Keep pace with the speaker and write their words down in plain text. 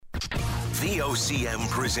VOCM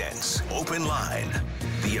presents Open Line.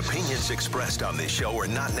 The opinions expressed on this show are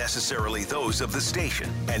not necessarily those of the station.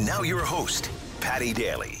 And now your host, Patty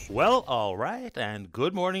Daly. Well, all right, and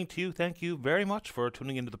good morning to you. Thank you very much for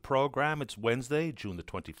tuning into the program. It's Wednesday, June the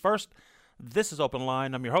 21st. This is Open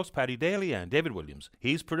Line. I'm your host, Patty Daly, and David Williams.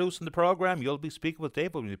 He's producing the program. You'll be speaking with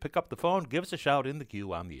David. When you pick up the phone, give us a shout in the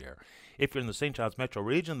queue on the air. If you're in the St. John's metro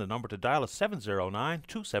region, the number to dial is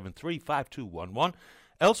 709-273-5211.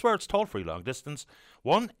 Elsewhere, it's toll-free long distance,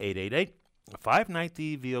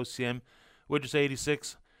 1-888-590-VOCM, which is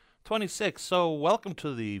 8626. So welcome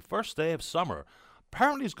to the first day of summer.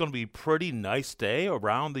 Apparently it's going to be a pretty nice day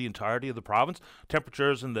around the entirety of the province.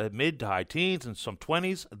 Temperatures in the mid to high teens and some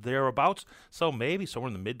 20s thereabouts. So maybe somewhere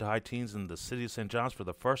in the mid to high teens in the city of St. John's for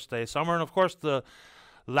the first day of summer. And of course the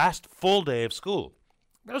last full day of school.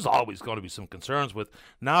 There's always going to be some concerns with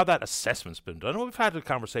now that assessment's been done. We've had a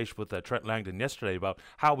conversation with Trent Langdon yesterday about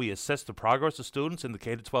how we assess the progress of students in the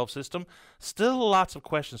K-12 system. Still lots of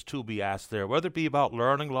questions to be asked there, whether it be about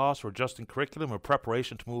learning loss or adjusting curriculum or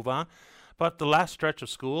preparation to move on. But the last stretch of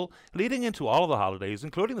school, leading into all of the holidays,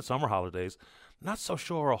 including the summer holidays, not so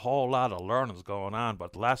sure a whole lot of learning's going on,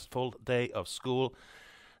 but the last full day of school,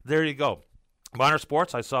 there you go. Minor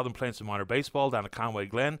sports, I saw them playing some minor baseball down at Conway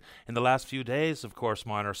Glen in the last few days. Of course,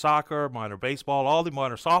 minor soccer, minor baseball, all the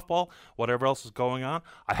minor softball, whatever else is going on.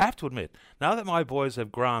 I have to admit, now that my boys have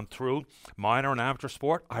gone through minor and amateur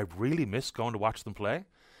sport, I really miss going to watch them play.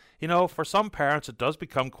 You know, for some parents, it does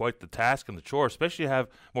become quite the task and the chore, especially if you have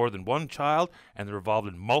more than one child and they're involved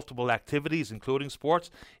in multiple activities, including sports.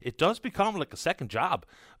 It does become like a second job.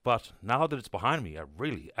 But now that it's behind me, I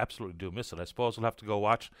really absolutely do miss it. I suppose I'll have to go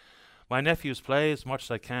watch my nephews play as much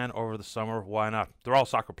as I can over the summer. Why not? They're all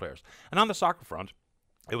soccer players. And on the soccer front,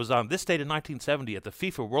 it was on this date in 1970 at the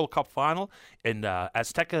FIFA World Cup final in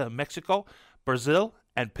Azteca, Mexico. Brazil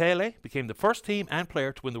and Pele became the first team and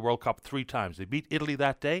player to win the World Cup 3 times. They beat Italy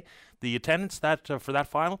that day. The attendance for that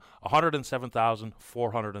final,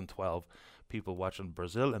 107,412 people watching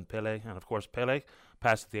Brazil and Pele. And, of course, Pele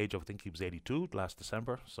passed at the age of, I think he was 82 last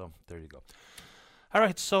December. So there you go. All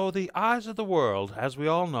right, so the eyes of the world, as we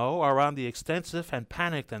all know, are on the extensive and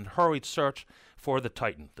panicked and hurried search for the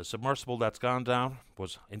Titan. The submersible that's gone down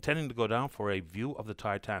was intending to go down for a view of the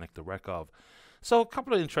Titanic, the wreck of. So a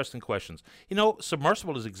couple of interesting questions. You know,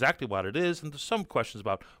 submersible is exactly what it is, and there's some questions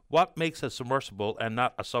about what makes a submersible and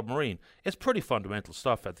not a submarine. It's pretty fundamental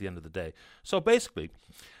stuff at the end of the day. So basically,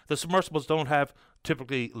 the submersibles don't have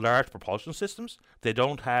typically large propulsion systems. They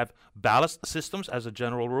don't have ballast systems as a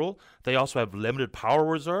general rule. They also have limited power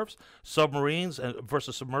reserves. Submarines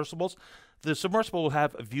versus submersibles. The submersible will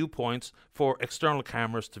have viewpoints for external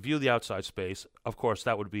cameras to view the outside space. Of course,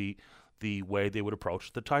 that would be the way they would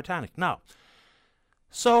approach the Titanic. Now,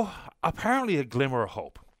 so, apparently a glimmer of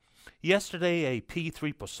hope. Yesterday, a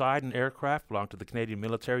P-3 Poseidon aircraft belonging to the Canadian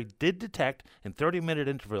military did detect in 30-minute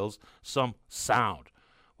intervals some sound.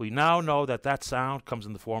 We now know that that sound comes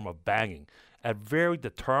in the form of banging at very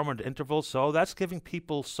determined intervals, so that's giving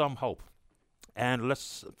people some hope. And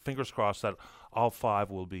let's fingers crossed that all 5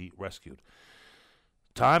 will be rescued.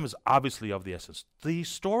 Time is obviously of the essence. The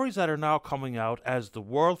stories that are now coming out as the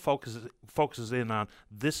world focuses in on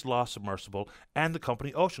this lost submersible and the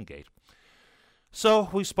company OceanGate. So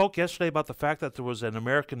we spoke yesterday about the fact that there was an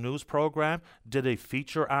American news program, did a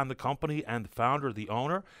feature on the company and the founder, the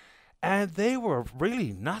owner, and they were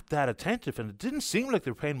really not that attentive, and it didn't seem like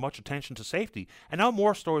they were paying much attention to safety. And now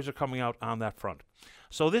more stories are coming out on that front.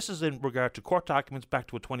 So this is in regard to court documents back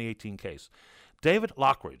to a 2018 case. David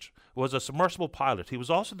Lockridge was a submersible pilot. He was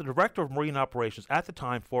also the director of marine operations at the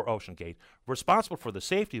time for OceanGate, responsible for the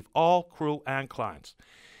safety of all crew and clients.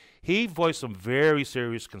 He voiced some very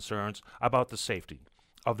serious concerns about the safety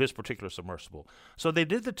of this particular submersible. So they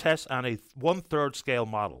did the test on a 1/3 scale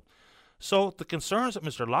model. So the concerns that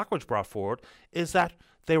Mr. Lockridge brought forward is that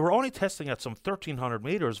they were only testing at some 1,300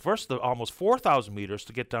 meters versus the almost 4,000 meters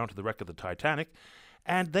to get down to the wreck of the Titanic.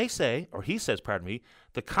 And they say, or he says, pardon me,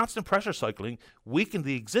 the constant pressure cycling weakened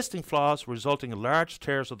the existing flaws, resulting in large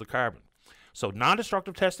tears of the carbon. So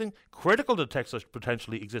non-destructive testing, critical to detect such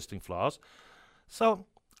potentially existing flaws. So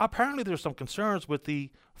apparently there's some concerns with the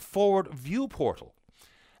forward view portal.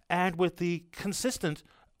 And with the consistent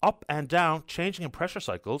up and down changing in pressure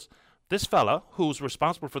cycles, this fella, who's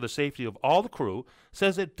responsible for the safety of all the crew,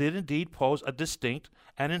 says it did indeed pose a distinct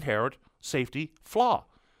and inherent safety flaw.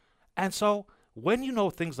 And so when you know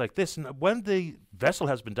things like this, and when the vessel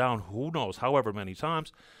has been down who knows however many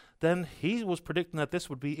times, then he was predicting that this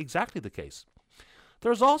would be exactly the case.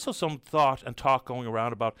 There's also some thought and talk going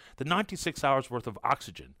around about the 96 hours worth of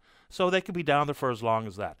oxygen. so they can be down there for as long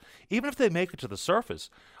as that. Even if they make it to the surface,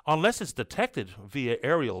 unless it's detected via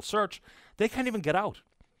aerial search, they can't even get out.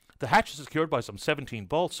 The hatch is secured by some 17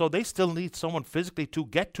 bolts, so they still need someone physically to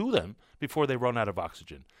get to them before they run out of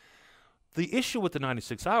oxygen. The issue with the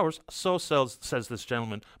 96 hours, so says this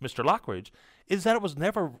gentleman, Mr. Lockridge, is that it was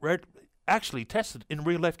never actually tested in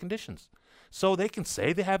real-life conditions. So they can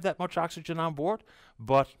say they have that much oxygen on board,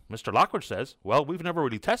 but Mr. Lockridge says, well, we've never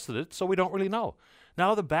really tested it, so we don't really know.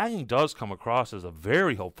 Now, the banging does come across as a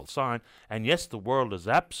very hopeful sign, and yes, the world is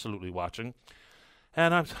absolutely watching.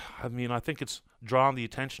 And I think it's drawn the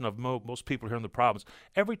attention of most people here in the province.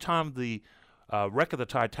 Every time the wreck of the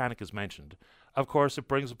Titanic is mentioned, of course, it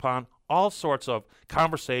brings upon all sorts of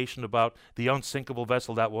conversation about the unsinkable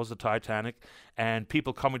vessel that was the Titanic, and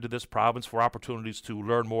people coming to this province for opportunities to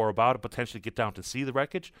learn more about it, potentially get down to see the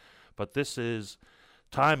wreckage. But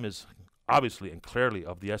time is obviously and clearly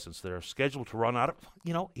of the essence. They're scheduled to run out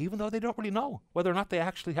of, even though they don't really know whether or not they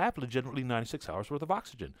actually have legitimately 96 hours worth of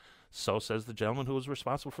oxygen. So says the gentleman who was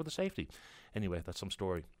responsible for the safety. Anyway, that's some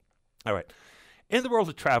story. All right. In the world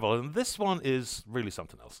of travel, and this one is really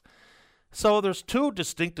something else. So there's two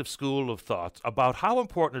distinctive schools of thought about how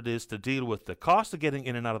important it is to deal with the cost of getting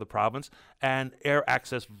in and out of the province and air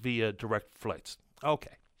access via direct flights.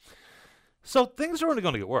 Okay. So things are only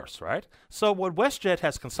going to get worse, right? So when WestJet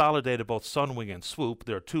has consolidated both Sunwing and Swoop,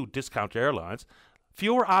 there are two discount airlines,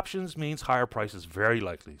 fewer options means higher prices, very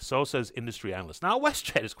likely. So says industry analysts. Now,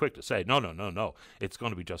 WestJet is quick to say, no, it's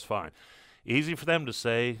going to be just fine. Easy for them to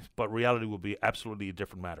say, but reality will be absolutely a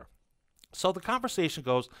different matter. So the conversation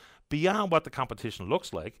goes beyond what the competition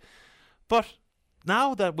looks like. But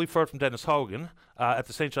now that we've heard from Dennis Hogan at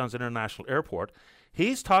the St. John's International Airport,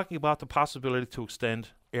 he's talking about the possibility to extend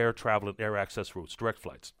air travel and air access routes, direct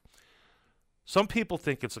flights. Some people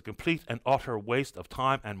think it's a complete and utter waste of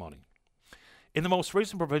time and money. In the most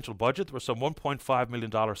recent provincial budget, there was some $1.5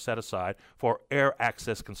 million set aside for air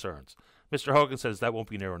access concerns. Mr. Hogan says that won't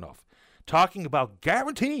be near enough. Talking about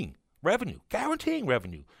guaranteeing revenue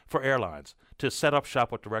for airlines to set up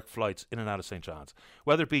shop with direct flights in and out of St. John's,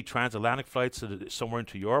 whether it be transatlantic flights somewhere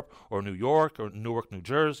into Europe or New York or Newark, New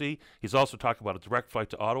Jersey. He's also talking about a direct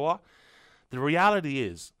flight to Ottawa. The reality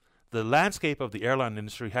is the landscape of the airline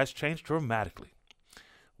industry has changed dramatically.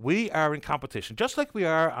 We are in competition, just like we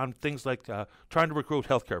are on things like trying to recruit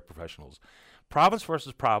healthcare professionals. Province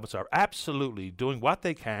versus province are absolutely doing what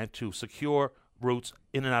they can to secure routes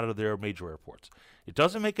in and out of their major airports. It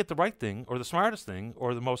doesn't make it the right thing or the smartest thing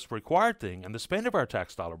or the most required thing and the spend of our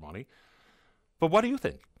tax dollar money. But what do you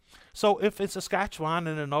think? So if it's Saskatchewan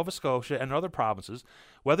and in Nova Scotia and other provinces,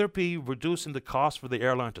 whether it be reducing the cost for the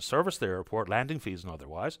airline to service the airport, landing fees and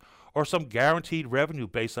otherwise, or some guaranteed revenue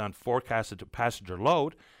based on forecasted passenger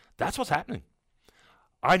load, that's what's happening.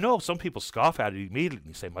 I know some people scoff at it immediately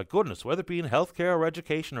and say, my goodness, whether it be in healthcare or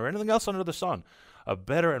education or anything else under the sun, a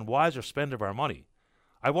better and wiser spend of our money.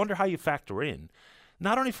 I wonder how you factor in,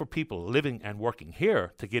 not only for people living and working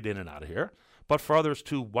here to get in and out of here, but for others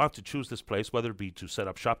to want to choose this place, whether it be to set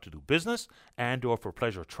up shop to do business and or for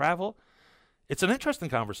pleasure travel. It's an interesting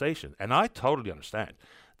conversation, and I totally understand.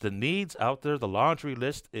 The needs out there, the laundry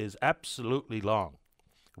list is absolutely long.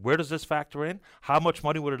 Where does this factor in? How much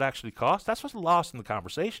money would it actually cost? That's what's lost in the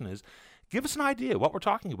conversation is, give us an idea what we're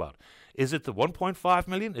talking about. Is it the 1.5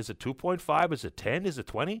 million? Is it 2.5? Is it 10? Is it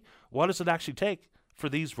 20? What does it actually take for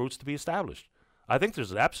these routes to be established? I think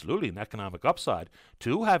there's absolutely an economic upside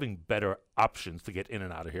to having better options to get in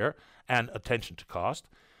and out of here and attention to cost.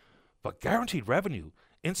 But guaranteed revenue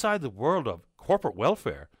inside the world of corporate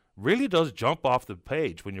welfare really does jump off the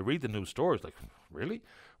page when you read the news stories. Like, really?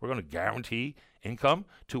 We're going to guarantee income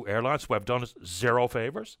to airlines who have done us zero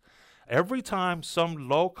favors? Every time some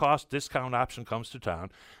low-cost discount option comes to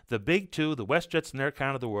town, the big two, the WestJets and Air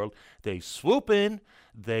Canada of the world, they swoop in,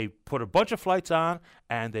 they put a bunch of flights on,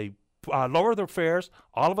 and they lower their fares.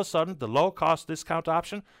 All of a sudden, the low-cost discount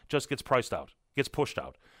option just gets priced out, gets pushed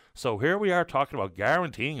out. So here we are talking about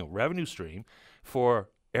guaranteeing a revenue stream for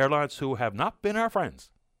airlines who have not been our friends.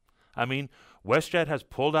 I mean, WestJet has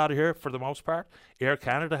pulled out of here for the most part. Air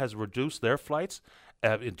Canada has reduced their flights.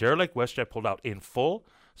 In Deer Lake, WestJet pulled out in full.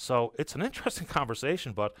 So it's an interesting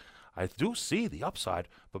conversation, but I do see the upside.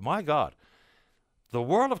 But my God, the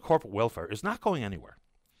world of corporate welfare is not going anywhere.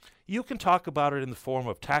 You can talk about it in the form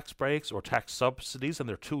of tax breaks or tax subsidies, and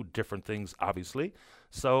they're two different things, obviously.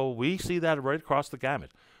 So we see that right across the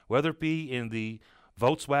gamut, whether it be in the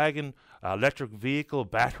Volkswagen electric vehicle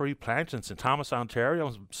battery plant in St. Thomas,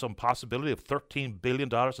 Ontario, some possibility of $13 billion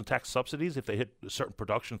in tax subsidies if they hit certain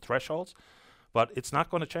production thresholds. But it's not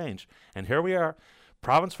going to change. And here we are,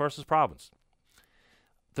 province versus province.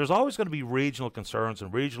 there's always going to be regional concerns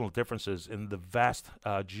and regional differences in the vast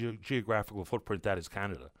geographical footprint that is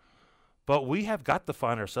Canada. But we have got to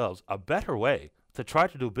find ourselves a better way to try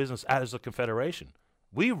to do business as a confederation.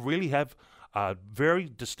 We really have a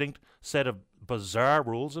very distinct set of bizarre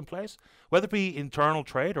rules in place, whether it be internal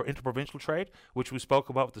trade or interprovincial trade, which we spoke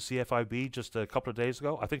about with the CFIB just a couple of days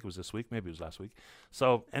ago. I think it was this week, maybe it was last week.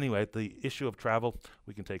 So anyway, the issue of travel,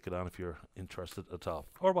 we can take it on if you're interested at all,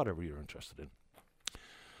 or whatever you're interested in.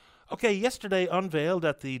 Okay, yesterday unveiled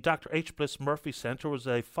at the Dr. H. Bliss Murphy Centre was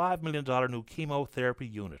a $5 million new chemotherapy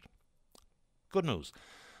unit. Good news.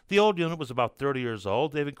 The old unit was about 30 years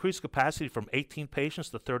old. They've increased capacity from 18 patients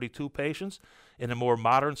to 32 patients in a more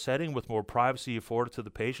modern setting with more privacy afforded to the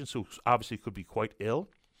patients who obviously could be quite ill.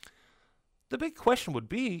 The big question would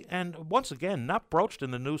be, and once again not broached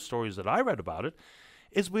in the news stories that I read about it,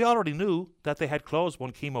 is we already knew that they had closed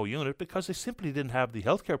one chemo unit because they simply didn't have the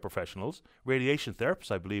healthcare professionals, radiation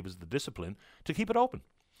therapists I believe is the discipline, to keep it open.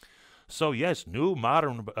 So yes, new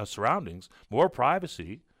modern surroundings, more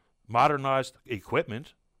privacy, modernized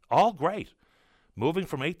equipment, all great. Moving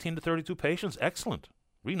from 18 to 32 patients, excellent.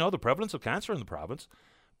 We know the prevalence of cancer in the province,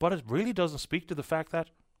 but it really doesn't speak to the fact that,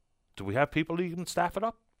 do we have people who can staff it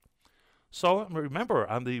up? So remember,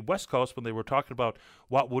 on the West Coast, when they were talking about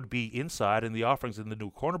what would be inside and the offerings in the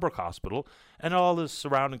new Cornerbrook Hospital and all this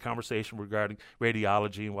surrounding conversation regarding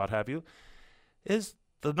radiology and what have you, is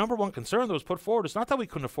the number one concern that was put forward is not that we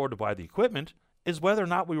couldn't afford to buy the equipment, is whether or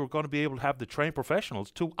not we were going to be able to have the trained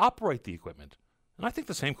professionals to operate the equipment. And I think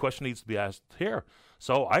the same question needs to be asked here.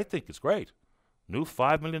 So I think it's great. New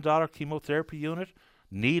 $5 million chemotherapy unit,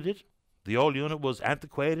 needed. The old unit was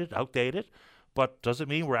antiquated, outdated. But does it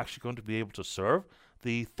mean we're actually going to be able to serve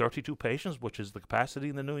the 32 patients, which is the capacity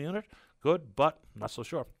in the new unit? Good, but not so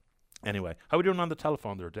sure. Anyway, how are we doing on the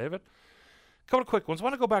telephone there, David? A couple of quick ones. I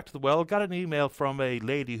want to go back to the well. Got an email from a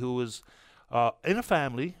lady who is in a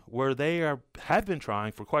family where they have been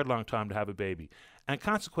trying for quite a long time to have a baby. And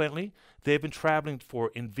consequently, they've been traveling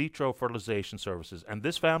for in vitro fertilization services. And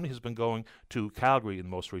this family has been going to Calgary in the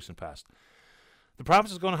most recent past. The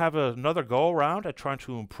province is going to have another go-around at trying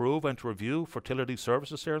to improve and to review fertility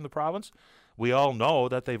services here in the province. We all know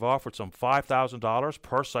that they've offered some $5,000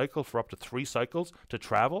 per cycle for up to 3 cycles to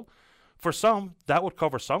travel. For some, that would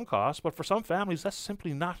cover some costs, but for some families, that's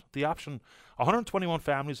simply not the option. 121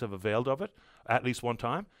 families have availed of it at least one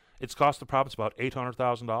time. It's cost the province about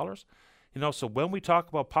 $800,000. So when we talk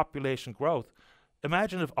about population growth,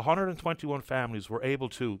 imagine if 121 families were able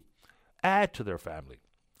to add to their family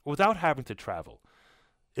without having to travel.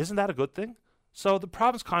 Isn't that a good thing? So the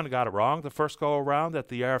province kind of got it wrong the first go around at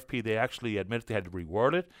the RFP. They actually admitted they had to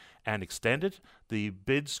reword it and extend it. The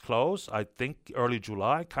bids close, I think, early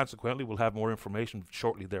July. Consequently, we'll have more information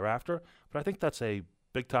shortly thereafter. But I think that's a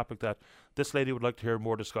big topic that this lady would like to hear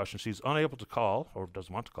more discussion. She's unable to call, or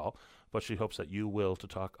doesn't want to call, but she hopes that you will to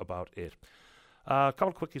talk about it. A couple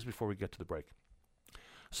of quickies before we get to the break.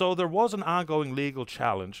 So there was an ongoing legal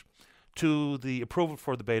challenge to the approval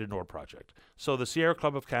for the Beta Nord project. So the Sierra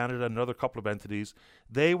Club of Canada and another couple of entities,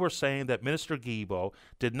 they were saying that Minister Guilbeault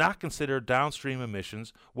did not consider downstream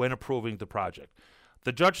emissions when approving the project.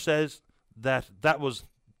 The judge says that that was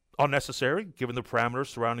unnecessary, given the parameters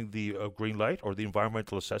surrounding the green light or the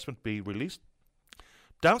environmental assessment being released.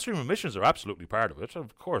 Downstream emissions are absolutely part of it.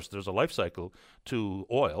 Of course, there's a life cycle to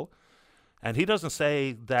oil. And he doesn't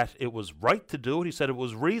say that it was right to do it. He said it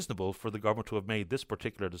was reasonable for the government to have made this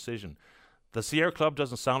particular decision. The Sierra Club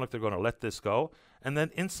doesn't sound like they're going to let this go. And then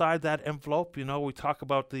inside that envelope, we talk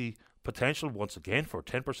about the potential, once again, for a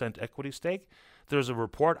 10% equity stake. There's a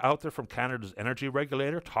report out there from Canada's energy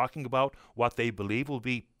regulator talking about what they believe will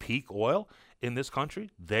be peak oil in this country.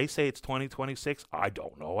 They say it's 2026. I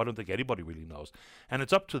don't know. I don't think anybody really knows. And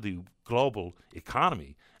it's up to the global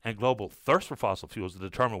economy and global thirst for fossil fuels to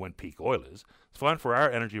determine when peak oil is. It's fine for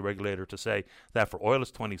our energy regulator to say that for oil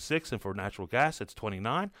it's 26 and for natural gas it's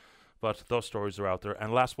 29, but those stories are out there.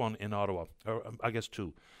 And last one in Ottawa, or I guess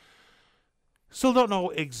 2. Still don't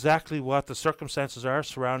know exactly what the circumstances are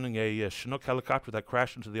surrounding a Chinook helicopter that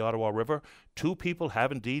crashed into the Ottawa River. 2 people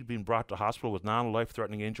have indeed been brought to hospital with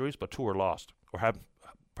non-life-threatening injuries, but 2 are lost, or have,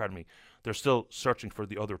 they're still searching for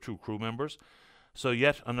the other 2 crew members. So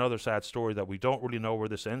yet another sad story that we don't really know where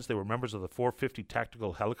this ends. They were members of the 450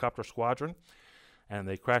 Tactical Helicopter Squadron, and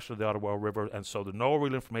they crashed into the Ottawa River, and so there's no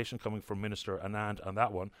real information coming from Minister Anand on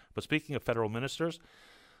that one. But speaking of federal ministers,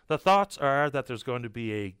 the thoughts are that there's going to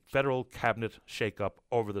be a federal cabinet shake-up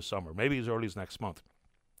over the summer, maybe as early as next month.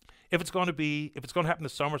 If it's going to happen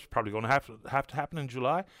this summer, it's probably going to have to happen in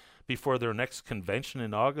July before their next convention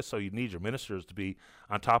in August. So you need your ministers to be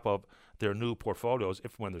on top of their new portfolios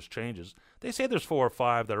if when there's changes. They say there's 4 or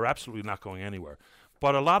 5 that are absolutely not going anywhere.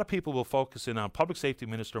 But a lot of people will focus in on Public Safety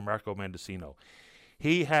Minister Marco Mendicino.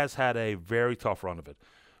 He has had a very tough run of it,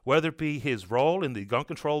 whether it be his role in the gun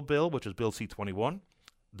control bill, which is Bill C-21,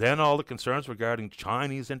 then all the concerns regarding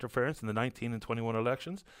Chinese interference in the 19 and 21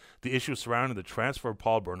 elections, the issues surrounding the transfer of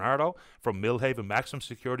Paul Bernardo from Millhaven maximum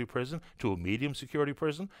security prison to a medium security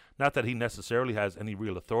prison. Not that he necessarily has any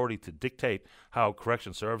real authority to dictate how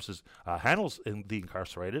correction services handles the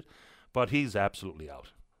incarcerated, but he's absolutely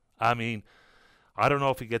out. I mean, I don't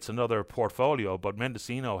know if he gets another portfolio, but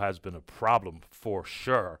Mendicino has been a problem for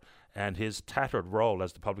sure. And his tattered role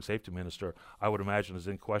as the public safety minister, I would imagine, is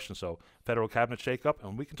in question. So, federal cabinet shakeup,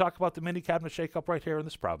 and we can talk about the mini cabinet shakeup right here in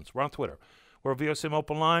this province. We're on Twitter. We're VOCM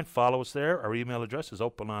Open Line. Follow us there. Our email address is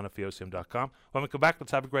openline@vocm.com. When we come back,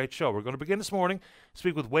 let's have a great show. We're going to begin this morning,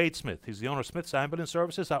 speak with Wade Smith. He's the owner of Smith's Ambulance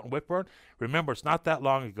Services out in Whitburn. Remember, it's not that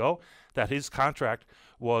long ago that his contract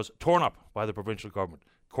was torn up by the provincial government.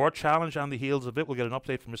 Court challenge on the heels of it. We'll get an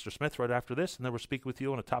update from Mr. Smith right after this, and then we'll speak with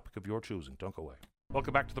you on a topic of your choosing. Don't go away.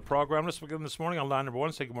 Welcome back to the program. Let's begin this morning on line number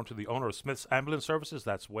 1. Say good morning to the owner of Smith's Ambulance Services.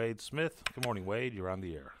 That's Wade Smith. Good morning, Wade. You're on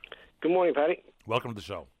the air. Good morning, Paddy. Welcome to the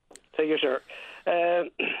show. Thank you, sir. I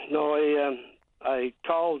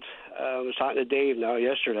called, I was talking to Dave now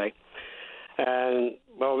yesterday, and,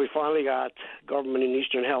 well, we finally got government in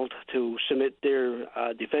Eastern Health to submit their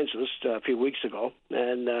defense list a few weeks ago,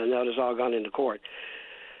 and now it's all gone into court.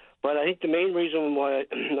 But I think the main reason why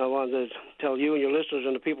I wanted to tell you and your listeners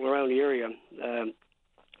and the people around the area,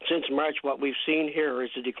 since March, what we've seen here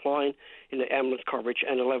is a decline in the ambulance coverage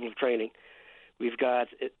and the level of training. We're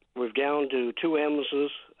down to 2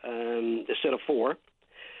 ambulances instead of 4.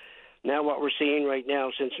 Now what we're seeing right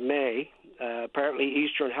now since May, apparently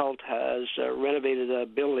Eastern Health has renovated a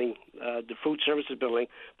building, the food services building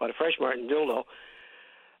by the Fresh Mart in Dildo,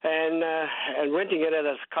 and renting it at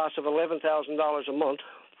a cost of $11,000 a month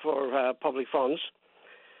for public funds.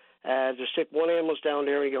 To stick 1 ambulance down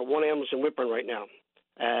there, we got 1 ambulance in Whitburn right now.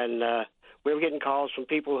 And we're getting calls from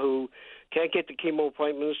people who can't get the chemo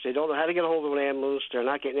appointments. They don't know how to get a hold of an ambulance. They're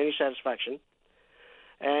not getting any satisfaction.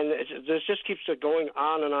 And this just keeps going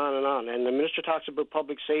on and on and on. And the minister talks about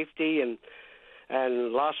public safety and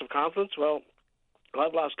loss of confidence. Well,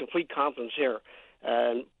 I've lost complete confidence here.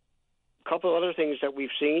 And a couple of other things that we've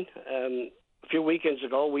seen. A few weekends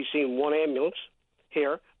ago, we seen 1 ambulance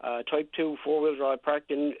here, Type 2 4-wheel drive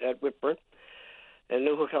parked at Whitburn, and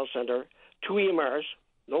New Hook Health Centre, 2 EMRs,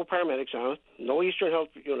 no paramedics on it, no Eastern Health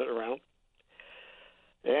unit around.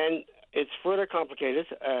 And it's further complicated.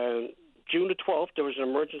 June the 12th, there was an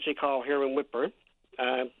emergency call here in Whitburn.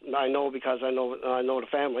 I know because I know the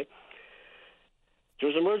family. There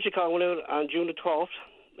was an emergency call went out on June the 12th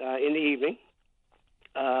in the evening.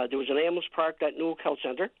 There was an ambulance parked at New Hook Health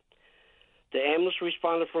Centre. The ambulance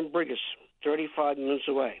responded from Brigus, 35 minutes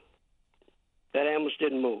away. That ambulance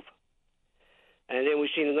didn't move. And then we've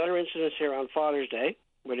seen another incident here on Father's Day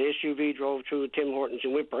where the SUV drove through Tim Hortons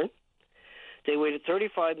in Whitburn. They waited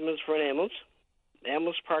 35 minutes for an ambulance. The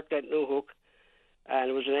ambulance parked at New Hook, and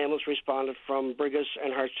it was an ambulance responded from Brigus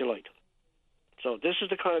and Heart's Delight. So this is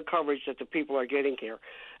the kind of coverage that the people are getting here,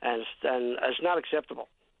 and it's not acceptable.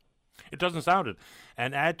 It doesn't sound it.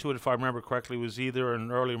 And add to it, if I remember correctly, was either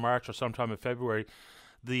in early March or sometime in February,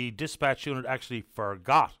 the dispatch unit actually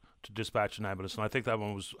forgot to dispatch an ambulance, and I think that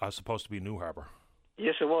one was supposed to be New Harbour.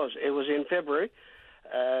 Yes, it was. It was in February.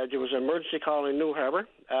 There was an emergency call in New Harbour.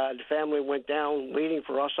 The family went down waiting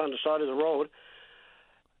for us on the side of the road,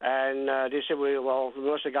 and they said, we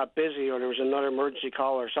must have got busy or there was another emergency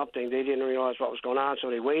call or something. They didn't realize what was going on, so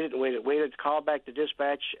they waited, called back to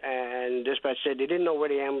dispatch, and dispatch said they didn't know where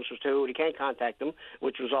the ambulance was to. They can't contact them,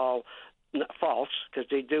 which was all false, because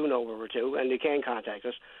they do know where we're to, and they can contact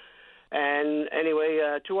us. And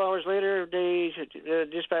anyway, 2 hours later, they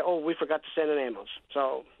dispatch, we forgot to send an ambulance.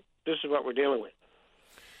 So this is what we're dealing with.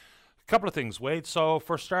 A couple of things, Wade. So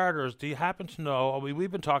for starters, do you happen to know,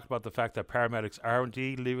 we've been talking about the fact that paramedics are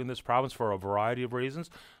indeed leaving this province for a variety of reasons.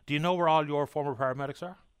 Do you know where all your former paramedics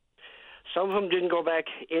are? Some of them didn't go back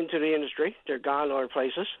into the industry. They're gone other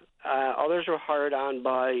places. Others were hired on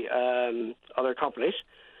by other companies,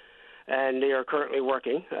 and they are currently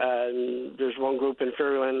working. There's one group in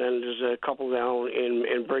Fairland, and there's a couple down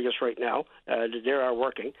in Brigus right now. They are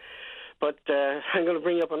working. But I'm going to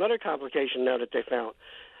bring up another complication now that they found.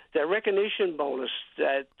 That recognition bonus,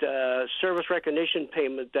 that service recognition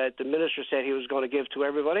payment that the minister said he was going to give to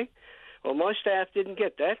everybody, well, my staff didn't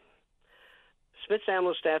get that. Smith's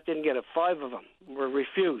ambulance staff didn't get it. 5 of them were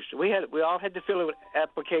refused. We all had to fill out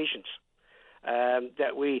applications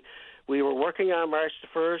that we were working on March the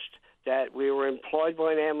 1st, that we were employed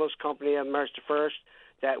by an ambulance company on March the 1st,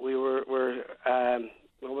 that we were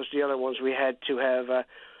what was the other ones? We had to have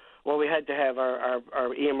we had to have our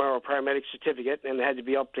EMR or paramedic certificate, and it had to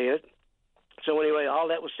be updated. So anyway, all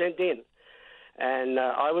that was sent in, and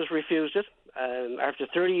I was refused it. After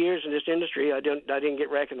 30 years in this industry, I didn't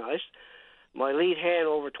get recognized. My lead hand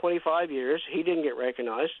over 25 years, he didn't get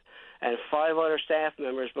recognized, and 5 other staff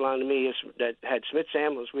members belonged to me that had Smith's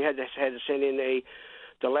ambulance. We had to send in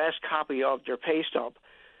the last copy of their pay stub.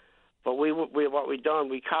 But what we'd done,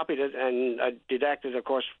 we copied it and deducted, of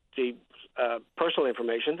course, the personal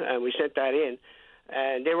information, and we sent that in,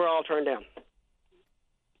 and they were all turned down.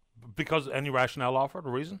 Because any rationale offered, a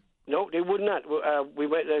reason? No, they would not. We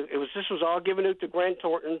went. This was all given out to Grant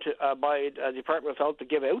Thornton by the Department of Health to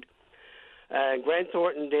give out. Grant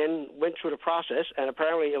Thornton then went through the process, and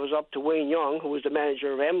apparently it was up to Wayne Young, who was the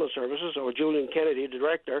manager of ambulance services, or Julian Kennedy, the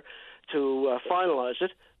director, to finalize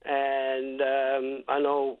it. And I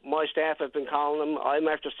know my staff have been calling them. I'm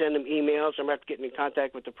after sending them emails. I'm after getting in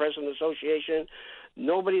contact with the President Association.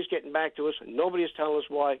 Nobody's getting back to us. Nobody's telling us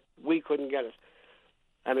why we couldn't get it.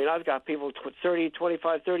 I mean, I've got people 30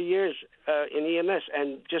 years in EMS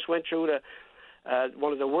and just went through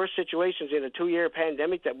one of the worst situations in a 2-year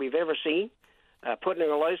pandemic that we've ever seen, putting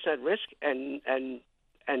their lives at risk, and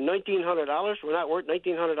 $1,900. We're not worth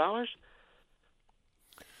 $1,900.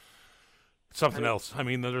 Something else. I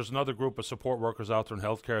mean, there's another group of support workers out there in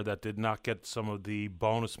healthcare that did not get some of the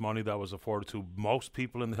bonus money that was afforded to most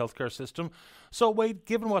people in the healthcare system. So, Wade,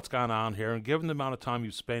 given what's gone on here and given the amount of time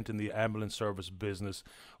you've spent in the ambulance service business,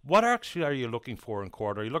 what actually are you looking for in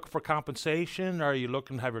court? Are you looking for compensation? Are you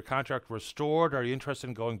looking to have your contract restored? Are you interested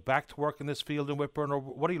in going back to work in this field in Whitburn? Or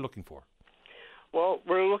what are you looking for?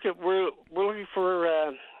 We're looking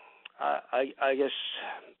for. I guess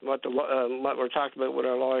what we're talking about with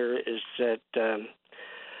our lawyer is that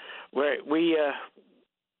we're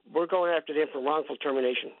going after them for wrongful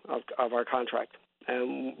termination of our contract,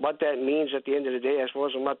 and what that means at the end of the day, I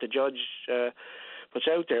suppose, and what the judge puts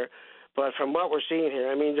out there. But from what we're seeing here,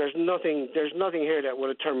 I mean, there's nothing here that would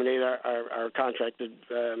have terminated our contract at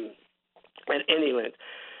any length,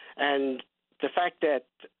 and the fact that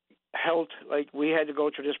health, like, we had to go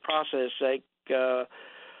through this process, like.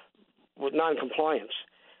 With non-compliance.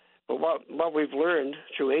 But what we've learned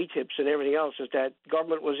through ATIPs and everything else is that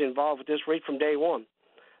government was involved with this right from day one.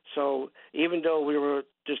 So even though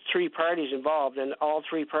there's 3 parties involved and all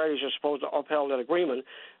 3 parties are supposed to uphold that agreement,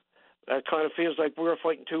 it kind of feels like we're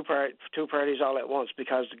fighting two parties all at once,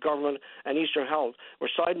 because the government and Eastern Health were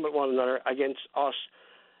siding with one another against us.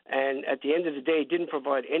 And at the end of the day, didn't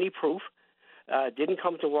provide any proof, didn't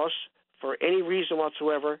come to us for any reason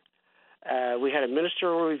whatsoever. We had a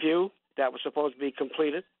ministerial review that was supposed to be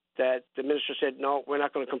completed, that the minister said, no, we're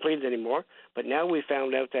not going to complete it anymore. But now we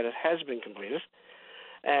found out that it has been completed,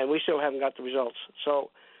 and we still haven't got the results.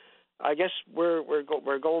 So I guess we're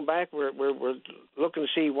going back. We're looking to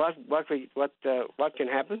see what can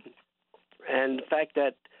happen, and the fact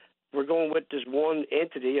that we're going with this one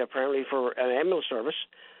entity apparently for an ambulance service.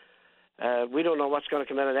 We don't know what's going to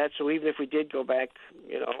come out of that. So even if we did go back,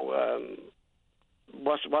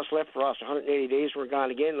 what's left for us? 180 days, we're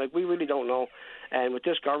gone again. Like, we really don't know. And with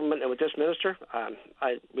this government and with this minister,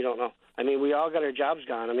 we don't know. I mean, we all got our jobs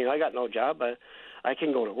gone. I mean, I got no job. I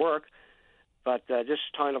can go to work, but this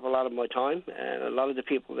tying up a lot of my time and a lot of the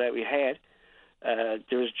people that we had.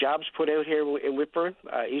 There was jobs put out here in Whitburn.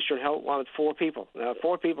 Eastern Health wanted 4 people. Now,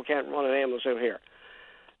 4 people can't run an ambulance out here,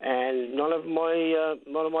 and none of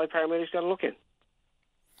my paramedics got a look in.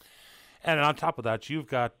 And on top of that, you've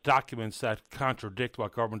got documents that contradict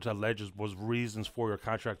what government alleges was reasons for your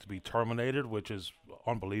contract to be terminated, which is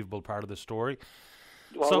unbelievable part of the story.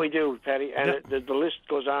 Well, so, we do, Patty, and the list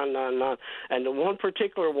goes on and on and on. And the one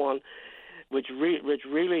particular one, which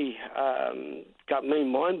really got me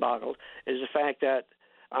mind-boggled, is the fact that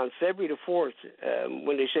on February the 4th,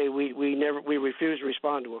 when they say we refused to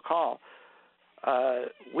respond to a call,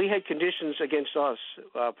 we had conditions against us: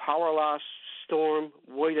 power loss, storm,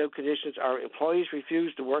 whiteout conditions. Our employees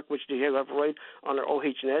refused to work, which they have a right under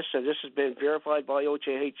OH&S, and this has been verified by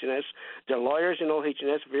OH&S. The lawyers in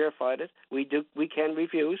OH&S verified it. We can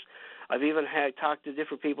refuse. I've even talked to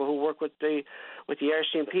different people who work with the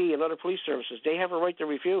RCMP and other police services. They have a right to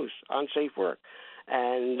refuse unsafe work.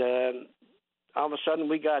 And all of a sudden,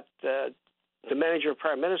 we got the manager of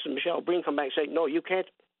paramedicine, Michelle Breen, come back and say, "No, you can't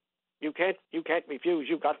refuse.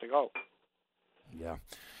 You've got to go." Yeah.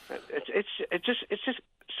 It's just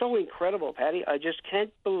so incredible, Patty. I just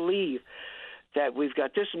can't believe that we've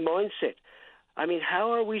got this mindset. I mean,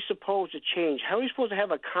 how are we supposed to change? How are we supposed to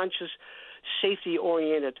have a conscious,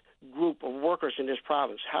 safety-oriented group of workers in this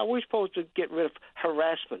province? How are we supposed to get rid of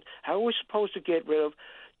harassment? How are we supposed to get rid of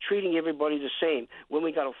treating everybody the same when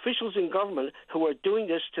we got officials in government who are doing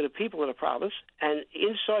this to the people of the province and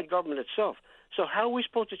inside government itself? So how are we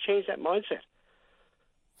supposed to change that mindset?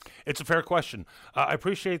 It's a fair question. I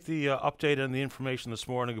appreciate the update and the information this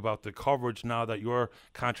morning about the coverage now that your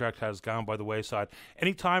contract has gone by the wayside.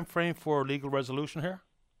 Any time frame for legal resolution here?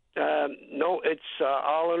 No, it's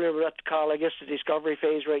all under what to call, I guess, the discovery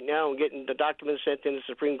phase right now and getting the documents sent in the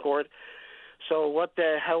Supreme Court. So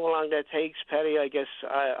how long that takes, Patty, I guess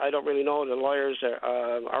I don't really know. The lawyers,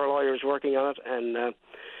 our lawyers working on it, and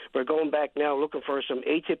we're going back now looking for some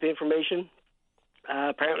ATIP information.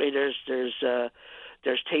 Apparently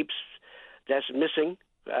there's tapes that's missing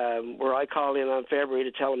where I called in on February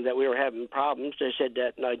to tell them that we were having problems. They said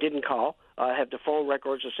that I didn't call. I have the phone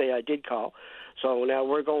records to say I did call. So now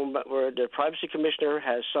the Privacy Commissioner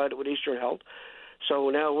has sided with Eastern Health. So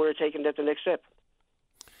now we're taking that the next step.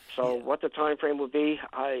 So what the time frame will be,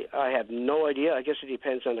 I have no idea. I guess it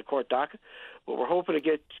depends on the court docket. But we're hoping to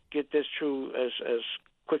get this through as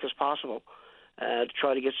quick as possible to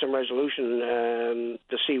try to get some resolution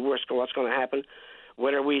to see what's going to happen,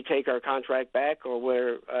 whether we take our contract back or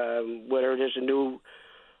whether there's a new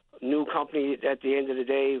company at the end of the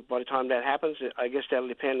day. By the time that happens, I guess that'll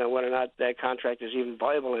depend on whether or not that contract is even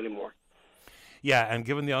viable anymore. Yeah, and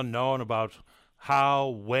given the unknown about how,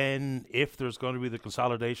 when, if there's going to be the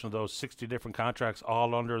consolidation of those 60 different contracts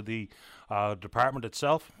all under the department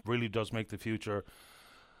itself, really does make the future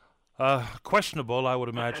questionable, I would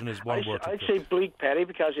imagine, is one word. I'd say bleak, Patty,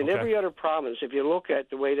 because in every other province, if you look at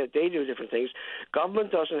the way that they do different things,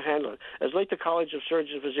 government doesn't handle it. It's like the College of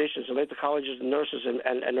Surgeons and Physicians, and like the colleges of nurses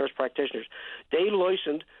and nurse practitioners. They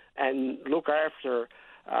licensed and look after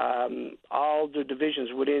all the divisions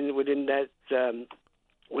within that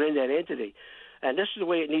entity. And this is the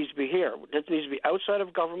way it needs to be here. It needs to be outside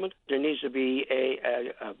of government. There needs to be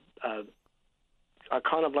a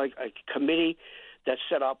kind of like a committee that's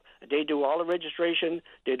set up. They do all the registration.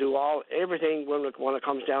 They do everything when it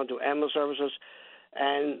comes down to ambulance services.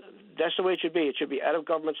 And that's the way it should be. It should be out of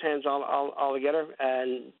government's hands altogether.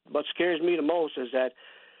 And what scares me the most is that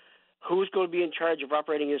who's going to be in charge of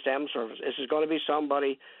operating this ambulance service? Is it going to be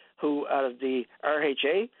somebody who out of the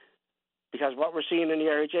RHA? Because what we're seeing in the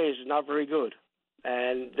RHA is not very good.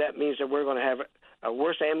 And that means that we're going to have a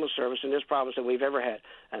worse ambulance service in this province than we've ever had.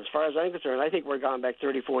 And as far as I'm concerned, I think we're gone back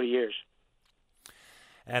 30, 40 years.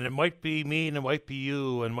 And it might be me, and it might be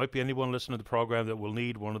you, and it might be anyone listening to the program that will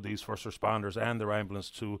need one of these first responders and their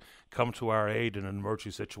ambulance to come to our aid in an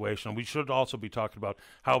emergency situation. We should also be talking about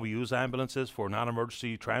how we use ambulances for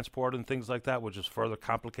non-emergency transport and things like that, which is further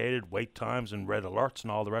complicated, wait times and red alerts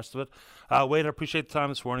and all the rest of it. Wade, I appreciate the time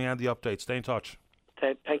this morning and the update. Stay in touch.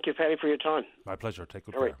 Thank you, Patty, for your time. My pleasure. Take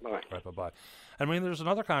good care. All right, bye-bye. I mean, there's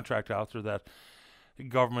another contract out there that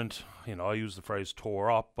government, I use the phrase tore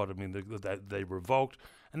up, but I mean, they revoked,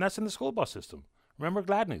 and that's in the school bus system. Remember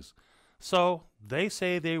Gladney's? So they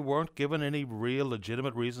say they weren't given any real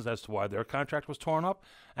legitimate reasons as to why their contract was torn up.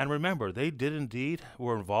 And remember, they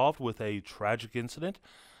were involved with a tragic incident.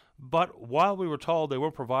 But while we were told they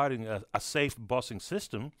weren't providing a safe busing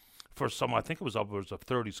system for some, I think it was upwards of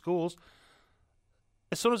 30 schools,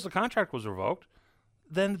 as soon as the contract was revoked,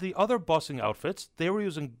 then the other busing outfits, they were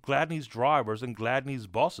using Gladney's drivers and Gladney's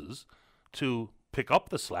buses to pick up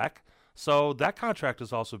the slack. So that contract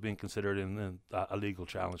is also being considered in a legal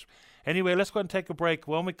challenge. Anyway, let's go ahead and take a break.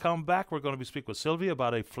 When we come back, we're going to be speaking with Sylvia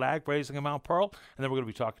about a flag raising in Mount Pearl, and then we're going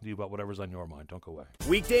to be talking to you about whatever's on your mind. Don't go away.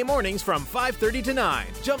 Weekday mornings from 5:30 to 9.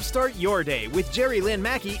 Jumpstart your day with Jerry Lynn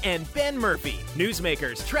Mackey and Ben Murphy.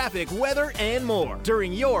 Newsmakers, traffic, weather, and more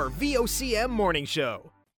during your VOCM morning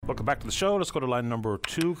show. Welcome back to the show. Let's go to line number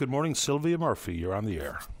 2. Good morning, Sylvia Murphy. You're on the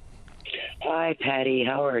air. Hi, Patty.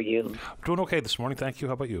 How are you? I'm doing okay this morning. Thank you.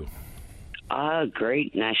 How about you?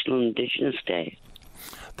 Great. National Indigenous Day.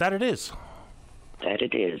 That it is. That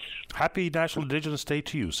it is. Happy National Indigenous Day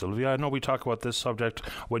to you, Sylvia. I know we talk about this subject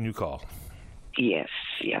when you call. Yes,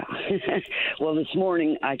 yeah. Well, this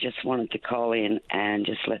morning I just wanted to call in and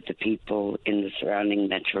just let the people in the surrounding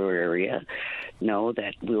metro area know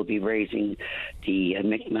that we'll be raising the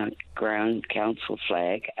Mi'kmaq Grand Council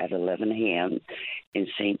flag at 11 a.m. in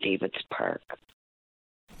St. David's Park.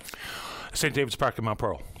 St. David's Park in Mount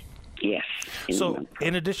Pearl? Yes. So,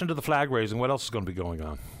 in addition to the flag raising, what else is going to be going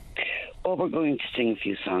on? Well, we're going to sing a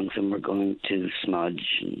few songs and we're going to smudge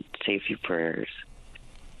and say a few prayers.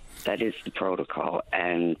 That is the protocol,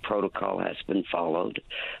 and protocol has been followed.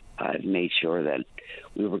 I've made sure that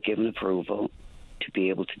we were given approval to be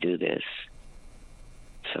able to do this.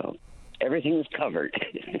 So everything is covered.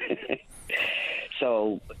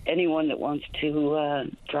 So anyone that wants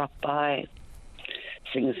to drop by,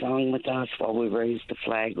 sing a song with us while we raise the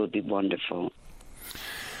flag would be wonderful.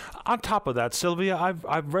 On top of that, Sylvia,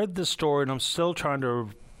 I've read this story and I'm still trying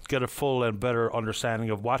to get a full and better understanding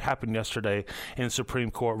of what happened yesterday in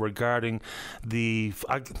Supreme Court regarding there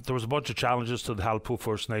was a bunch of challenges to the Halpu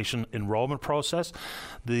First Nation enrollment process.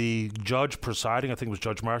 The judge presiding, I think it was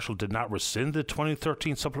Judge Marshall, did not rescind the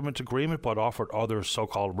 2013 supplement agreement but offered other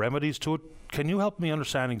so-called remedies to it. Can you help me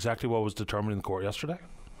understand exactly what was determined in the court yesterday?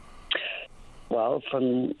 Well,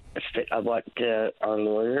 from what our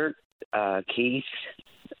lawyer, Keith,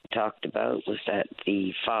 talked about was that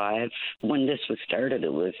the 5, when this was started,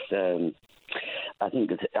 it was, I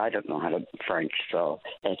don't know how to French, so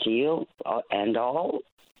Etienne and all,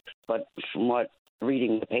 but from what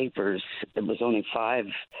reading the papers, it was only 5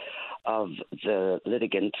 of the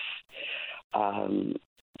litigants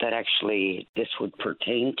that actually this would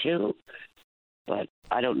pertain to, but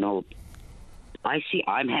I don't know.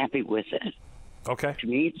 I'm happy with it. Okay. To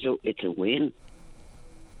me, it's a win.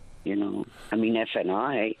 You know, I mean,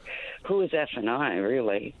 FNI, who is FNI,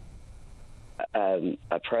 really?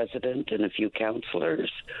 A president and a few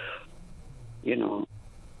councillors, you know,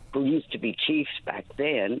 who used to be chiefs back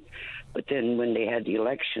then, but then when they had the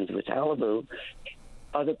elections with Alibu,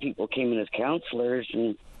 other people came in as councillors,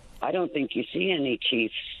 and I don't think you see any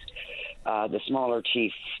chiefs, the smaller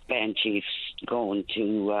chiefs, band chiefs, going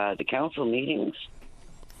to the council meetings.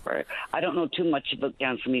 Right. I don't know too much about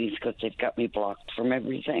council meetings because they've got me blocked from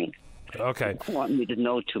everything. Okay. They want me to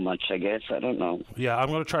know too much, I guess. I don't know. Yeah, I'm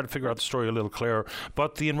going to try to figure out the story a little clearer.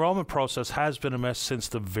 But the enrollment process has been a mess since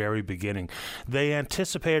the very beginning. They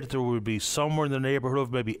anticipated there would be somewhere in the neighborhood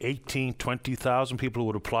of maybe 18, 20,000 people who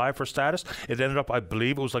would apply for status. It ended up, I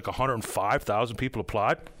believe, it was like 105,000 people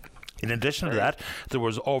applied. In addition to that, there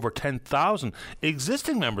was over 10,000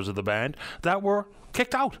 existing members of the band that were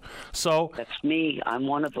kicked out. So that's me. I'm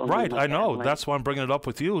one of them. Right, I know. Family. That's why I'm bringing it up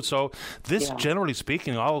with you. So this, generally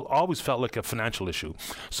speaking, always felt like a financial issue.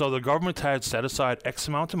 So the government had set aside X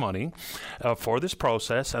amount of money for this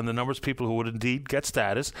process and the numbers of people who would indeed get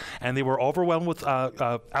status, and they were overwhelmed with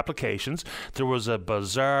applications. There was a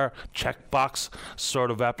bizarre checkbox sort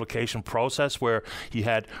of application process where you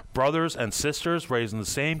had brothers and sisters raised in the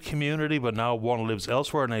same community, but now one lives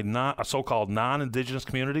elsewhere in a so-called non-Indigenous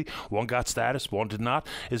community. One got status, one did not.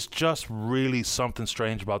 It's just really something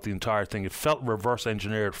strange about the entire thing. It felt reverse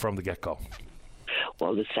engineered from the get-go.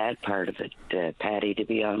 Well, the sad part of it, Patty, to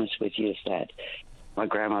be honest with you, is that my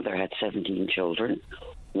grandmother had 17 children.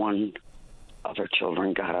 One of her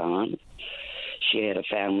children got on. She had a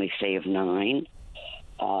family, say, of 9.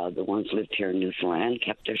 The ones lived here in Newfoundland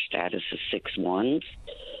kept their status as 6-1s.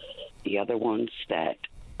 The other ones that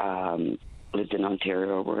lived in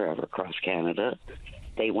Ontario or wherever across Canada,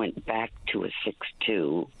 they went back to a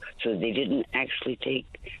 6-2. So they didn't actually take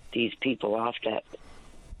these people off that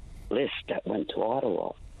list that went to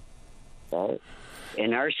Ottawa. Right?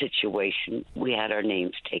 In our situation, we had our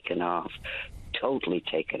names taken off, totally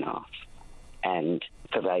taken off. And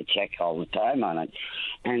because I check all the time on it.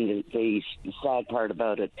 And the sad part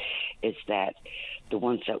about it is that the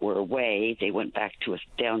ones that were away, they went back to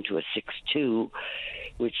down to a 6-2,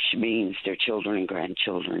 which means their children and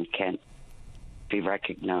grandchildren can't be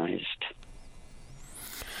recognized.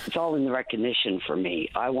 It's all in the recognition for me.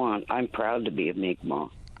 I'm proud to be a Mi'kmaq.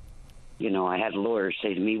 You know, I had lawyers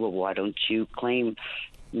say to me, well, why don't you claim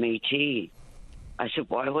Métis? I said,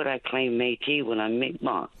 why would I claim Métis when I'm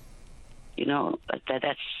Mi'kmaq? You know,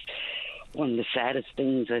 that's one of the saddest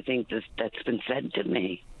things I think that's been said to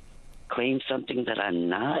me. Claim something that I'm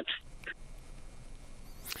not.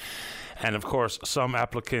 And of course, some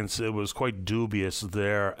applicants, it was quite dubious,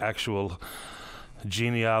 their actual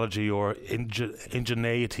genealogy or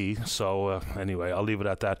ingenuity. So anyway, I'll leave it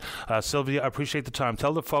at that. Sylvia, I appreciate the time.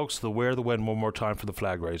 Tell the folks the where, the when one more time for the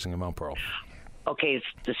flag raising in Mount Pearl. Okay, it's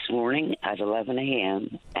this morning at 11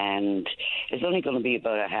 a.m. and it's only going to be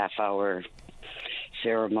about a half-hour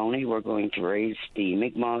ceremony. We're going to raise the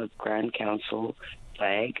Mi'kmaq Grand Council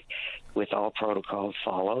flag with all protocols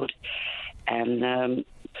followed. And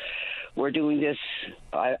we're doing this,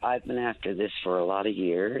 I've been after this for a lot of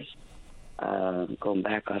years. Going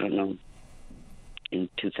back, I don't know, in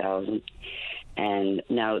 2000. And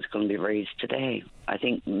now it's going to be raised today. I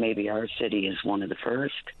think maybe our city is one of the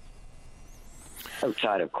first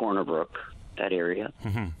outside of Corner Brook, that area.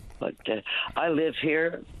 Mm-hmm. But I live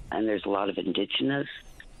here, and there's a lot of Indigenous.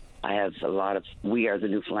 We are the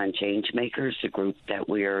Newfoundland Changemakers, the group that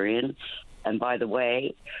we are in. And by the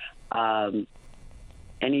way,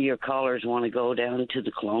 any of your callers want to go down to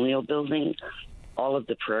the Colonial Building, all of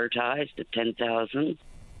the prayer ties, the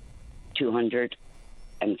 10,200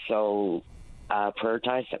 and so prayer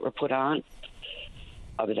ties that were put on,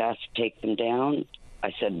 I was asked to take them down.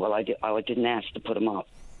 I said, well, I didn't ask to put them up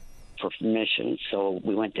for permission, so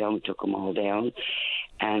we went down and took them all down.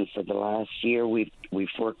 And for the last year, we've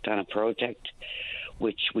worked on a project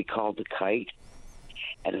which we call the Kite,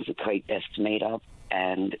 and it's a kite that's made up,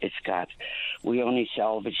 and we only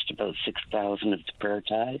salvaged about 6,000 of the prayer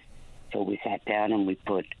ties. So we sat down and we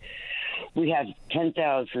have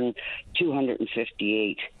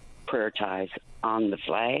 10,258 prayer ties on the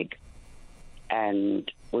flag,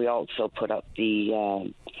 and we also put up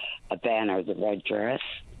a banner, the red dress,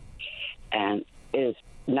 and it is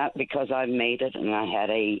not because I've made it, and I had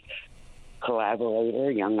a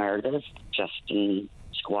collaborator, young artist, Justin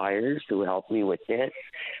Squires, who helped me with this.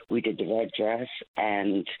 We did the red dress,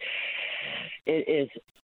 and it is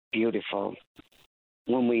beautiful.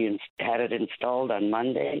 When we had it installed on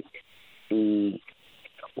Monday, the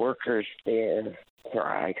workers there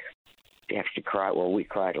cried. They actually cried. Well, we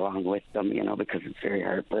cried along with them, because it's very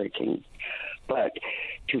heartbreaking. But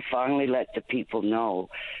to finally let the people know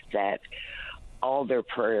that all their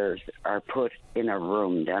prayers are put in a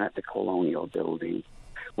room down at the Colonial Building,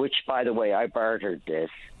 which, by the way, I bartered this.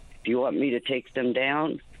 If you want me to take them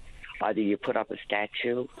down, either you put up a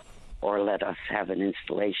statue or let us have an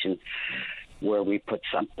installation where we put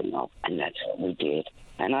something up, and that's what we did.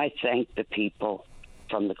 And I thank the people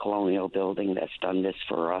from the Colonial Building that's done this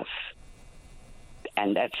for us.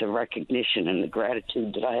 And that's a recognition and the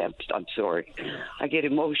gratitude that I have. I'm sorry, I get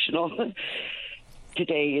emotional.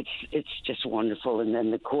 Today, it's just wonderful. And then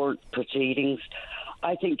the court proceedings,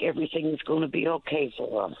 I think everything is going to be okay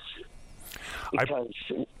for us. Because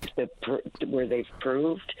where they've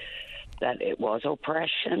proved that it was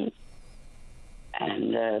oppression.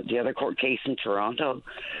 And the other court case in Toronto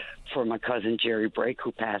for my cousin Jerry Brake,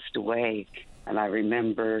 who passed away. And I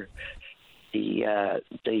remember the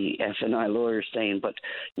F&I lawyer saying, but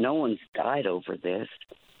no one's died over this.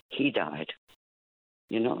 He died,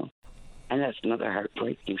 And that's another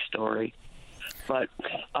heartbreaking story. But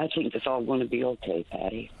I think it's all going to be okay,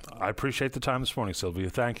 Patty. I appreciate the time this morning, Sylvia.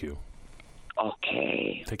 Thank you.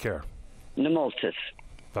 Okay. Take care. Nemultis.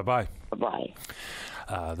 Bye-bye. Bye-bye.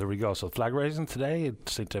 There we go. So flag raising today at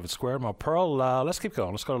St. David Square. Mount Pearl, let's keep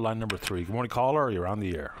going. Let's go to line number 3. Good morning, caller. You're on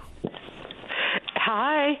the air.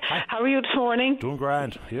 Hi. How are you this morning? Doing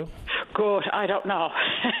grand. You? Good. I don't know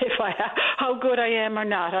how good I am or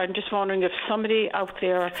not. I'm just wondering if somebody out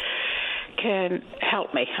there can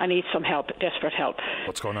help me. I need some help, desperate help.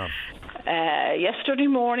 What's going on? Yesterday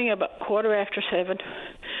morning, about 7:15,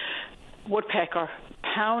 woodpecker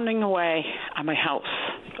pounding away at my house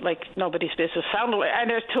like nobody's business. And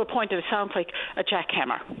there's to a point that it sounds like a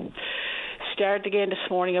jackhammer. Started again this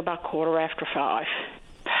morning about 5:15.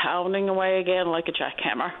 Pounding away again like a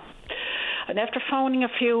jackhammer. And after phoning a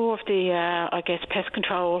few of the, pest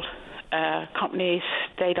control companies,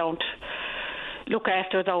 they don't look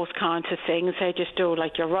after those kinds of things. They just do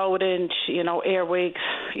like your rodent, earwigs,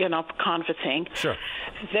 kind of a thing. Sure.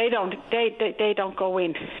 They don't go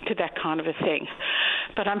into that kind of a thing.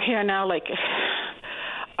 But I'm here now,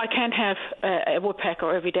 I can't have a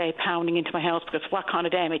woodpecker every day pounding into my house, because what kind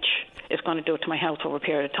of damage is going to do it to my house over a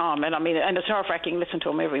period of time? And it's nerve-wracking. Listen to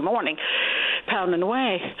them every morning, pounding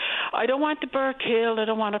away. I don't want the bird killed. I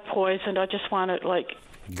don't want it poisoned. I just want it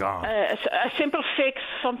gone. A simple fix,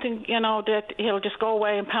 something that he'll just go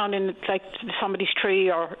away and pound in somebody's tree,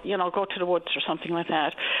 or go to the woods or something like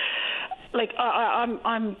that.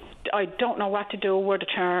 I don't know what to do, where to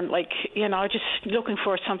turn. Just looking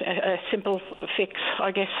for a simple fix.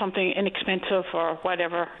 I guess something inexpensive or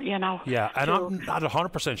whatever. Yeah, and I'm not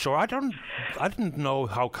 100% sure. I didn't know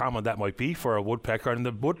how common that might be for a woodpecker. And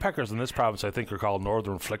the woodpeckers in this province, I think, are called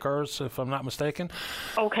northern flickers, if I'm not mistaken.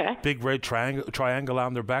 Okay. Big red triangle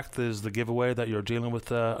on their back is the giveaway that you're dealing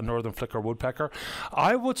with a northern flicker woodpecker.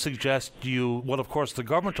 I would suggest of course, the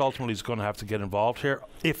government ultimately is going to have to get involved here,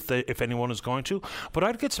 if anyone is going to. But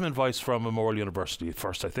I'd get some advice from Memorial University at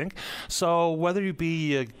first, I think. So whether you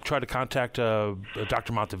try to contact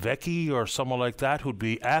Dr. Montevecchi or someone like that, who'd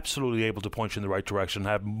be absolutely able to point you in the right direction,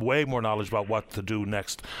 have way more knowledge about what to do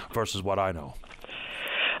next versus what I know.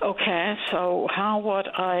 Okay, so how would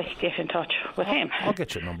I get in touch with him? I'll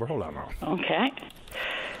get your number. Hold on now. Okay.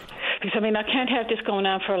 Because, I can't have this going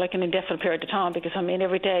on for an indefinite period of time, because,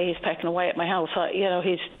 every day he's pecking away at my house.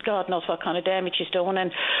 He's, God knows what kind of damage he's doing,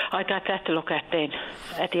 and I got that to look at then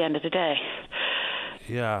at the end of the day.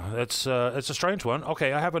 Yeah, it's a strange one.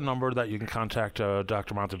 Okay, I have a number that you can contact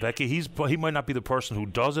Dr. Montevecchi. He might not be the person who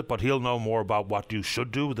does it, but he'll know more about what you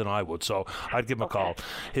should do than I would. So I'd give him a call.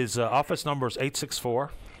 His office number is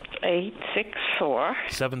 864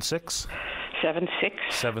 76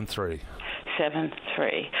 73.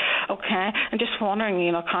 Okay. I'm just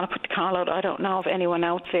wondering, kind of put the call out. I don't know if anyone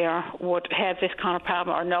out there would have this kind of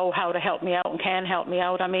problem or know how to help me out and can help me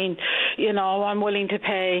out. I mean, I'm willing to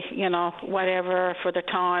pay, whatever for the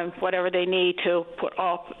time, whatever they need to put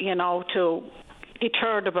up, to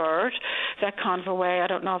deter the bird, that kind of a way. I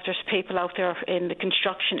don't know if there's people out there in the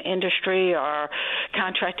construction industry or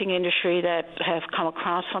contracting industry that have come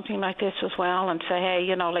across something like this as well and say,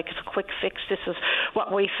 hey, like it's a quick fix. This is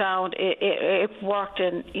what we found. It worked,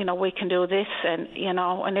 and we can do this, and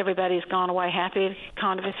and everybody's gone away happy,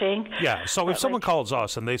 kind of a thing. Yeah. So if someone calls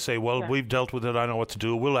us and they say, well, we've dealt with it, I know what to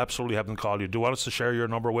do, we'll absolutely have them call you. Do you want us to share your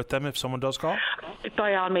number with them if someone does call?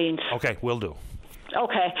 By all means. Okay, will do.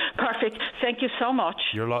 Okay, perfect. Thank you so much.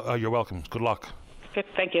 You're welcome. Good luck. Good,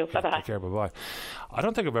 thank you. Bye-bye. Take care. Bye-bye. I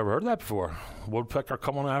don't think I've ever heard that before. Woodpecker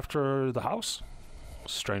coming after the house.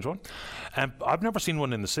 Strange one. And I've never seen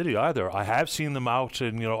one in the city either. I have seen them out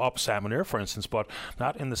in, up Salmon, for instance, but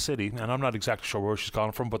not in the city. And I'm not exactly sure where she's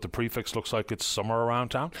calling from, but the prefix looks like it's somewhere around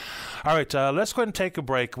town. All right, let's go ahead and take a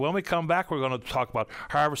break. When we come back, we're going to talk about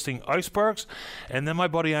harvesting icebergs. And then my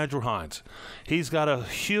buddy Andrew Hines. He's got a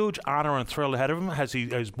huge honor and thrill ahead of him as he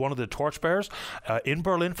is one of the torchbearers in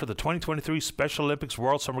Berlin for the 2023 Special Olympics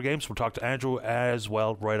World Summer Games. We'll talk to Andrew as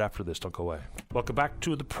well right after this. Don't go away. Welcome back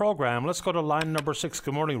to the program. Let's go to line number 6.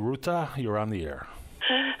 Good morning, Ruta. You're on the air.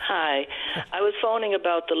 Hi. I was phoning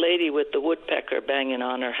about the lady with the woodpecker banging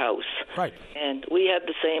on her house. Right. And we had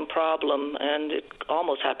the same problem, and it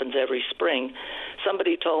almost happens every spring.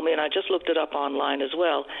 Somebody told me, and I just looked it up online as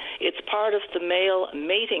well, it's part of the male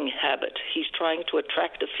mating habit. He's trying to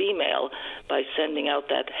attract a female by sending out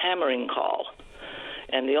that hammering call.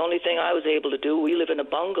 And the only thing I was able to do, we live in a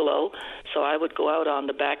bungalow, so I would go out on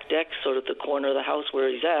the back deck, sort of the corner of the house where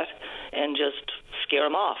he's at, and just scare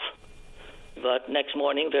him off. But next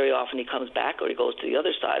morning, very often he comes back or he goes to the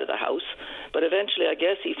other side of the house. But eventually, I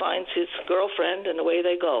guess, he finds his girlfriend and away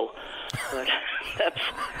they go. But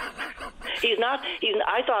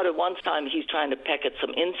I thought at one time he's trying to peck at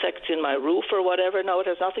some insects in my roof or whatever. No, it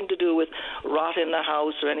has nothing to do with rot in the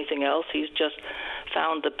house or anything else. He's just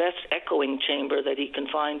found the best echoing chamber that he can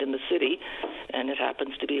find in the city, and it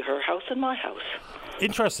happens to be her house and my house.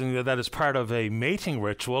 Interesting that is part of a mating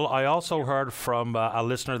ritual. I also heard from a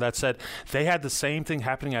listener that said they had the same thing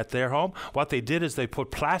happening at their home. What they did is they put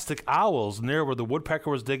plastic owls near where the woodpecker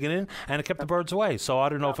was digging in, and it kept the birds away. So I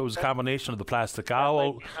don't know if it was a combination of the plastic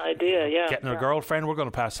owl, idea, getting a girlfriend. We're going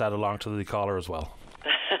to pass that along to the caller as well.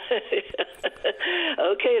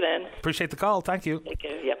 Okay, then. Appreciate the call. Thank you. Take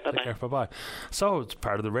care. Yep, bye-bye. Take care. Bye-bye. So it's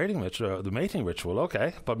part of the the mating ritual.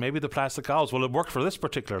 Okay, but maybe the plastic owls. Well, it worked for this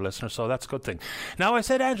particular listener, so that's a good thing. Now, I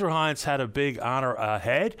said Andrew Hines had a big honor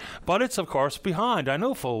ahead, but it's, of course, behind. I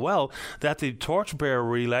know full well that the torchbearer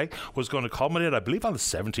relay was going to culminate, I believe, on the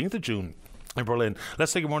 17th of June in Berlin.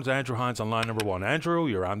 Let's say good morning to Andrew Hines on line number 1. Andrew,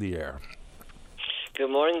 you're on the air. Good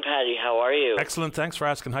morning, Patty. How are you? Excellent. Thanks for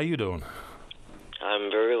asking. How you doing?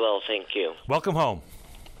 I'm very well, thank you. Welcome home.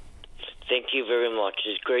 Thank you very much.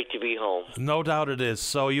 It's great to be home. No doubt it is.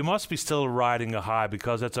 So you must be still riding a high,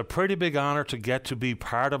 because it's a pretty big honor to get to be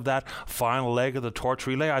part of that final leg of the torch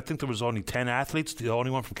relay. I think there was only 10 athletes. The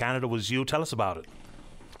only one from Canada was you. Tell us about it.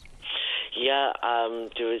 Yeah,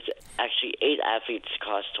 there was actually 8 athletes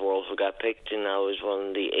across the world who got picked, and I was one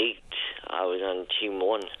of the 8. I was on Team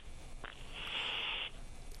 1.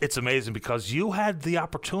 It's amazing because you had the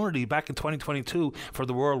opportunity back in 2022 for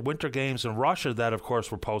the World Winter Games in Russia that, of course,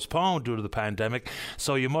 were postponed due to the pandemic.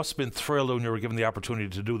 So you must have been thrilled when you were given the opportunity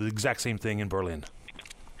to do the exact same thing in Berlin.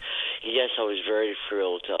 Yes, I was very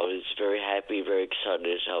thrilled. I was very happy, very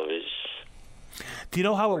excited. Do you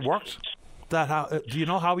know how it worked? Do you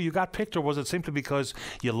know how you got picked, or was it simply because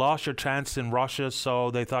you lost your chance in Russia, so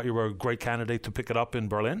they thought you were a great candidate to pick it up in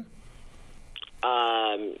Berlin?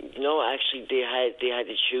 No, actually, they had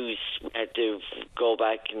to choose. I had to go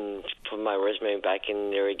back and put my resume back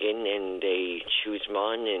in there again, and they choose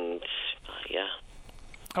mine, and yeah.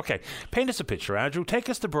 Okay, paint us a picture, Andrew. Take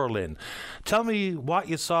us to Berlin. Tell me what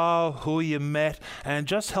you saw, who you met, and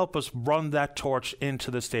just help us run that torch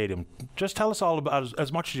into the stadium. Just tell us all about it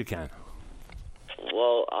as much as you can.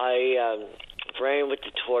 Well, I ran with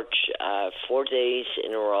the torch 4 days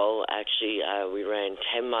in a row. Actually, we ran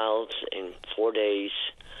 10 miles in 4 days.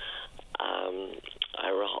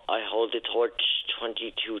 I hold the torch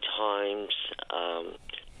 22 times,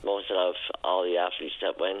 most of all the athletes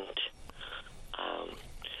that went.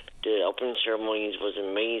 opening ceremonies was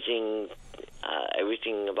amazing.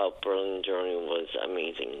 Everything about Berlin, Germany was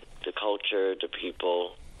amazing. The culture, the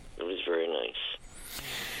people, it was very nice.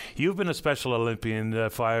 You've been a Special Olympian,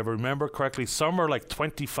 if I remember correctly, somewhere like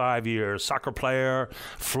 25 years, soccer player,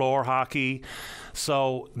 floor hockey.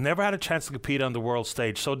 So never had a chance to compete on the world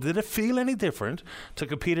stage. So did it feel any different to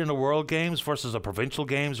compete in the World Games versus a provincial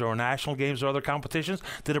games or national games or other competitions?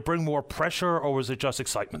 Did it bring more pressure or was it just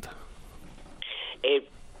excitement? It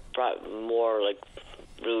brought more like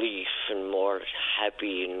relief and more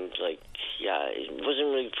happy and like, yeah, it wasn't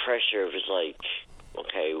really pressure. It was like,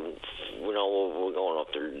 okay, we know what we're going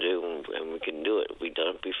up there to do and we can do it. We've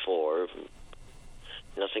done it before.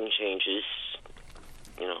 Nothing changes,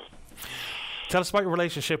 you know. Tell us about your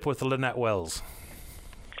relationship with Lynette Wells.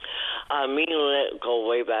 Me and Lynette go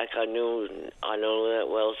way back. I know Lynette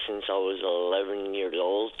Wells since I was 11 years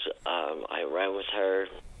old. I ran with her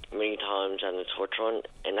many times on the torch run.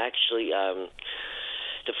 And actually,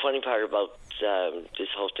 the funny part about this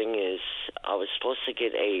whole thing is I was supposed to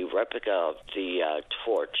get a replica of the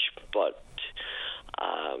torch, but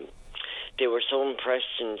they were so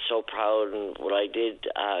impressed and so proud. And what I did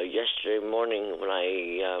yesterday morning when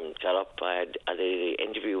I got up, I did an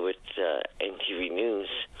interview with NTV News,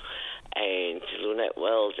 and Lynette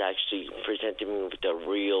Wells actually presented me with a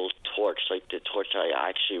real torch, like the torch I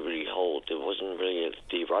actually really hold. It wasn't really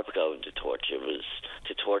the replica of the torch. It was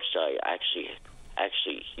the torch that I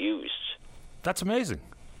actually used. That's amazing.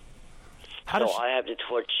 I have the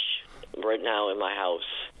torch right now in my house.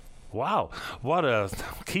 Wow, what a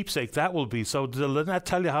keepsake that will be. So did Lynette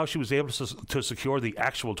tell you how she was able to secure the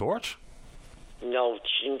actual torch? No,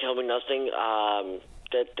 she didn't tell me nothing.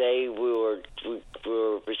 That day we were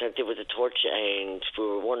presented with the torch, and we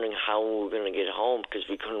were wondering how we were going to get home because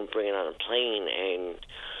we couldn't bring it on a plane, and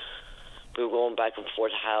we were going back and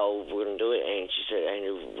forth how we were going to do it, and she said,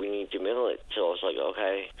 Andrew, we need to mail it. So I was like,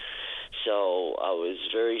 okay. So I was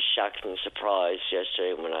very shocked and surprised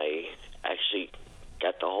yesterday when I actually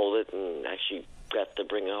got to hold it and actually got to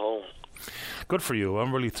bring it home. Good for you.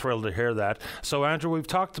 I'm really thrilled to hear that. So, Andrew, we've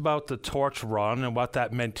talked about the torch run and what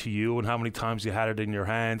that meant to you and how many times you had it in your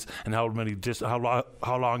hands and how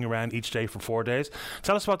long you ran each day for 4 days.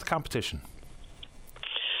 Tell us about the competition.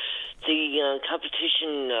 The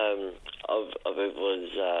competition of it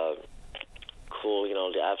was cool. You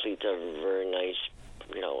know, the athletes are very nice.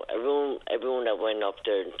 You know, everyone that went up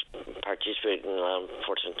there and participated in the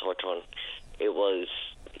Fortune Torch Run, it was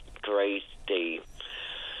great.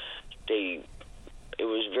 It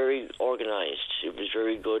was very organized. It was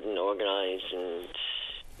very good and organized, and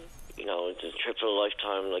you know, it's a trip of a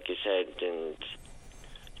lifetime, like you said. And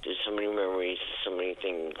there's so many memories, so many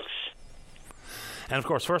things. And of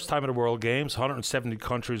course, first time at the World Games, 170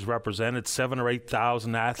 countries represented, 7,000 or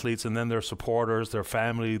 8,000 athletes, and then their supporters, their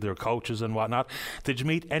family, their coaches, and whatnot. Did you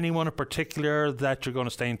meet anyone in particular that you're going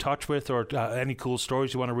to stay in touch with, or any cool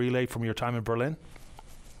stories you want to relay from your time in Berlin?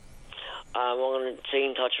 I'm going to stay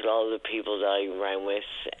in touch with all the people that I ran with,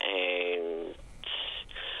 and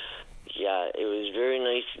yeah, it was very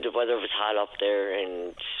nice. The weather was hot up there,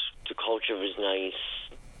 and the culture was nice.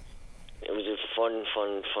 It was a fun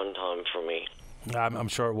time for me. I'm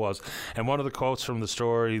sure it was. And one of the quotes from the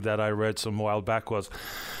story that I read some while back was,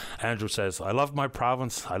 Andrew says, I love my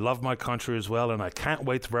province, I love my country as well, and I can't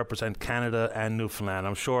wait to represent Canada and Newfoundland.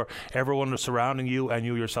 I'm sure everyone surrounding you and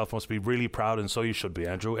you yourself must be really proud, and so you should be,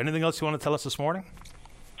 Andrew. Anything else you want to tell us this morning?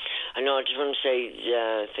 I know, I just want to say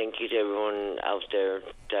thank you to everyone out there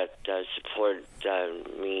that supported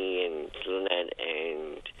me and Lynette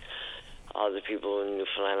and all the people in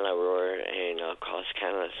Newfoundland, Labrador, and across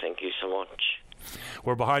Canada. Thank you so much.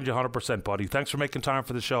 We're behind you 100%, buddy. Thanks for making time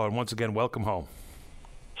for the show, and once again, welcome home.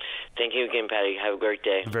 Thank you again, Patty. Have a great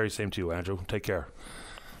day. The very same to you, Andrew. Take care.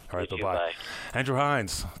 All right, bye-bye. Bye. Andrew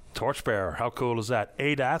Hines, torchbearer. How cool is that?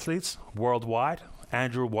 8 athletes worldwide.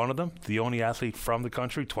 Andrew, one of them, the only athlete from the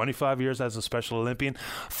country, 25 years as a Special Olympian,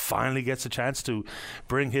 finally gets a chance to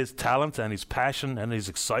bring his talent and his passion and his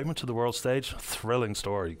excitement to the world stage. Thrilling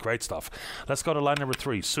story. Great stuff. Let's go to line number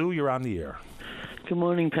 3. Sue, you're on the air. Good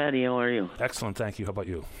morning, Patty. How are you? Excellent, thank you. How about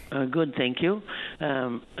you? Good, thank you.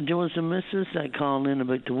 There was a missus that called in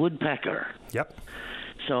about the woodpecker. Yep.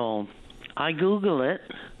 So I Google it,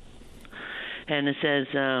 and it says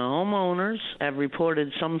homeowners have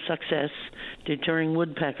reported some success deterring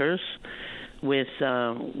woodpeckers with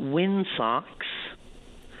wind socks,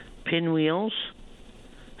 pinwheels,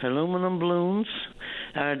 aluminum balloons.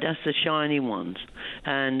 That's the shiny ones.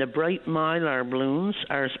 And the bright mylar balloons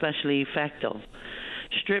are especially effective.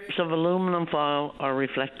 Strips of aluminum foil or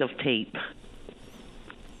reflective tape.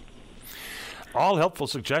 All helpful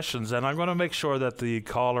suggestions, and I'm going to make sure that the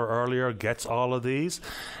caller earlier gets all of these,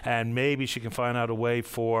 and maybe she can find out a way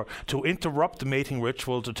to interrupt the mating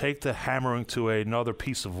ritual, to take the hammering to another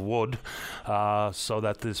piece of wood, so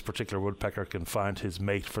that this particular woodpecker can find his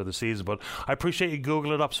mate for the season. But I appreciate you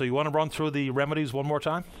Google it up. So you want to run through the remedies one more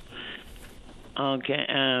time?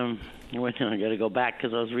 Okay. Wait, I got to go back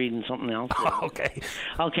because I was reading something else. Okay.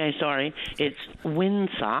 Okay, sorry. It's wind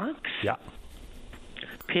socks. Yeah.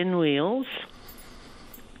 Pinwheels.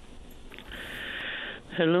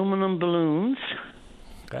 Aluminum balloons.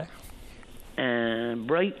 Okay. And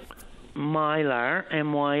bright mylar,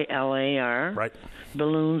 MYLAR. Right.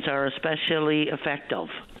 Balloons are especially effective.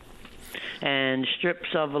 And strips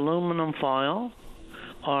of aluminum foil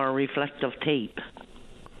or reflective tape.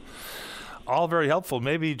 All very helpful.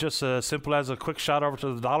 Maybe just as simple as a quick shot over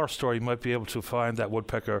to the dollar store, you might be able to find that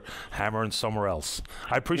woodpecker hammering somewhere else.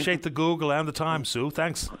 I appreciate the Google and the time, Sue.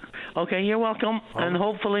 Thanks. Okay, you're welcome. And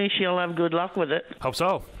hopefully she'll have good luck with it. Hope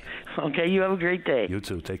so. Okay, you have a great day. You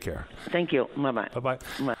too. Take care. Thank you. Bye-bye. Bye-bye.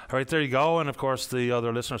 All right, there you go. And, of course, the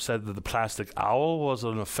other listener said that the plastic owl was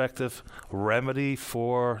an effective remedy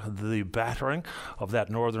for the battering of that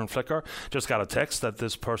northern flicker. Just got a text that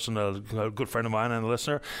this person, a good friend of mine and a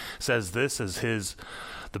listener, says this is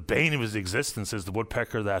the bane of his existence is the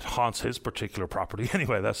woodpecker that haunts his particular property.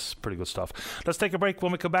 Anyway, that's pretty good stuff. Let's take a break.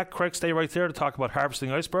 When we come back, Craig, stay right there to talk about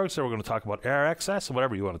harvesting icebergs. So we're going to talk about air excess and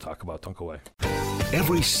whatever you want to talk about. Don't go away.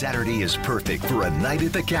 Every Saturday is perfect for a night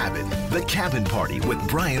at the cabin. The Cabin Party with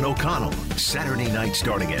Brian O'Connell. Saturday night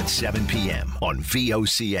starting at 7 p.m. on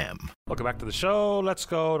VOCM. Welcome back to the show. Let's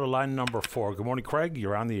go to line number 4. Good morning, Craig.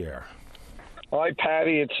 You're on the air. Hi,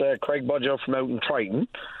 Patty. It's Craig Budgeau from out in Triton.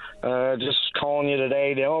 Just calling you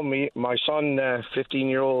today. My son,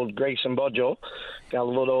 15-year-old Grayson Budgeau, got a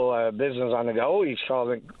little business on the go. He's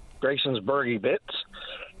called it Grayson's Burgie Bits.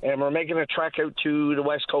 And we're making a trek out to the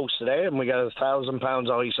West Coast today, and we got 1,000 pounds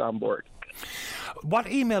of ice on board.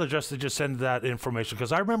 What email address did you send that information?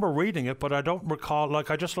 Because I remember reading it, but I don't recall.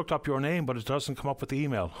 I just looked up your name, but it doesn't come up with the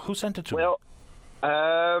email. Who sent it to me? Well,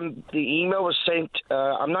 the email was sent.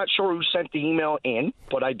 I'm not sure who sent the email in,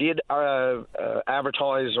 but I did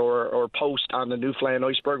advertise or post on the Newfoundland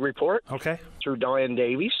Iceberg Report. Okay. Through Diane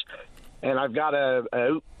Davies, and I've got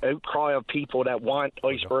a outcry of people that want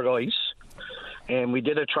iceberg ice. And we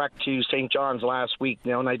did a trek to St. John's last week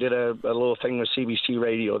now, and I did a little thing with CBC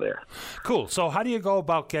Radio there. Cool. So how do you go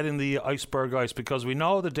about getting the iceberg ice? Because we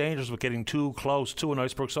know the dangers with getting too close to an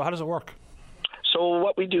iceberg. So how does it work? So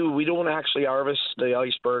what we do, we don't actually harvest the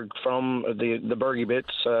iceberg from the Burgie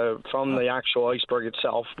Bits, from the actual iceberg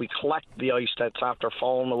itself. We collect the ice that's after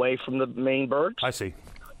falling away from the main bergs. I see.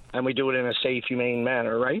 And we do it in a safe, humane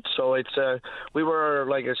manner, right? So it's we were,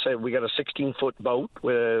 like I said, we got a 16-foot boat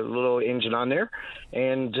with a little engine on there,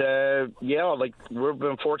 and we've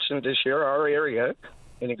been fortunate this year. Our area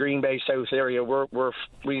in the Green Bay South area,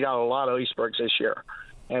 we got a lot of icebergs this year,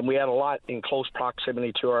 and we had a lot in close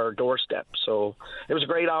proximity to our doorstep. So it was a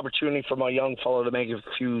great opportunity for my young fellow to make a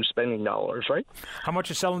few spending dollars, right? How much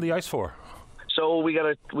are you selling the ice for? So we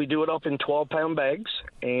do it up in 12-pound bags,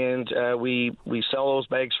 and we sell those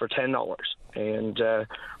bags for $10. And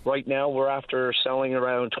right now we're after selling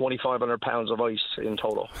around 2,500 pounds of ice in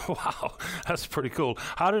total. Wow, that's pretty cool.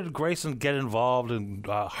 How did Grayson get involved in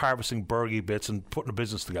harvesting Burgie Bits and putting a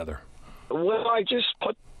business together? Well, I just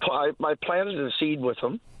I planted the seed with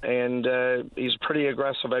him, and he's a pretty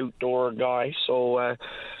aggressive outdoor guy. So, I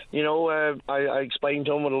explained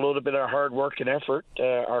to him with a little bit of hard work and effort.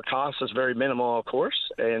 Our cost is very minimal, of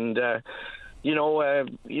course, and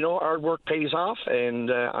hard work pays off, and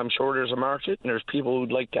I'm sure there's a market, and there's people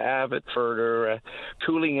who'd like to have it for their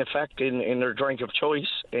cooling effect in their drink of choice,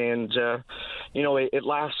 and it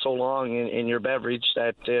lasts so long in your beverage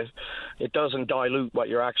that it doesn't dilute what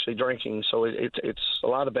you're actually drinking, so it's a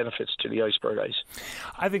lot of benefits to the iceberg ice.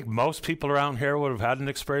 I think most people around here would have had an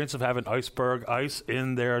experience of having iceberg ice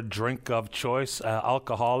in their drink of choice,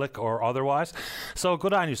 alcoholic or otherwise. So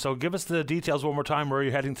good on you. So give us the details one more time, where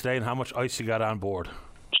you're heading today and how much ice you got on board.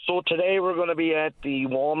 So today we're going to be at the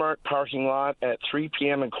Walmart parking lot at 3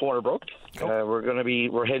 p.m. in Corner Brook. Cool.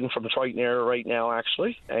 We're heading from Triton area right now,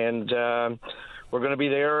 actually, and we're going to be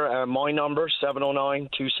there. My number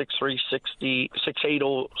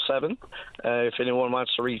 709-263-6807. If anyone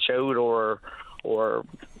wants to reach out or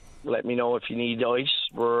let me know if you need ice.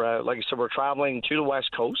 We're like I said, we're traveling to the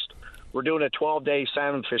West Coast. We're doing a 12-day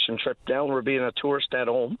salmon fishing trip down. We're being a tourist at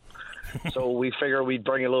home. So we figure we'd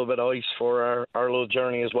bring a little bit of ice for our little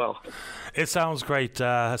journey as well. It sounds great.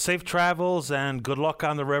 Safe travels and good luck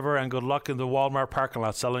on the river and good luck in the Walmart parking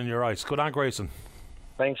lot selling your ice. Good on, Grayson.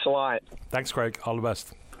 Thanks a lot. Thanks, Craig. All the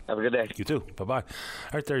best. Have a good day. You too. Bye-bye. All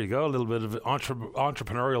right, there you go. A little bit of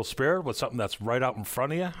entrepreneurial spirit with something that's right out in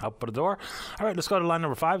front of you, out by the door. All right, let's go to line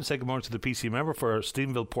number 5 and say good morning to the PC member for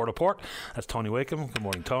Stephenville, Port-au-Port. That's Tony Wakeham. Good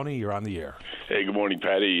morning, Tony. You're on the air. Hey, good morning,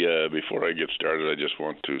 Patty. Before I get started, I just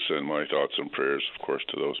want to send my thoughts and prayers, of course,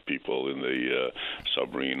 to those people in the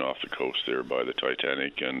submarine off the coast there by the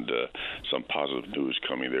Titanic, and some positive news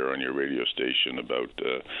coming there on your radio station about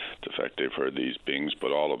the fact they've heard these bings.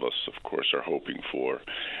 But all of us, of course, are hoping for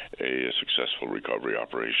a successful recovery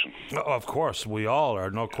operation. Of course, we all are,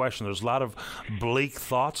 no question. There's a lot of bleak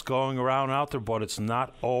thoughts going around out there, but it's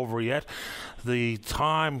not over yet. The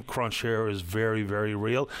time crunch here is very, very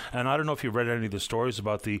real. And I don't know if you've read any of the stories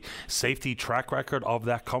about the safety track record of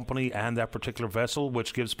that company and that particular vessel,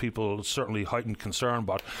 which gives people certainly heightened concern.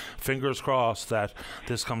 But fingers crossed that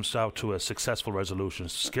this comes out to a successful resolution.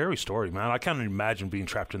 It's a scary story, man. I can't imagine being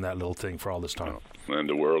trapped in that little thing for all this time. And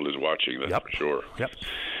the world is watching that, for sure. Yep.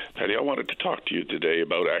 Patty, I wanted to talk to you today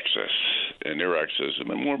about access and air access, and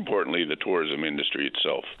more importantly, the tourism industry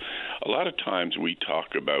itself. A lot of times we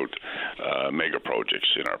talk about mega projects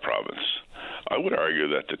in our province. I would argue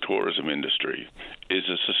that the tourism industry is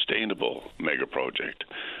a sustainable mega project.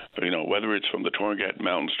 Whether it's from the Torngat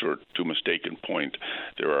Mountains to Mistaken Point,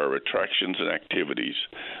 there are attractions and activities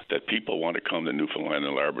that people want to come to Newfoundland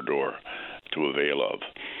and Labrador to avail of.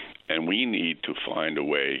 And we need to find a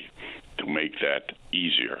way to make that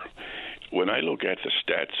easier. When I look at the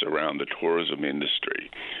stats around the tourism industry,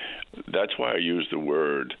 that's why I use the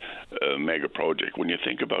word mega project. When you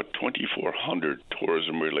think about 2,400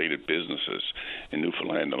 tourism-related businesses in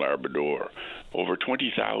Newfoundland and Labrador, over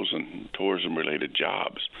 20,000 tourism-related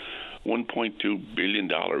jobs, $1.2 billion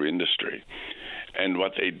industry. And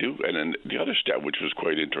what they do, and then the other stat, which was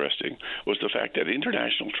quite interesting, was the fact that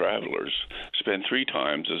international travelers spend 3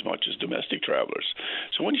 times as much as domestic travelers.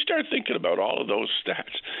 So when you start thinking about all of those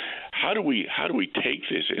stats, how do we take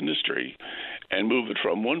this industry and move it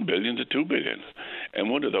from $1 billion to $2 billion? And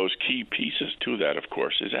one of those key pieces to that, of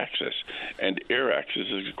course, is access. And air access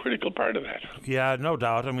is a critical part of that. Yeah, no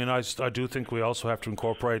doubt. I mean, I do think we also have to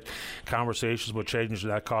incorporate conversations about changing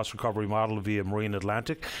that cost recovery model via Marine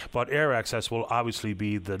Atlantic. But air access will obviously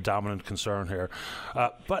be the dominant concern here.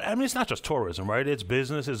 But, I mean, it's not just tourism, right? It's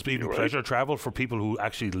business, it's even pleasure travel for people who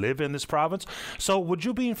actually live in this province. So would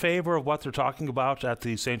you be in favor of what they're talking about at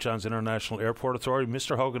the St. John's International Airport Authority?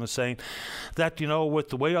 Mr. Hogan is saying that, with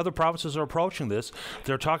the way other provinces are approaching this,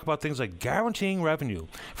 they're talking about things like guaranteeing revenue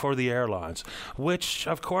for the airlines, which,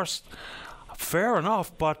 of course, fair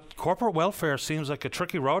enough, but corporate welfare seems like a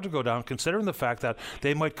tricky road to go down, considering the fact that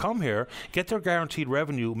they might come here, get their guaranteed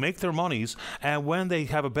revenue, make their monies, and when they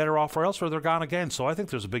have a better offer elsewhere, they're gone again. So I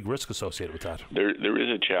think there's a big risk associated with that. There is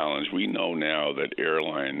a challenge. We know now that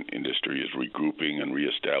airline industry is regrouping and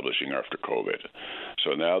reestablishing after COVID.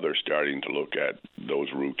 So now they're starting to look at those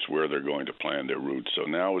routes, where they're going to plan their routes. So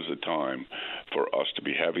now is the time for us to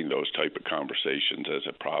be having those type of conversations as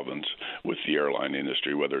a province with the airline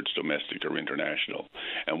industry, whether it's domestic or international.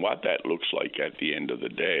 And what that looks like at the end of the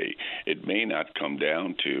day, it may not come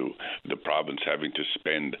down to the province having to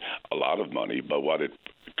spend a lot of money, but what it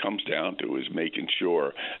comes down to is making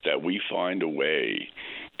sure that we find a way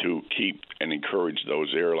to keep and encourage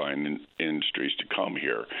those airline industries to come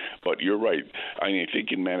here. But you're right. I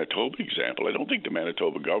think in Manitoba example, I don't think the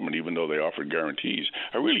Manitoba government, even though they offer guarantees,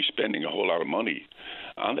 are really spending a whole lot of money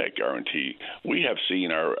on that guarantee. We have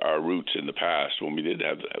seen our routes in the past, when we did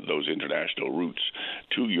have those international routes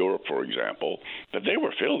to Europe, for example, that they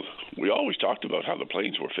were filled. We always talked about how the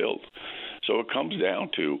planes were filled. So it comes down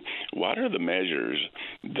to what are the measures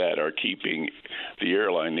that are keeping the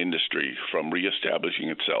airline industry from reestablishing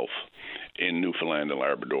itself in Newfoundland and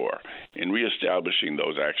Labrador, in reestablishing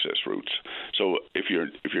those access routes. So if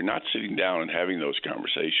you're not sitting down and having those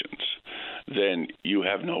conversations, then you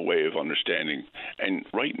have no way of understanding. And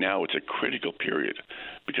right now it's a critical period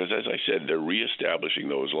because, as I said, they're reestablishing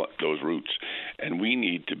those routes, and we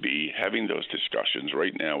need to be having those discussions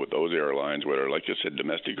right now with those airlines, whether, like I said,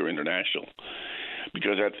 domestic or international.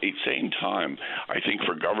 Because at the same time, I think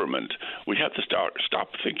for government, we have to stop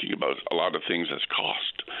thinking about a lot of things as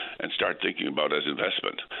cost and start thinking about as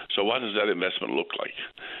investment. So what does that investment look like?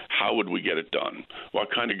 How would we get it done?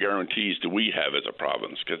 What kind of guarantees do we have as a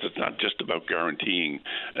province? Because it's not just about guaranteeing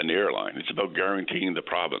an airline. It's about guaranteeing the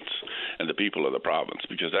province and the people of the province,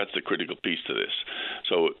 because that's the critical piece to this.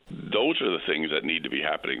 So those are the things that need to be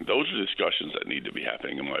happening. Those are discussions that need to be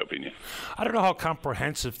happening, in my opinion. I don't know how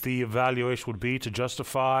comprehensive the evaluation would be to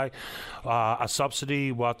justify a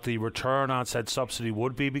subsidy, what the return on said subsidy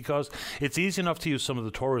would be, because it's easy enough to use some of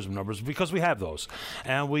the tourism numbers because we have those.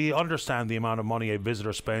 And we understand the amount of money a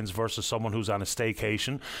visitor spends versus someone who's on a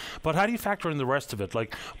staycation. But how do you factor in the rest of it?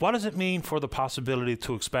 Like, what does it mean for the possibility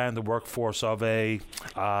to expand the workforce of an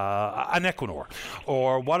Equinor?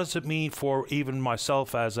 Or what does it mean for even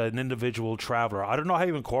myself as an individual traveler? I don't know how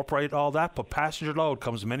you incorporate all that, but passenger load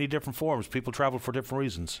comes in many different forms. People travel for different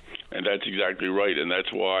reasons. And that's exactly right. And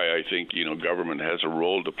that's why I think, government has a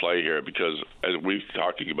role to play here, because as we're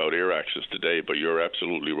talking about air access today, but you're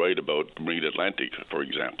absolutely right about Mid-Atlantic, for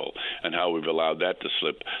example, and how we've allowed that to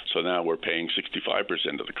slip. So now we're paying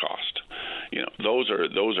 65% of the cost.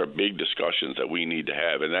 Those are big discussions that we need to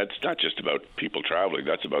have, and that's not just about people traveling.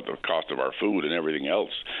 That's about the cost of our food and everything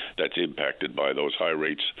else that's impacted by those high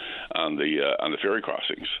rates on the ferry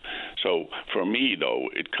crossings. So for me, though,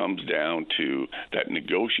 it comes down to that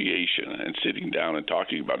negotiation and sitting down and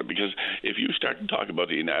talking about it. Because if you start to talk about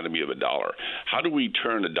the anatomy of a dollar, how do we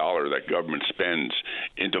turn a dollar that government spends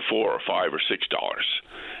into $4 or $5 or $6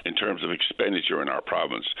 in terms of expenditure in our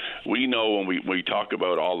province? We know when we talk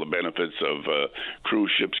about all the benefits of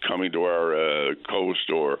cruise ships coming to our coast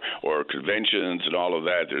or conventions and all of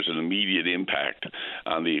that, there's an immediate impact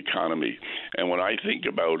on the economy. And when I think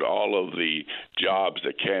about all of the jobs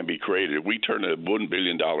that can be created, we turn a $1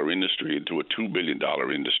 billion industry into a $2 billion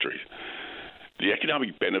industry. The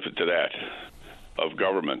economic benefit to that of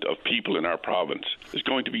government, of people in our province, is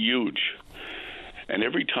going to be huge. And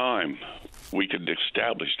every time we can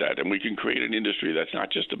establish that, and we can create an industry that's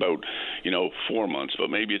not just about 4 months, but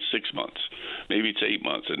maybe it's 6 months, maybe it's 8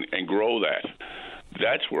 months, and grow that.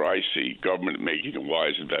 That's where I see government making a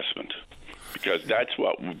wise investment, because that's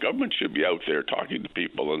what government should be out there talking to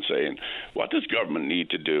people and saying, what does government need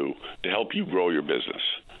to do to help you grow your business?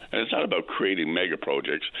 And it's not about creating mega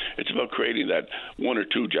projects. It's about creating that 1 or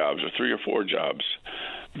 2 jobs or 3 or 4 jobs.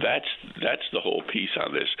 That's the whole piece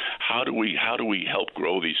on this. How do we help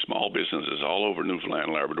grow these small businesses all over Newfoundland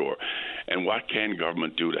and Labrador? And what can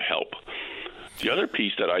government do to help? The other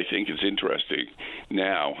piece that I think is interesting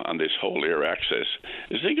now on this whole air access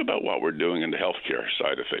is think about what we're doing in the healthcare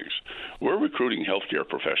side of things. We're recruiting healthcare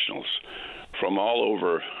professionals from all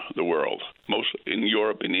over the world, mostly in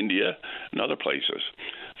Europe, in India, and other places.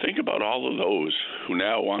 Think about all of those who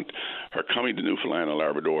now are coming to Newfoundland and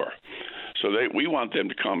Labrador. So we want them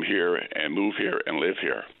to come here and move here and live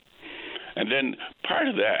here. And then part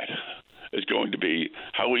of that is going to be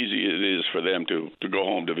how easy it is for them to go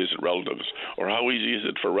home to visit relatives, or how easy is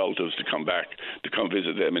it for relatives to come back, to come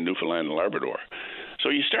visit them in Newfoundland and Labrador. So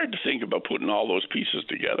you start to think about putting all those pieces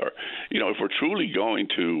together. If we're truly going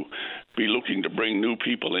to be looking to bring new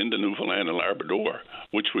people into Newfoundland and Labrador,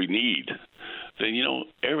 which we need, then,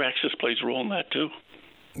 air access plays a role in that too.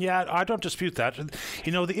 Yeah, I don't dispute that.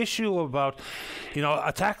 The issue about,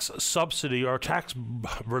 a tax subsidy or tax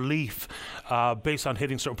relief based on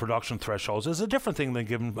hitting certain production thresholds is a different thing than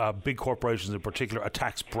giving big corporations in particular a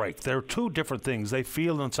tax break. They're two different things. They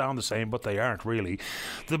feel and sound the same, but they aren't really.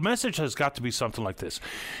 The message has got to be something like this.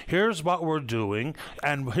 Here's what we're doing,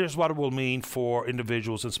 and here's what it will mean for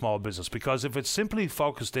individuals and small business. Because if it's simply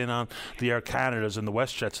focused in on the Air Canadas and the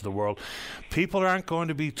WestJets of the world, people aren't going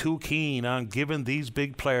to be too keen on giving these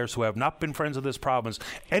big players who have not been friends of this province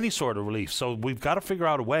any sort of relief. So we've got to figure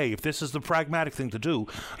out a way, if this is the pragmatic thing to do,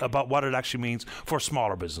 about what it actually means for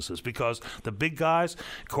smaller businesses, because the big guys,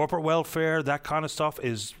 corporate welfare, that kind of stuff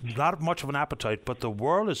is not much of an appetite, but the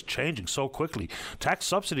world is changing so quickly. Tax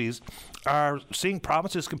subsidies are seeing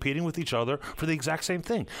provinces competing with each other for the exact same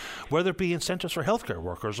thing, whether it be incentives for healthcare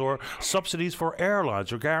workers or subsidies for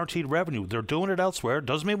airlines or guaranteed revenue. They're doing it elsewhere.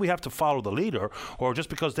 Doesn't mean we have to follow the leader, or just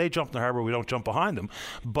because they jump in the harbor, we don't jump behind them.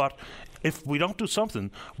 But if we don't do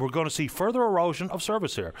something, we're going to see further erosion of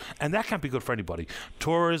service here. And that can't be good for anybody.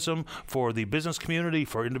 Tourism, for the business community,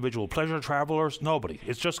 for individual pleasure travelers, nobody.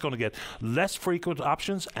 It's just going to get less frequent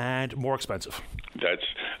options and more expensive. That's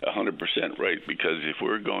 100% right, because if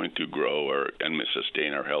we're going to grow and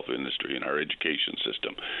sustain our health industry and our education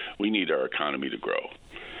system, we need our economy to grow.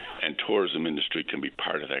 And tourism industry can be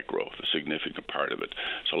part of that growth, a significant part of it.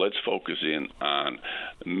 So let's focus in on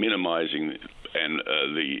minimizing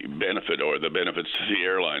the benefit, or the benefits to the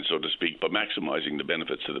airline, so to speak, but maximizing the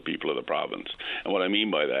benefits to the people of the province. And what I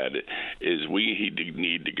mean by that is we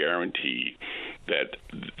need to guarantee that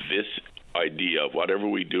this idea of whatever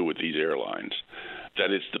we do with these airlines,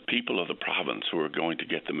 that it's the people of the province who are going to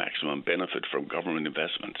get the maximum benefit from government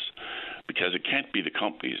investments. because it can't be the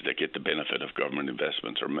companies that get the benefit of government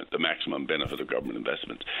investments or the maximum benefit of government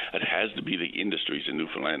investments. It has to be the industries in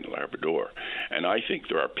Newfoundland and Labrador. And I think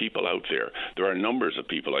there are people out there are numbers of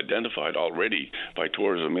people identified already by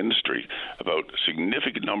tourism industry, about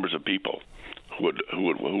significant numbers of people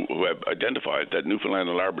who have identified that Newfoundland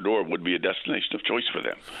and Labrador would be a destination of choice for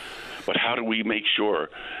them. But how do we make sure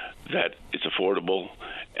that it's affordable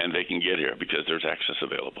and they can get here because there's access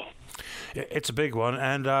available? It's a big one,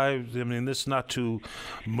 and I mean, this is not to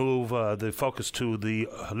move the focus to the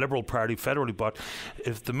Liberal Party federally, but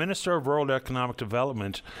if the Minister of Rural Economic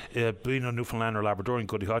Development, being a Newfoundland or Labradorian,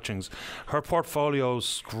 Goody Hutchings, her portfolio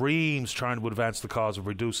screams trying to advance the cause of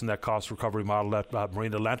reducing that cost recovery model at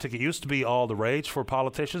Marine Atlantic. It used to be all the rage for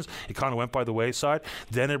politicians. It kind of went by the wayside.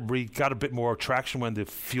 Then it got a bit more traction when the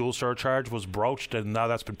fuel surcharge was broached, and now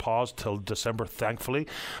that's been paused till December, thankfully.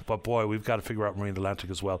 But boy, we've got to figure out Marine Atlantic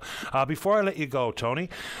as well. Before I let you go, Tony,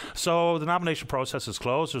 so the nomination process is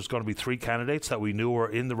closed. There's going to be 3 candidates that we knew were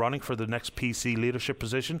in the running for the next PC leadership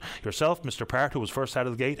position. Yourself, Mr. Part, who was first out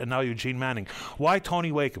of the gate, and now Eugene Manning. Why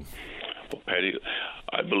Tony Wakeham? Well, Paddy,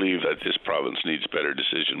 I believe that this province needs better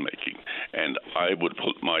decision making, and I would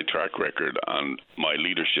put my track record on my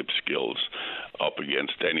leadership skills up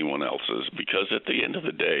against anyone else's, because at the end of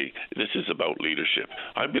the day, this is about leadership.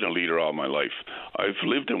 I've been a leader all my life. I've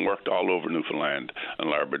lived and worked all over Newfoundland and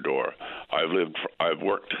Labrador. I've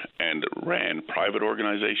worked and ran private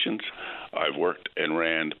organizations. I've worked and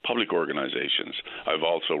ran public organizations. I've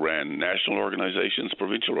also ran national organizations,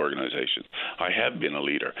 provincial organizations. I have been a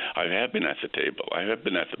leader. I have been at the table. I have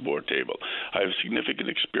been at the board table. I have significant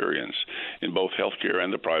experience in both healthcare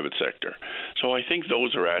and the private sector. So I think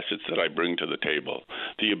those are assets that I bring to the table,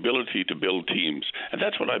 the ability to build teams. And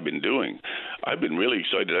that's what I've been doing. I've been really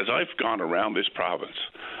excited. As I've gone around this province,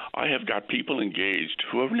 I have got people engaged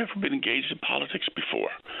who have never been engaged in politics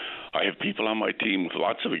before. I have people on my team with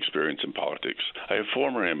lots of experience in politics. I have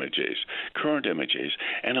former MHAs, current MHAs,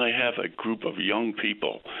 and I have a group of young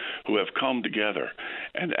people who have come together.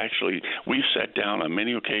 And actually, we've sat down on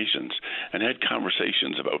many occasions and had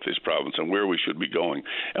conversations about this province and where we should be going.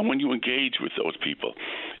 And when you engage with those people,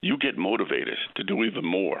 you get motivated to do even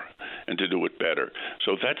more and to do it better.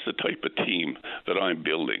 So that's the type of team that I'm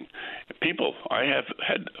building. People, I have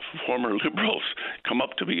had former Liberals come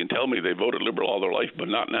up to me and tell me they voted Liberal all their life, but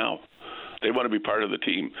not now. They want to be part of the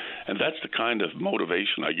team. And that's the kind of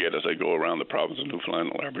motivation I get as I go around the province of Newfoundland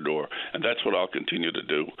and Labrador. And that's what I'll continue to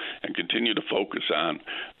do, and continue to focus on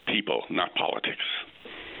people, not politics.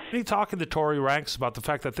 You talk in the Tory ranks about the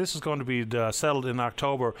fact that this is going to be settled in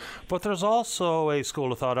October, but there's also a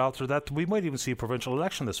school of thought out there that we might even see a provincial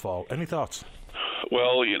election this fall. Any thoughts?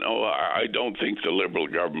 Well, I don't think the Liberal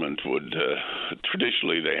government would,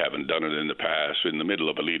 traditionally they haven't done it in the past. In the middle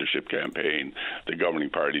of a leadership campaign, the governing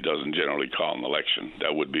party doesn't generally call an election.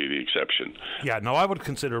 That would be the exception. Yeah, no, I would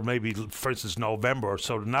consider maybe, for instance, November,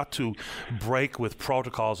 so not to break with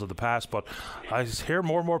protocols of the past, but I hear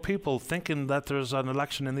more and more people thinking that there's an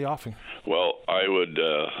election in the offing. Well, I would,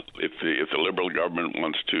 if the Liberal government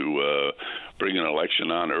wants to bring an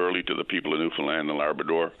election on early to the people of Newfoundland and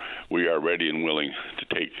Labrador, we are ready and willing to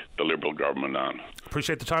take the Liberal government on.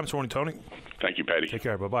 Appreciate the time this morning, Tony. Thank you, Paddy. Take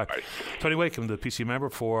care. Bye-bye. Bye. Tony Wakeham, the PC member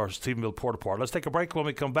for Stephenville Port-au-Port. Let's take a break. When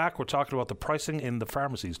we come back, we're talking about the pricing in the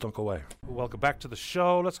pharmacies. Don't go away. Welcome back to the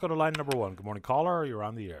show. Let's go to line number 1. Good morning, caller. You're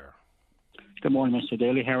on the air. Good morning, Mr.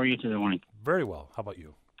 Daly. How are you today morning? Very well. How about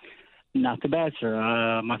you? Not too bad,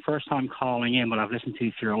 sir. My first time calling in, but I've listened to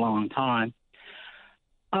you for a long time.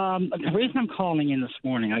 The reason I'm calling in this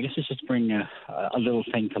morning, I guess it's just bring a little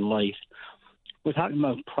thing to life. We're talking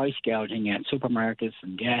about price gouging at supermarkets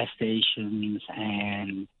and gas stations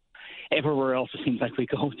and everywhere else it seems like we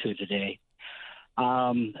go to today.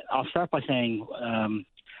 I'll start by saying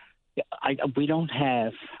we don't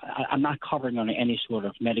have, I'm not covering on any sort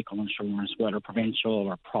of medical insurance, whether provincial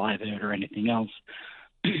or private or anything else.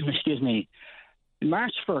 Excuse me.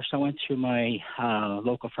 March 1st, I went to my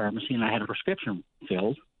local pharmacy and I had a prescription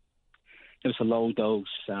filled. It was a low-dose,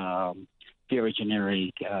 very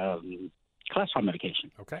generic cholesterol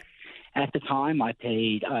medication. Okay. At the time, I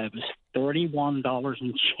paid, it was $31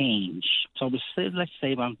 and change. So it was, let's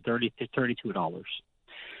say, about $30 to $32.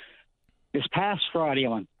 This past Friday, I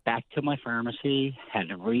went back to my pharmacy,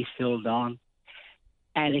 had a refill done,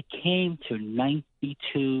 and it came to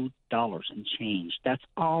 $92 and change. That's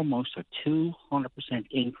almost a 200%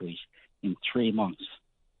 increase in 3 months.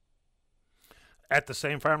 At the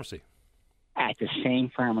same pharmacy? At the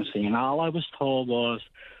same pharmacy. And all I was told was,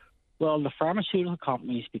 well, the pharmaceutical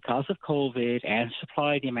companies, because of COVID and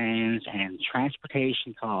supply demands and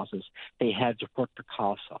transportation costs, they had to put the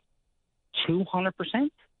costs up. 200%?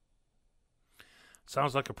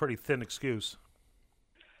 Sounds like a pretty thin excuse.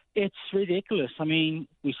 It's ridiculous. I mean,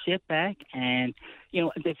 we sit back and,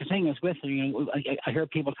 the thing is with, I hear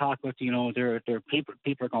people talk about,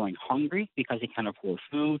 people are going hungry because they can't afford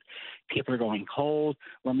food. People are going cold.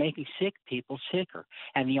 We're making sick people sicker.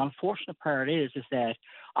 And the unfortunate part is that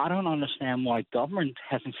I don't understand why government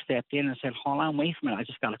hasn't stepped in and said, hold on, wait a minute, I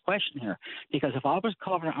just got a question here. Because if I was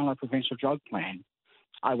covered on a provincial drug plan,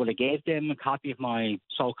 I would have gave them a copy of my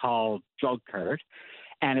so-called drug card,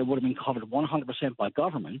 and it would have been covered 100% by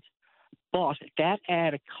government. But that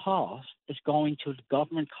added cost is going to the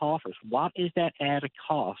government coffers. What is that added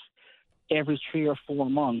cost every 3 or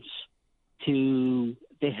 4 months to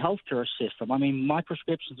the healthcare system? I mean, my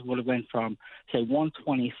prescriptions would have went from, say,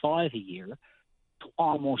 $125 a year to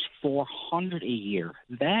almost $400 a year.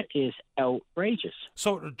 That is outrageous.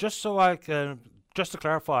 So just to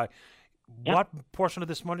clarify, what portion of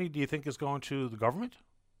this money do you think is going to the government?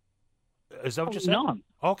 Is that what you said? None.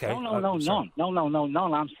 Okay.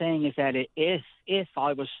 No. I'm saying is that if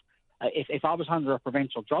I was under a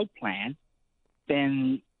provincial drug plan,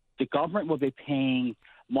 then the government would be paying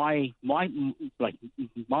my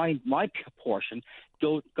portion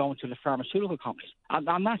going to the pharmaceutical companies.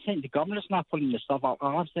 I'm not saying the government is not putting this stuff out.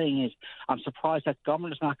 All I'm saying is I'm surprised that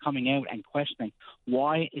government is not coming out and questioning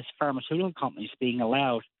why is pharmaceutical companies being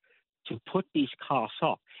allowed to put these costs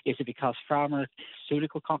up. Is it because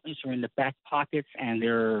pharmaceutical companies are in the back pockets and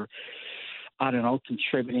they're,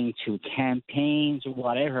 contributing to campaigns or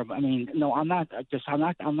whatever? I mean, no, I'm not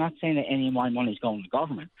saying that any of my money is going to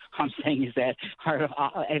government. I'm saying is that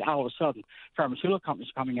all of a sudden pharmaceutical companies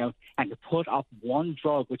are coming out and to put up one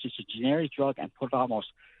drug, which is a generic drug, and put almost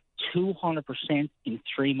 200% in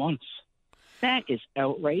 3 months. That is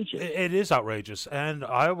outrageous. It is outrageous. And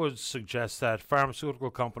I would suggest that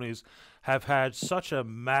pharmaceutical companies have had such a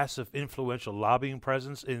massive influential lobbying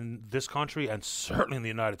presence in this country and certainly in the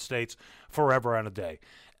United States forever and a day.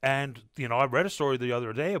 And, I read a story the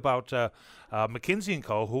other day about McKinsey &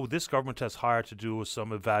 Co., who this government has hired to do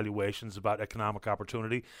some evaluations about economic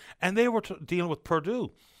opportunity, and they were dealing with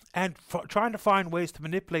Purdue and trying to find ways to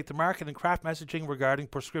manipulate the market and craft messaging regarding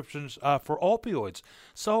prescriptions for opioids.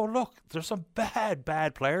 So, look, there's some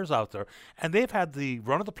bad players out there, and they've had the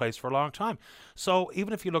run of the place for a long time. So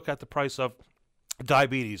even if you look at the price of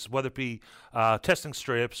diabetes, whether it be testing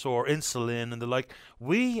strips or insulin and the like,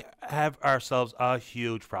 we have ourselves a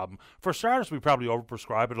huge problem. For starters, we probably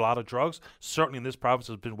overprescribe a lot of drugs. Certainly in this province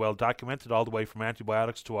has been well documented, all the way from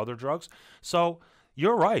antibiotics to other drugs. So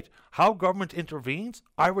you're right. How government intervenes,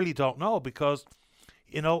 I really don't know, because,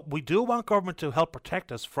 we do want government to help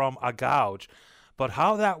protect us from a gouge, but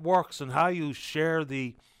how that works and how you share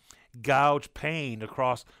the gouge pain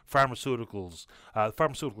across pharmaceutical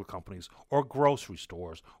companies or grocery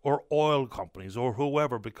stores or oil companies or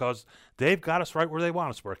whoever, because they've got us right where they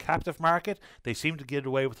want us. We're a captive market. They seem to get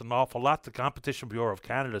away with an awful lot. The Competition Bureau of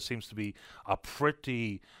Canada seems to be a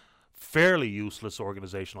fairly useless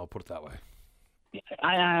organization, I'll put it that way.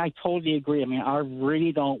 I totally agree. I mean, I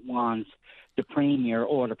really don't want the Premier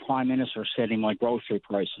or the Prime Minister setting my grocery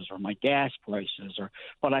prices or my gas prices,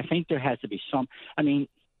 but I think there has to be some. I mean,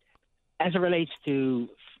 as it relates to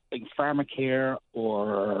pharmacare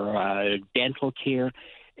or dental care,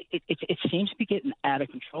 it seems to be getting out of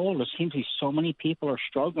control. There seems to be so many people are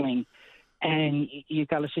struggling, and you've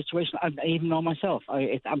got a situation. I even know myself.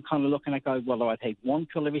 I'm kind of looking at, well, I take one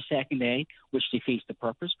pill every second day, which defeats the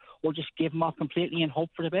purpose, or just give them up completely and hope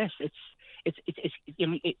for the best. It's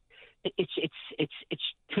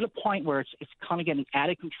to the point where it's kind of getting out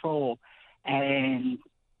of control, and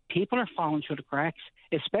people are falling through the cracks.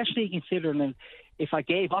 Especially considering that if I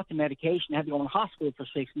gave up the medication, I had to go in the hospital for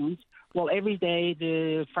 6 months. Well, every day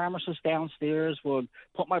the pharmacist downstairs would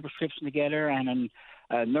put my prescription together, and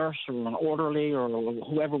a nurse or an orderly or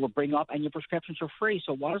whoever would bring up, and your prescriptions are free.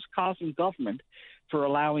 So what is causing government for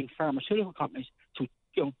allowing pharmaceutical companies to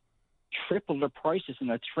triple their prices in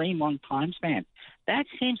a 3-month time span? That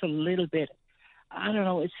seems a little bit, I don't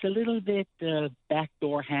know, it's a little bit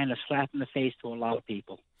backdoor hand, a slap in the face to a lot of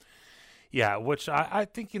people. Yeah, which I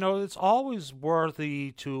think, it's always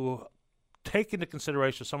worthy to take into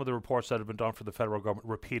consideration some of the reports that have been done for the federal government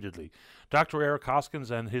repeatedly. Dr. Eric Hoskins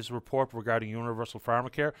and his report regarding universal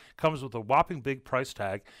pharmacare comes with a whopping big price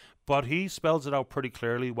tag, but he spells it out pretty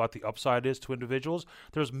clearly what the upside is to individuals.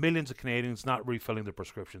 There's millions of Canadians not refilling their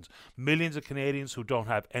prescriptions, millions of Canadians who don't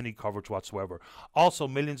have any coverage whatsoever, also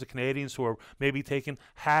millions of Canadians who are maybe taking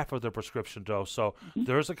half of their prescription dose. So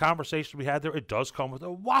there's a conversation to be had there. It does come with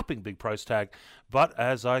a whopping big price tag, but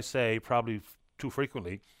as I say probably too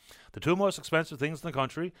frequently, the two most expensive things in the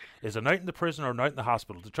country is a night in the prison or a night in the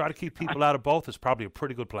hospital. To try to keep people out of both is probably a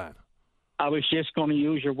pretty good plan. I was just going to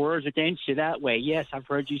use your words against you that way. Yes, I've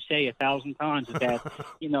heard you say 1,000 times that,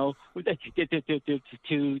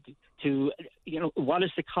 what is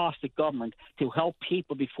the cost of government to help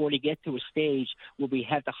people before they get to a stage where we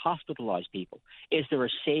have to hospitalize people? Is there a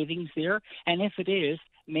savings there? And if it is,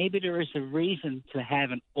 maybe there is a reason to have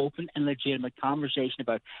an open and legitimate conversation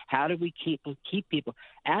about how do we keep people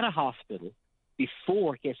at a hospital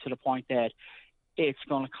before it gets to the point that it's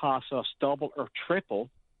going to cost us double or triple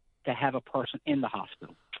to have a person in the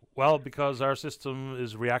hospital. Well, because our system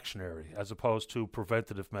is reactionary as opposed to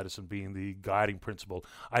preventative medicine being the guiding principle.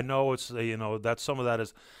 I know it's that some of that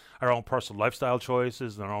is our own personal lifestyle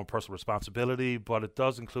choices and our own personal responsibility, but it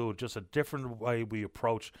does include just a different way we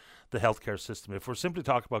approach the healthcare system. If we're simply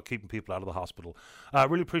talking about keeping people out of the hospital, I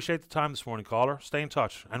really appreciate the time this morning, caller. Stay in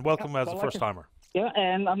touch and welcome as a first timer. Yeah,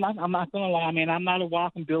 and I'm not going to lie. I mean, I'm not a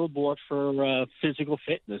walking billboard for physical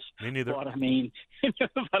fitness. Me neither. But I mean, a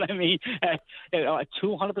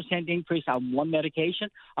 200% increase on one medication,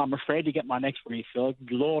 I'm afraid to get my next refill.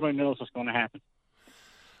 Lord only knows what's going to happen.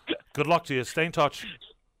 Good luck to you. Stay in touch.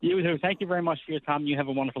 You too. Thank you very much for your time. You have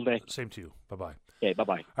a wonderful day. Same to you. Bye-bye. Okay,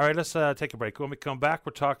 bye-bye. All right, let's take a break. When we come back,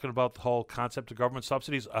 we're talking about the whole concept of government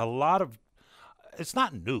subsidies. It's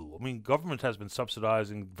not new. I mean, government has been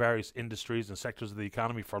subsidizing various industries and sectors of the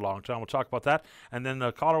economy for a long time. We'll talk about that. And then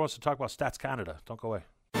the caller wants to talk about Stats Canada. Don't go away.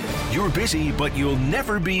 You're busy, but you'll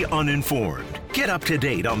never be uninformed. Get up to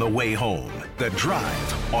date on the way home. The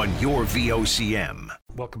Drive on your VOCM.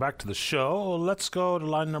 Welcome back to the show. Let's go to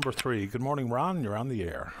line number 3. Good morning, Ron. You're on the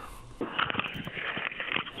air.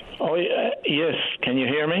 Oh, yes. Can you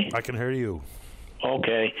hear me? I can hear you.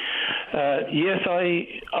 Okay. Yes,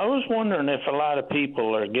 I was wondering if a lot of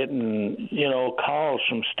people are getting, calls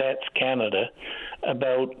from Stats Canada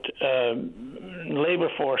about labor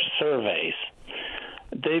force surveys.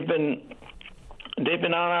 They've been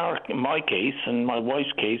on my case and my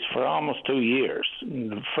wife's case for almost 2 years.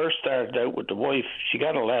 The first started out with the wife. She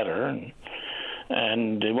got a letter,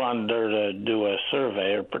 and they wanted her to do a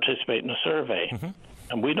survey or participate in a survey. Mm-hmm.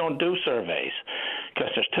 And we don't do surveys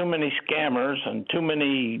because there's too many scammers and too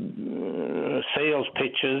many sales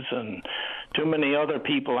pitches and too many other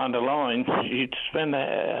people on the line. You'd spend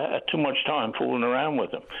too much time fooling around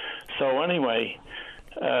with them. So anyway,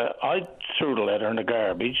 I threw the letter in the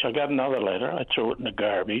garbage. I got another letter. I threw it in the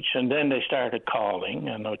garbage. And then they started calling,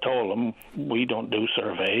 and I told them we don't do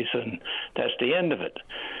surveys, and that's the end of it.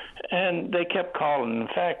 And they kept calling. In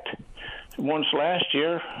fact, once last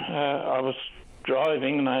year, I was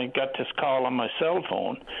driving, and I got this call on my cell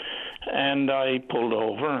phone, and I pulled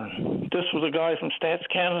over, and this was a guy from Stats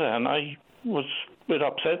Canada, and I was a bit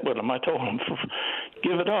upset with him. I told him,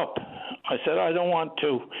 give it up. I said, I don't want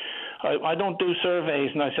to. I don't do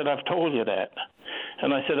surveys, and I said, I've told you that.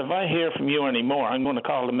 And I said, if I hear from you anymore, I'm going to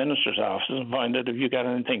call the minister's office and find out if you got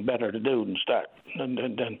anything better to do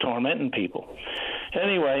than tormenting people.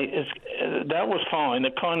 Anyway, that was fine.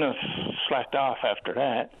 It kind of slacked off after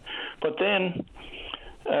that. But then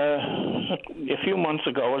a few months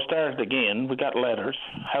ago, I started again. We got letters,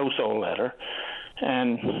 household letter,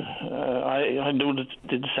 and I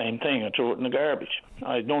did the same thing. I threw it in the garbage.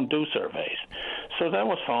 I don't do surveys. So that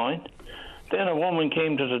was fine. Then a woman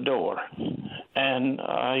came to the door, and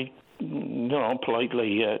I,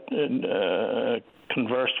 politely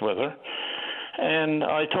conversed with her. And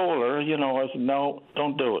I told her, I said, no,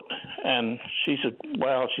 don't do it. And she said,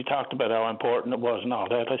 well, she talked about how important it was and all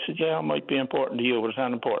that. I said, yeah, it might be important to you, but it's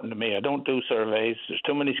not important to me. I don't do surveys. There's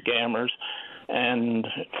too many scammers, and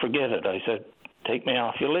forget it. I said, take me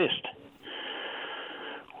off your list.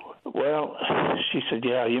 Well, she said,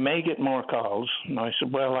 yeah, you may get more calls. And I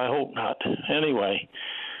said, well, I hope not. Anyway,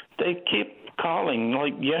 they keep calling.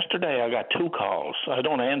 Like yesterday, I got 2 calls. I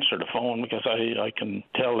don't answer the phone because I can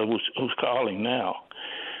tell who's calling now.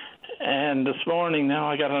 And this morning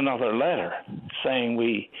now I got another letter saying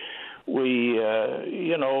we you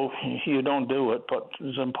don't do it, but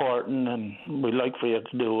it's important and we'd like for you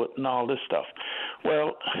to do it and all this stuff.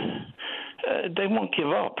 Well, they won't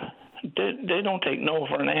give up. They don't take no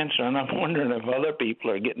for an answer, and I'm wondering if other people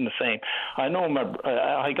are getting the same. I know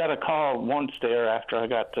I got a call once there after I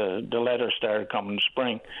got the letter started coming in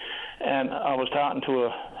spring, and I was talking to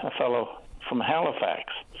a fellow from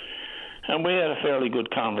Halifax, and we had a fairly good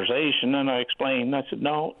conversation, and I explained. I said,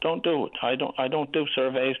 no, don't do it. I don't do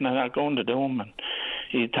surveys, and I'm not going to do them. And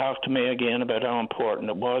he talked to me again about how important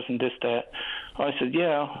it was and this, that. I said,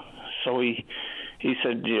 yeah. So he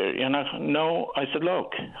said, you're not, no. I said,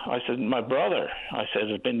 look, I said, my brother, I said,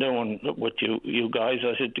 has been doing what you guys,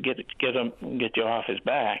 I said, to get you off his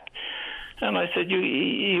back. And I said,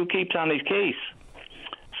 you keeps on his case.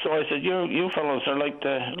 So I said, you fellows are like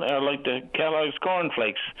the Kellogg's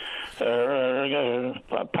cornflakes or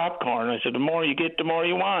popcorn. I said, the more you get, the more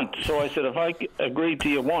you want. So I said, if I agreed to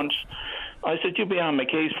you once, I said, you'll be on my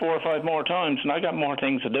case 4 or 5 more times, and I got more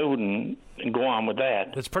things to do than go on with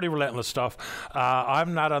that. It's pretty relentless stuff.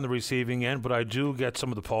 I'm not on the receiving end, but I do get some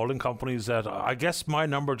of the polling companies that I guess my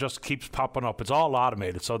number just keeps popping up. It's all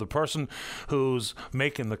automated. So the person who's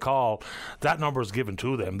making the call, that number is given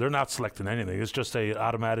to them. They're not selecting anything. It's just a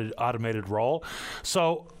automated roll.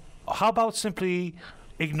 So how about simply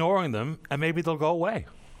ignoring them and maybe they'll go away?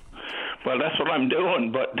 Well, that's what I'm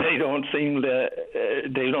doing, but they don't seem to.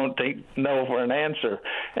 They don't think no for an answer,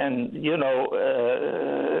 and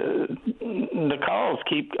the calls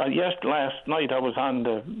keep. Last night I was on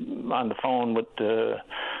the phone with a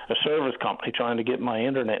service company trying to get my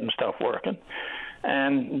internet and stuff working,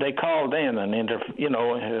 and they called in and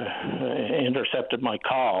intercepted my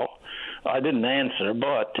call. I didn't answer,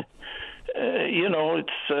 but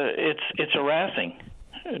it's harassing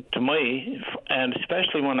to me, and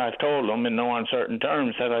especially when I've told them in no uncertain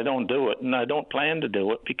terms that I don't do it and I don't plan to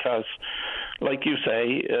do it because, like you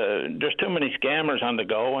say, there's too many scammers on the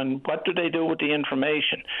go, and what do they do with the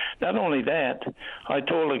information? Not only that, I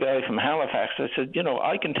told a guy from Halifax, I said,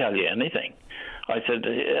 I can tell you anything. I said,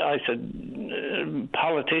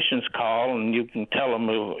 politicians call and you can tell them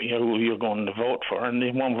who you're going to vote for, and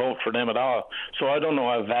they won't vote for them at all. So I don't know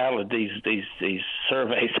how valid these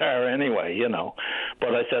surveys are anyway,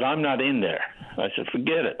 But I said, I'm not in there. I said,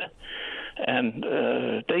 forget it. And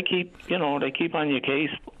they keep on your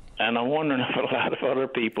case. And I'm wondering if a lot of other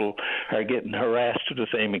people are getting harassed to the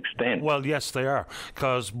same extent. Well, yes, they are.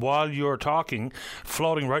 Because while you're talking,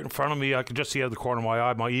 floating right in front of me, I can just see out of the corner of my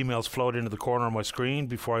eye, my emails float into the corner of my screen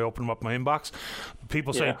before I open up my inbox.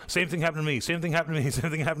 People saying, same thing happened to me, same thing happened to me,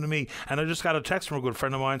 same thing happened to me. And I just got a text from a good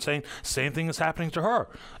friend of mine saying, same thing is happening to her.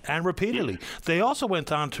 And repeatedly. Yeah. They also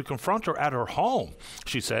went on to confront her at her home,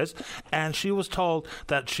 she says, and she was told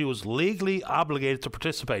that she was legally obligated to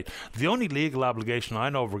participate. The only legal obligation I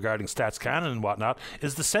know regarding Stats Canada and whatnot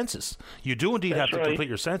is the census. You do indeed have to complete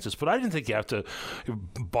your census, but I didn't think you have to,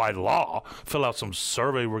 by law, fill out some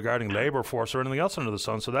survey regarding labor force or anything else under the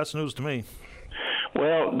sun, so that's news to me.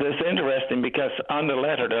 Well, that's interesting because on the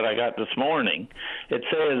letter that I got this morning, it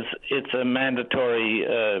says it's a mandatory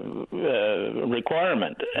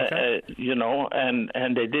requirement, okay.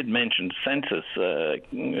 And they did mention census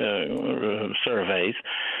surveys,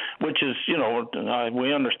 which is,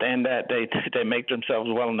 we understand that. They make themselves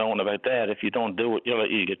well known about that. If you don't do it,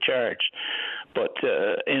 you get charged. But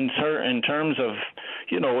in terms of,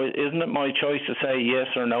 isn't it my choice to say yes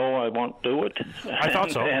or no, I won't do it? I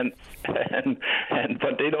thought so.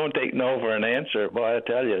 But they don't take no for an answer. Boy, I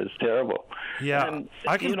tell you, it's terrible. Yeah. And,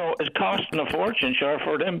 it's costing a fortune, sure,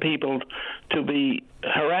 for them people to be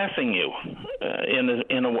harassing you,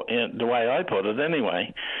 in the way I put it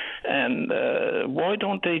anyway. And why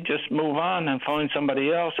don't they just move on and find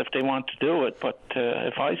somebody else if they want to do it? But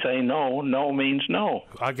if I say no, no means no.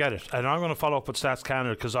 I get it. And I'm going to follow up with Stats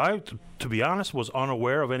Canada because I, to be honest, was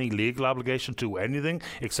unaware of any legal obligation to anything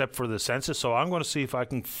except for the census. So I'm going to see if I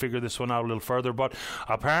can figure this one out a little further. But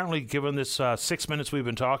apparently, given this 6 minutes we've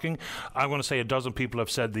been talking, I'm going to say a dozen people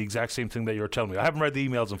have said the exact same thing that you're telling me. I haven't read the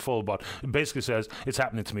emails in full, but it basically says it's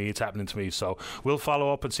happening to me, it's happening to me. So we'll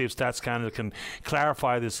follow up and see if Stats Canada can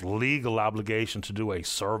clarify this legal obligation to do a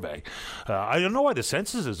survey. I don't know why the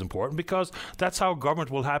census is important because that's how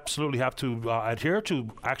government will absolutely have to adhere to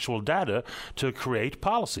actual data to create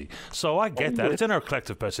policy. So I get that. It's in our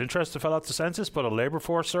collective best interest to fill out the census, but a labour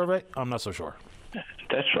force survey, I'm not so sure.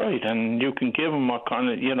 That's right, and you can give them a kind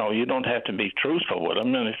of, you don't have to be truthful with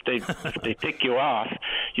them, and if they tick you off,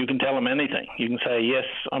 you can tell them anything. You can say, yes,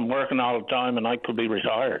 I'm working all the time, and I could be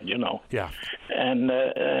retired, Yeah. And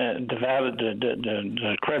the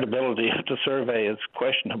credibility of the survey is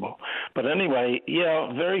questionable. But anyway,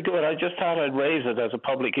 yeah, very good. I just thought I'd raise it as a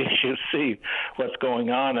public issue to see what's going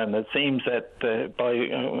on, and it seems that,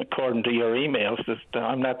 according to your emails,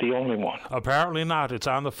 I'm not the only one. Apparently not. It's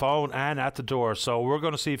on the phone and at the door. So we're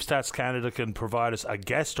going to see if Stats Canada can provide us a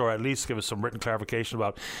guest or at least give us some written clarification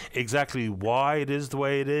about exactly why it is the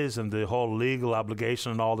way it is and the whole legal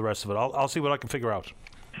obligation and all the rest of it. I'll see what I can figure out.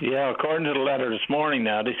 Yeah, according to the letter this morning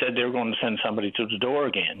now, they said they were going to send somebody to the door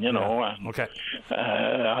again, Yeah. Okay.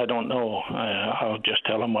 I don't know. I'll just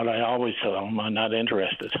tell them what I always tell them. I'm not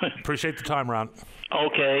interested. Appreciate the time, Ron.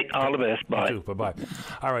 Okay, all the best. Bye. You too. Bye-bye.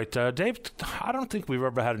 All right, Dave, I don't think we've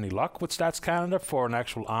ever had any luck with Stats Canada for an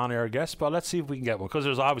actual on-air guest, but let's see if we can get one, because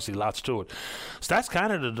there's obviously lots to it. Stats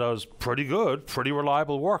Canada does pretty good, pretty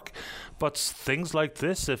reliable work, but things like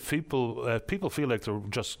this, if people feel like they're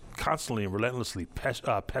just constantly and relentlessly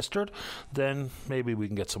pestered, then maybe we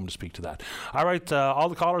can get someone to speak to that. All right, all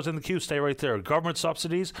the callers in the queue, stay right there. Government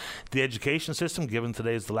subsidies, the education system, given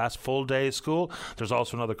today is the last full day of school. There's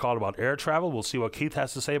also another call about air travel. We'll see what Keith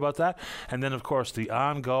has to say about that. And then, of course, the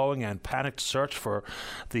ongoing and panicked search for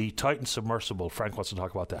the Titan submersible. Frank wants to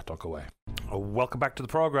talk about that. Don't go away. Welcome back to the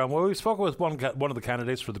program. Well, we spoke with one of the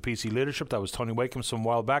candidates for the PC leadership. That was Tony Wakeham some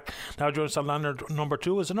while back. Now joining us on line number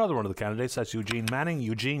 2 is another one of the candidates. That's Eugene Manning.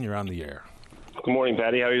 Eugene, you're on the air. Good morning,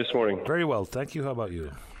 Patty. How are you this morning? Very well, thank you. How about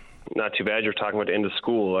you? Not too bad. You're talking about the end of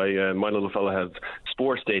school. My little fella has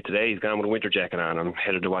sports day today. He's gone with a winter jacket on. I'm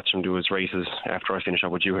headed to watch him do his races after I finish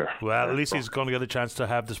up with you here. Well, at least he's going to get a chance to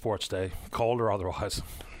have the sports day, cold or otherwise.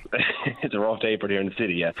 It's a rough day for here in the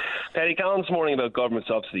city, yeah. Patty, calling this morning about government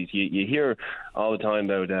subsidies. You hear all the time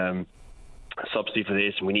about subsidy for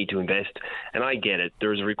this and we need to invest, and I get it.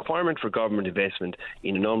 There's a requirement for government investment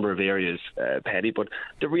in a number of areas, Patty, but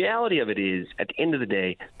the reality of it is, at the end of the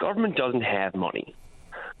day, government doesn't have money.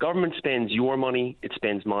 Government spends your money, it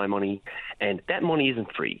spends my money, and that money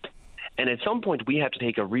isn't free. And at some point, we have to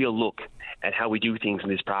take a real look at how we do things in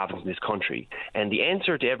this province, in this country. And the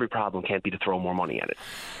answer to every problem can't be to throw more money at it.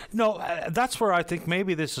 No, that's where I think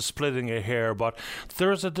maybe this is splitting a hair, but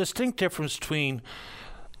there's a distinct difference between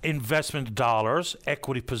investment dollars,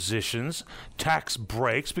 equity positions, tax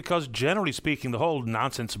breaks, because generally speaking, the whole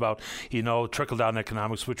nonsense about, trickle-down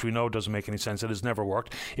economics, which we know doesn't make any sense, it has never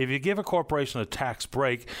worked. If you give a corporation a tax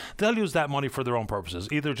break, they'll use that money for their own purposes,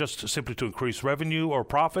 either just simply to increase revenue or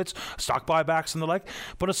profits, stock buybacks and the like.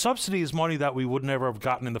 But a subsidy is money that we would never have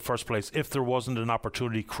gotten in the first place if there wasn't an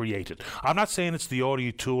opportunity created. I'm not saying it's the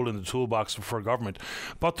only tool in the toolbox for government,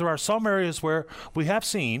 but there are some areas where we have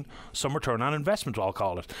seen some return on investment, I'll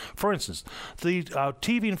call it. For instance, the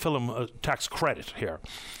TV and film tax credit here.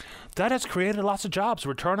 That has created lots of jobs.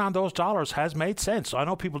 Return on those dollars has made sense. I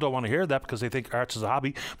know people don't want to hear that because they think arts is a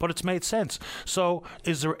hobby, but it's made sense. So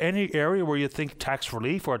is there any area where you think tax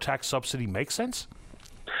relief or a tax subsidy makes sense?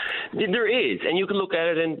 There is, and you can look at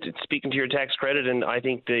it, and speaking to your tax credit, and I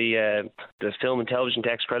think the film and television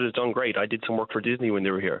tax credit has done great. I did some work for Disney when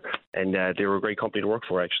they were here, and they were a great company to work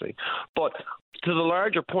for, actually. But to the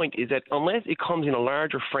larger point is that unless it comes in a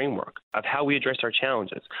larger framework of how we address our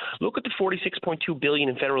challenges, look at the $46.2 billion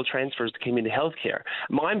in federal transfers that came into healthcare.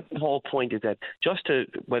 My whole point is that just to,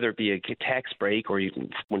 whether it be a tax break or you can,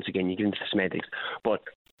 once again, you get into semantics, but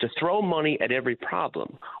to throw money at every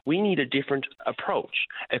problem, we need a different approach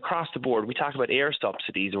across the board. We talked about air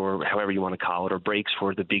subsidies, or however you want to call it, or breaks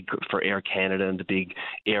for Air Canada and the big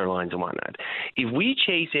airlines and whatnot. If we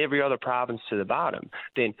chase every other province to the bottom,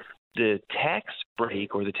 then the tax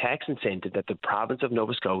break or the tax incentive that the province of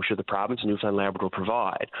Nova Scotia, the province of Newfoundland and Labrador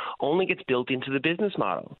provide only gets built into the business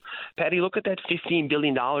model. Patty, look at that $15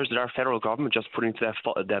 billion that our federal government just put into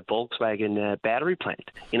that Volkswagen battery plant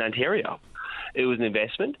in Ontario. It was an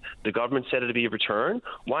investment. The government said it would be a return.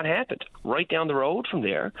 What happened? Right down the road from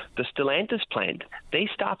there, the Stellantis plant, they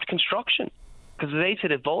stopped construction because they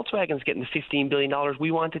said if Volkswagen's getting the $15 billion,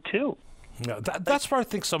 we want it too. Yeah, that's where I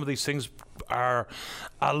think some of these things are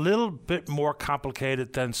a little bit more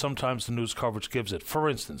complicated than sometimes the news coverage gives it. For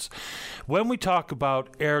instance, when we talk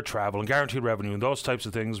about air travel and guaranteed revenue and those types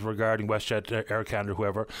of things regarding WestJet, Air Canada,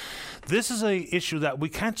 whoever, this is an issue that we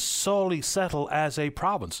can't solely settle as a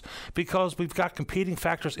province because we've got competing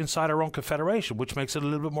factors inside our own confederation, which makes it a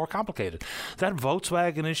little bit more complicated. That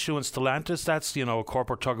Volkswagen issue and Stellantis, that's, a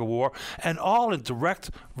corporate tug-of-war, and all in direct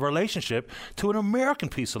relationship to an American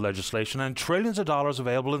piece of legislation and trillions of dollars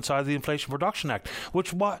available inside the Inflation Reduction Act,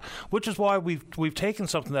 which is why we've taken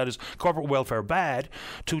something that is corporate welfare bad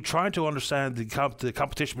to trying to understand the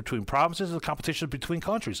competition between provinces and the competition between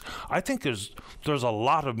countries. I think there's a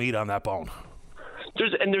lot of meat on that bone.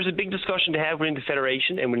 There's a big discussion to have within the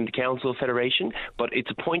Federation and within the Council of Federation, but it's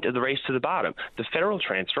a point of the race to the bottom. The federal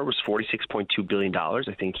transfer was $46.2 billion. I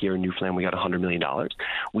think here in Newfoundland we got $100 million.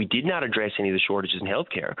 We did not address any of the shortages in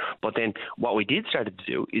healthcare, but then what we did start to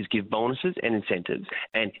do is give bonuses and incentives.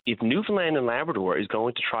 And if Newfoundland and Labrador is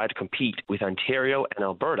going to try to compete with Ontario and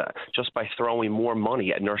Alberta just by throwing more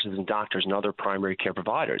money at nurses and doctors and other primary care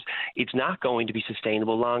providers, it's not going to be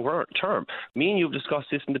sustainable long term. Me and you have discussed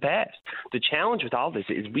this in the past. The challenge with all this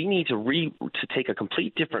is we need to take a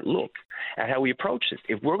complete different look at how we approach this.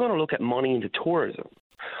 If we're going to look at money into tourism,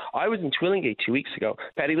 I was in Twillingate 2 weeks ago.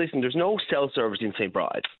 Patty, listen, there's no cell service in St.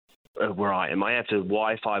 Bride. Where I am. I have to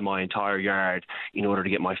Wi-Fi my entire yard in order to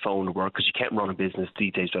get my phone to work because you can't run a business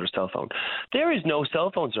these days without a cell phone. There is no cell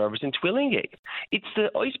phone service in Twillingate. It's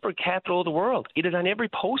the iceberg capital of the world. It is on every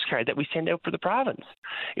postcard that we send out for the province.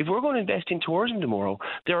 If we're going to invest in tourism tomorrow,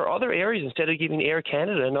 there are other areas instead of giving Air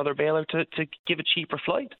Canada another bailout to give a cheaper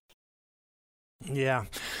flight. Yeah.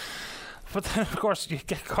 But then, of course, you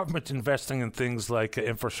get government investing in things like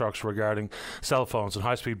infrastructure regarding cell phones and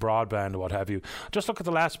high-speed broadband and what have you. Just look at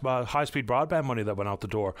the last high-speed broadband money that went out the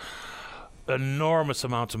door. Enormous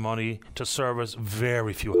amounts of money to service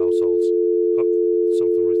very few households. Oh,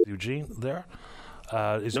 something with Eugene there.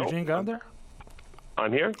 Is Eugene gone there?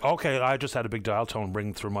 I'm here. Okay, I just had a big dial tone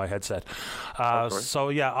ringing through my headset. So,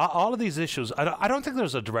 yeah, all of these issues, I don't think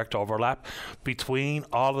there's a direct overlap between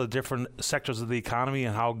all of the different sectors of the economy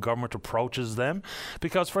and how government approaches them.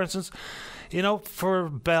 Because, for instance, you know, for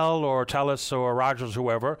Bell or Telus or Rogers,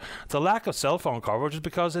 whoever, the lack of cell phone coverage is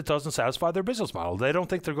because it doesn't satisfy their business model. They don't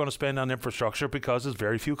think they're going to spend on infrastructure because there's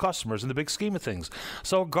very few customers in the big scheme of things.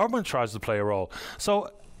 So government tries to play a role. So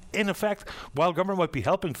in effect, while government might be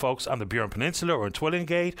helping folks on the Burin Peninsula or in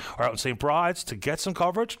Twillingate or out in St. Bride's to get some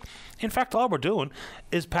coverage, in fact, all we're doing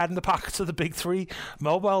is padding the pockets of the big three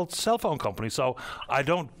mobile cell phone companies. So I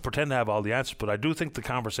don't pretend to have all the answers, but I do think the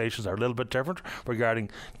conversations are a little bit different regarding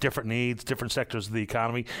different needs, different sectors of the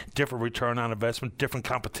economy, different return on investment, different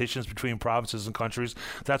competitions between provinces and countries.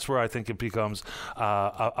 That's where I think it becomes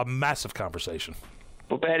a massive conversation.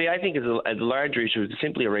 Well, Patty, I think as a larger issue, it's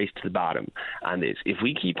simply a race to the bottom on this. If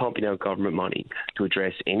we keep pumping out government money to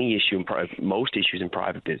address any issue, most issues in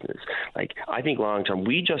private business, like I think long term,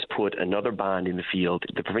 we just put another bond in the field.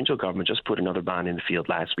 The provincial government just put another bond in the field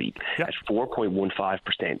last week at 4.15%.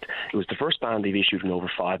 It was the first bond they've issued in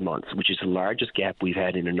over 5 months, which is the largest gap we've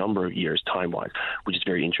had in a number of years time-wise, which is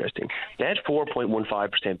very interesting. That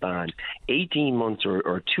 4.15% bond, 18 months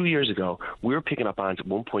or 2 years ago, we were picking up bonds at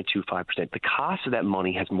 1.25%. The cost of that money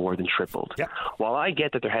has more than tripled. While I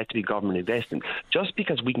get that there has to be government investment, just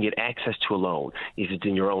because we can get access to a loan, if it's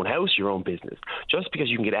in your own house, your own business, just because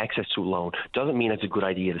you can get access to a loan doesn't mean it's a good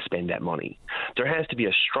idea to spend that money. There has to be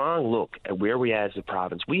a strong look at where we are as a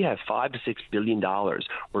province. We have $5 to $6 billion worth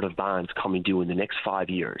of bonds coming due in the next 5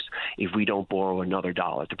 years if we don't borrow another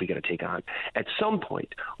dollar that we got to take on. At some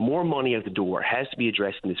point, more money out the door has to be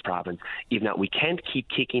addressed in this province. If not, we can't keep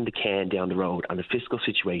kicking the can down the road on the fiscal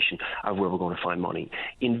situation of where we're going to find money.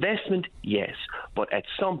 Investment, yes, but at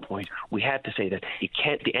some point we have to say that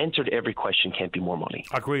the answer to every question can't be more money.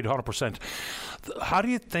 Agreed, 100%. How do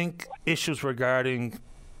you think issues regarding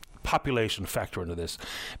population factor into this?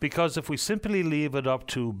 Because if we simply leave it up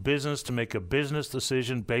to business to make a business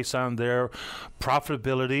decision based on their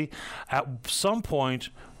profitability, at some point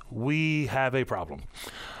we have a problem.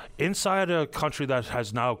 Inside a country that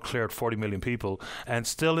has now cleared 40 million people and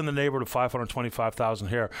still in the neighborhood of 525,000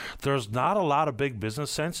 here, there's not a lot of big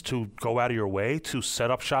business sense to go out of your way to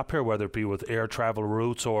set up shop here, whether it be with air travel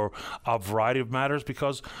routes or a variety of matters,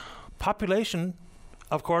 because population,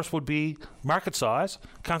 of course, would be market size,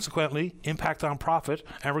 consequently impact on profit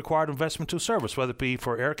and required investment to service, whether it be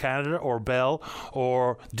for Air Canada or Bell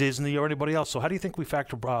or Disney or anybody else. So how do you think we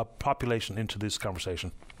factor population into this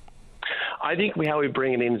conversation? I think how we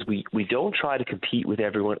bring it in is we don't try to compete with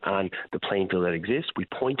everyone on the playing field that exists. We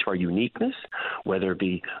point to our uniqueness, whether it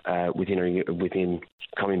be within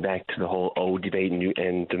coming back to the whole O debate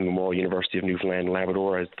and the Memorial University of Newfoundland and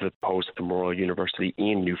Labrador as opposed to the Memorial University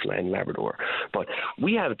in Newfoundland and Labrador. But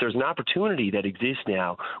there's an opportunity that exists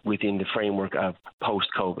now within the framework of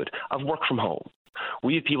post-COVID, of work from home.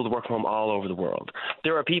 We have people that work from home all over the world.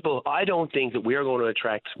 There are people, I don't think that we are going to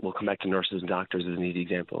attract, we'll come back to nurses and doctors as an easy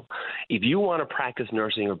example. If you want to practice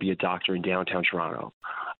nursing or be a doctor in downtown Toronto,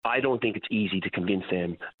 I don't think it's easy to convince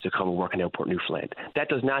them to come and work in Outport, Newfoundland. That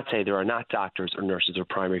does not say there are not doctors or nurses or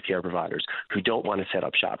primary care providers who don't want to set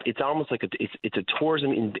up shop. It's almost like it's a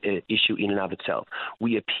tourism issue in and of itself.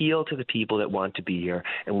 We appeal to the people that want to be here,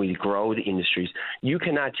 and we grow the industries. You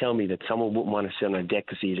cannot tell me that someone wouldn't want to sit on a deck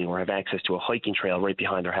this evening or have access to a hiking trail right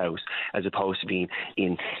behind their house as opposed to being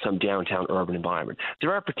in some downtown urban environment.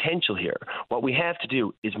 There are potential here. What we have to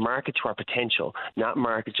do is market to our potential, not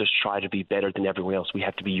market just try to be better than everyone else. We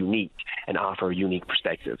have to be unique and offer a unique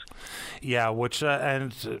perspective. Yeah, which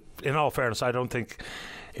and in all fairness, I don't think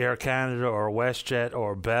Air Canada or WestJet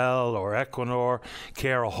or Bell or Equinor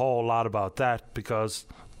care a whole lot about that, because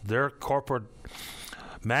their corporate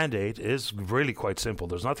mandate is really quite simple.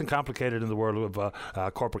 There's nothing complicated in the world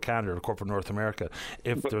of corporate Canada or corporate North America.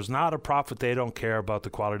 If there's not a profit, they don't care about the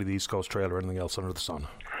quality of the East Coast Trail or anything else under the sun.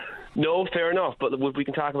 No, fair enough. But we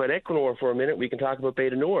can talk about Equinor for a minute. We can talk about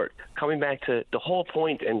Beta Nord. Coming back to the whole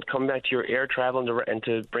point and coming back to your air travel and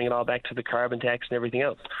to bring it all back to the carbon tax and everything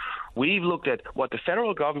else. We've looked at what the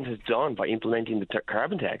federal government has done by implementing the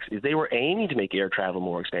carbon tax is they were aiming to make air travel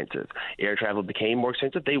more expensive. Air travel became more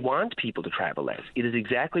expensive. They want people to travel less. It is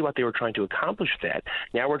exactly what they were trying to accomplish with that.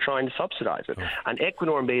 Now we're trying to subsidize it. And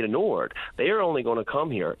Equinor and Beta Nord, they are only going to come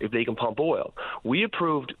here if they can pump oil. We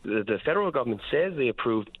approved, the federal government says they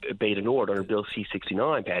approved Beta Nord under Bill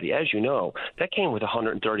C-69, Patty. As you know, that came with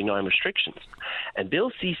 139 restrictions. And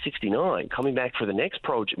Bill C-69, coming back for the next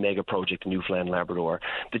mega project in Newfoundland and Labrador,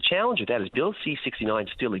 the challenge with that is Bill C-69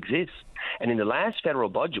 still exists. And in the last federal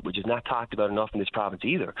budget, which is not talked about enough in this province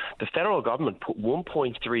either, the federal government put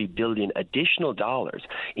 $1.3 billion additional dollars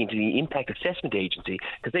into the Impact Assessment Agency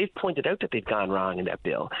because they've pointed out that they've gone wrong in that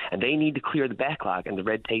bill, and they need to clear the backlog and the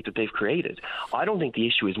red tape that they've created. I don't think the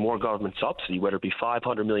issue is more government subsidy, whether it be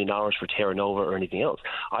 $500 million for Terra Nova or anything else.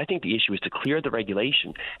 I think the issue is to clear the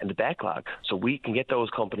regulation and the backlog so we can get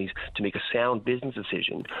those companies to make a sound business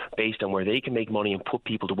decision based on where they can make money and put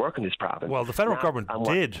people to work in this province. Well, the federal government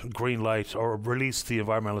did greenlight or release the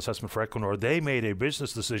environmental assessment for Equinor. They made a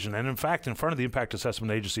business decision, and in fact, in front of the Impact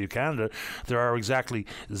Assessment Agency of Canada, there are exactly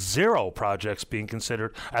 0 projects being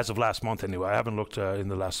considered as of last month anyway. I haven't looked in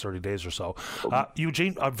the last 30 days or so.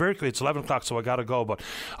 Eugene, very quick, it's 11 o'clock, so I got to go, but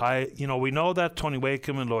we know that Tony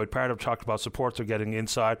Wakeham and Lloyd Parr have talked about support they're getting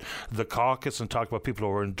inside the caucus and talked about people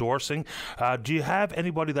who are endorsing. Do you have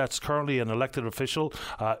anybody that's currently an elected official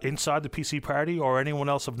inside the PC party or anyone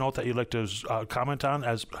else of note that you'd like to comment on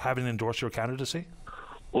as having endorsed your candidacy?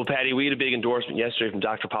 Well, Patty, we had a big endorsement yesterday from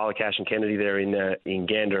Dr. Paula Cashin-Kennedy there in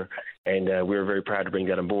Gander, and we were very proud to bring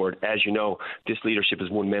that on board. As you know, this leadership is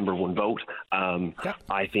one member, one vote.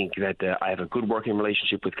 I think that I have a good working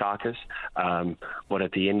relationship with caucus, but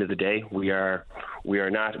at the end of the day, we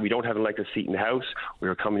don't have an elected seat in the House. We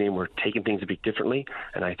are coming in, we're taking things a bit differently,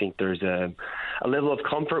 and I think there's a level of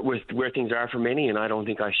comfort with where things are for many, and I don't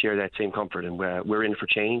think I share that same comfort. And we're in for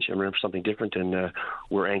change, and we're in for something different, and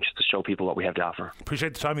we're anxious to show people what we have to offer.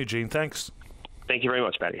 Appreciate the time, Eugene. Thanks. Thank you very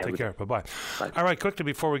much, Patty. Take care. Bye-bye. All right, quickly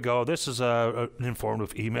before we go, this is an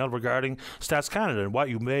informative email regarding Stats Canada and what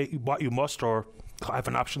you must or have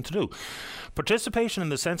an option to do. Participation in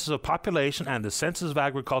the Census of Population and the Census of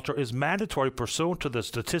Agriculture is mandatory pursuant to the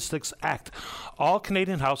Statistics Act. All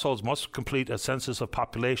Canadian households must complete a Census of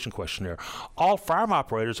Population questionnaire. All farm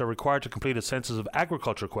operators are required to complete a Census of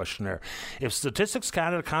Agriculture questionnaire. If Statistics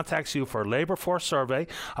Canada contacts you for a labour force survey,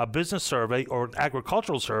 a business survey, or an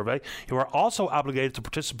agricultural survey, you are also obligated to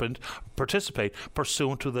participate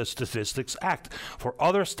pursuant to the Statistics Act. For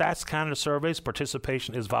other Stats Canada surveys,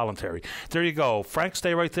 participation is voluntary. There you go. Frank,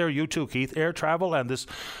 stay right there. You too, Keith. Air travel and this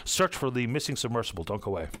search for the missing submersible. Don't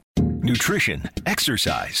go away. Nutrition,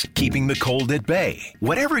 exercise, keeping the cold at bay.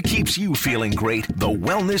 Whatever keeps you feeling great, the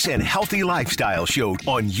Wellness and Healthy Lifestyle Show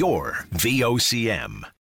on your VOCM.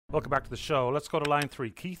 Welcome back to the show. Let's go to line 3.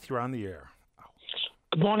 Keith, you're on the air.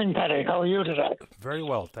 Good morning, Patty. How are you today? Very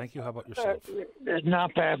well, thank you. How about yourself?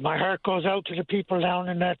 Not bad. My heart goes out to the people down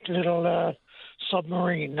in that little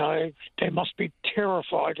submarine. They must be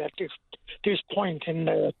terrified at this point in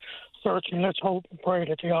the search, and let's hope and pray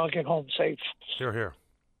that they all get home safe. Hear, hear.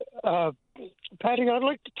 Patty, I'd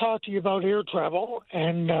like to talk to you about air travel.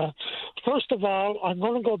 And first of all, I'm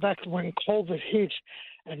going to go back to when COVID hit,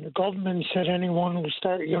 and the government said anyone who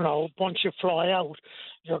once you fly out,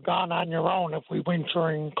 you're gone on your own if we went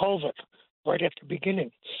during COVID, right at the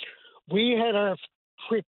beginning. We had our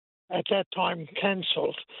trip at that time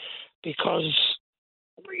canceled because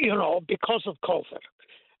of COVID.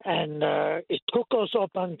 And it took us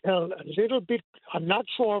up until a little bit, I'm not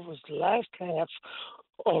sure if it was the last half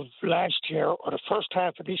of last year or the first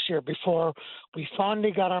half of this year before we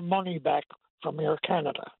finally got our money back from Air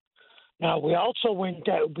Canada. Now, we also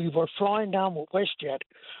we were flying down with WestJet,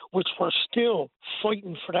 which we're still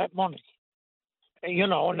fighting for that money.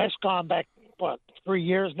 And that's gone back, 3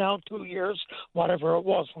 years now, 2 years, whatever it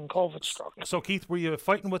was when COVID struck. So, Keith, were you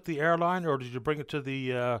fighting with the airline or did you bring it to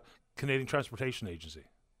the Canadian Transportation Agency?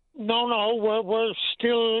 No, we're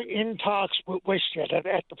still in talks with WestJet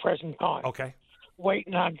at the present time. Okay.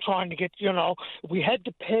 Waiting on trying to get, we had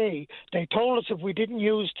to pay. They told us if we didn't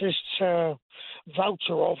use this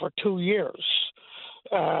voucher over 2 years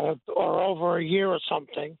or over a year or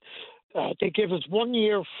something, they give us 1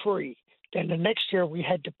 year free. Then the next year we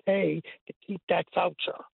had to pay to keep that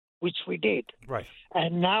voucher, which we did. Right.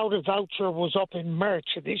 And now the voucher was up in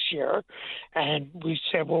March of this year, and we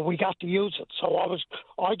said, well, we got to use it. So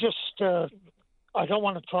I don't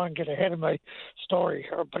want to try and get ahead of my story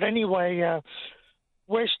here. But anyway,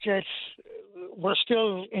 WestJet, we're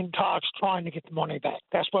still in talks trying to get the money back.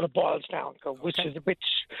 That's what it boils down to, which is a bit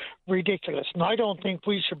ridiculous. And I don't think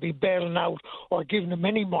we should be bailing out or giving them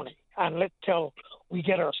any money and let till we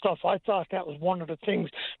get our stuff. I thought that was one of the things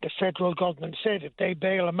the federal government said. If they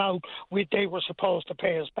bail them out, they were supposed to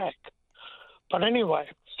pay us back. But anyway,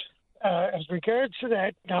 as regards to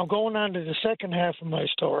that, now going on to the second half of my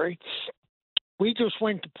story, we just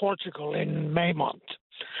went to Portugal in May month.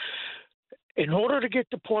 In order to get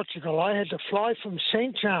to Portugal, I had to fly from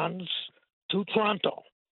St. John's to Toronto,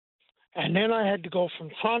 and then I had to go from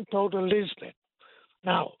Toronto to Lisbon.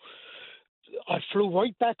 Now, I flew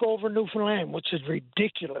right back over Newfoundland, which is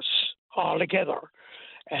ridiculous altogether.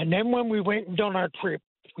 And then when we went and done our trip,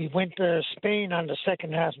 we went to Spain on the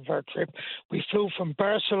second half of our trip. We flew from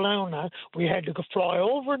Barcelona. We had to fly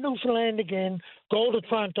over Newfoundland again, go to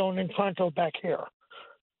Toronto, and then Toronto back here.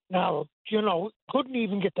 Now, couldn't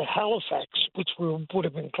even get to Halifax, which would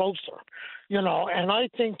have been closer, and I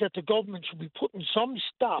think that the government should be putting some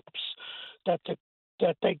stops that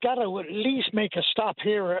they got to at least make a stop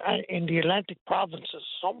here in the Atlantic provinces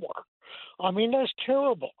somewhere. I mean, that's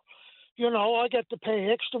terrible. I got to pay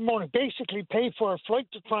extra money, basically pay for a flight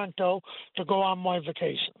to Toronto to go on my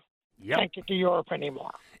vacation. Yep. Can't get to Europe anymore.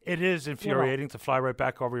 It is infuriating to fly right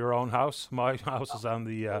back over your own house. My house is on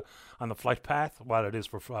the flight path, while it is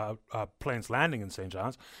for planes landing in St.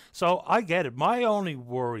 John's. So I get it. My only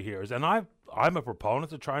worry here is, and I'm a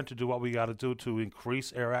proponent of trying to do what we got to do to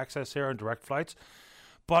increase air access here and direct flights,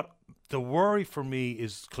 but the worry for me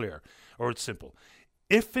is clear, or it's simple.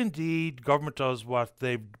 If indeed government does what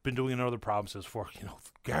they've been doing in other provinces for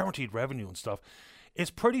guaranteed revenue and stuff, it's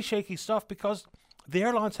pretty shaky stuff, because the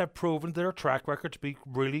airlines have proven their track record to be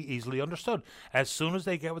really easily understood. As soon as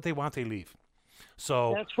they get what they want, they leave.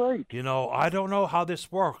 So that's right. I don't know how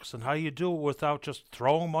this works and how you do it without just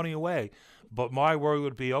throwing money away. But my worry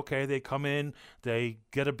would be, okay, they come in, they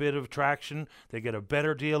get a bit of traction, they get a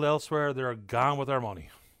better deal elsewhere, they're gone with their money.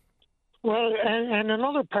 Well, and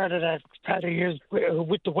another part of that, Patty, is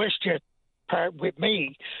with the WestJet part with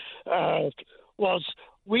me, was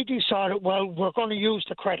we decided, well, we're going to use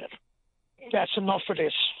the credit. That's enough of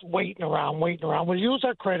this waiting around. We'll use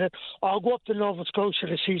our credit. I'll go up to Nova Scotia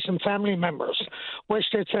to see some family members.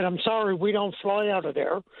 WestJet said, I'm sorry, we don't fly out of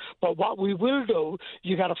there. But what we will do,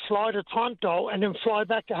 you got to fly to Toronto and then fly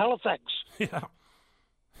back to Halifax. Yeah.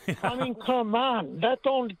 I mean, come on. That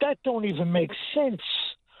don't even make sense.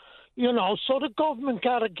 So the government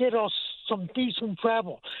got to get us some decent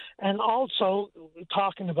travel. And also,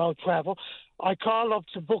 talking about travel, I called up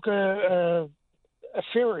to book a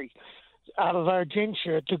ferry out of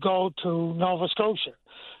Argentia to go to Nova Scotia.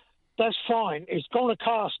 That's fine. It's going to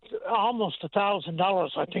cost almost $1,000,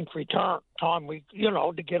 I think, return time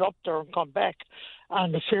to get up there and come back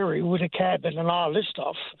on the ferry with a cabin and all this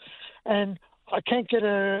stuff. And I can't get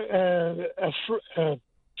a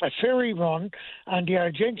ferry run and the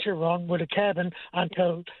Argentia run with a cabin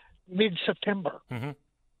until mid-September. Mm-hmm.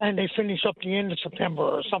 And they finish up the end of September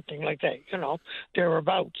or something like that,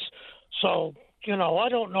 thereabouts. So, I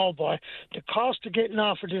don't know, boy. The cost of getting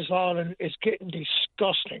off of this island is getting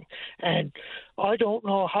disgusting. And I don't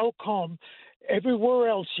know how come everywhere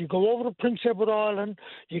else you go over to Prince Edward Island,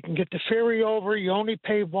 you can get the ferry over, you only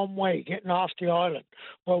pay one way getting off the island.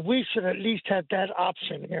 Well, we should at least have that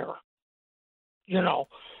option here.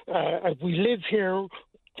 If we live here,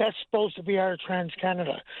 that's supposed to be our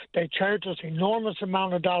Trans-Canada. They charge us enormous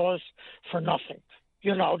amount of dollars for nothing,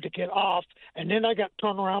 to get off, and then I got to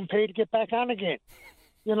turn around and pay to get back on again.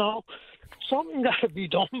 Something got to be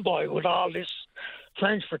done, boy, with all this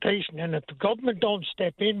transportation, and if the government don't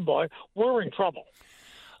step in, boy, we're in trouble.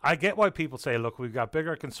 I get why people say, look, we've got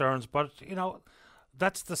bigger concerns, but,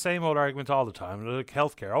 that's the same old argument all the time. Like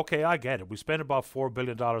healthcare. Okay, I get it. We spend about $4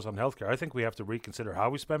 billion on healthcare. I think we have to reconsider how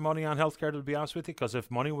we spend money on healthcare, to be honest with you, because if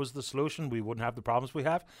money was the solution, we wouldn't have the problems we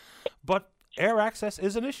have. But air access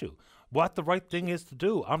is an issue. What the right thing is to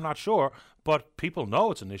do, I'm not sure, but people know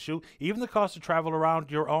it's an issue. Even the cost of travel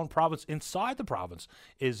around your own province, inside the province,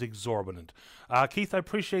 is exorbitant. Keith, I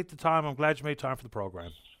appreciate the time. I'm glad you made time for the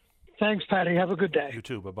program. Thanks, Patty. Have a good day. You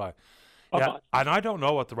too. Bye-bye. Bye-bye. Yeah, and I don't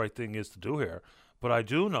know what the right thing is to do here, but I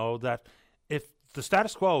do know that if the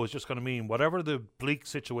status quo is just going to mean whatever the bleak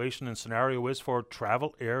situation and scenario is for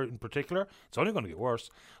travel, air in particular, it's only going to get worse.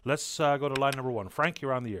 Let's go to line number one. Frank,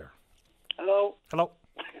 you're on the air. Hello. Hello.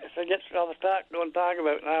 I guess what I was going to talk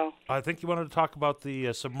about now. I think you wanted to talk about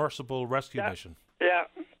the submersible rescue mission. Yeah.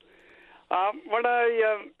 What I've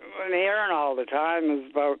been hearing all the time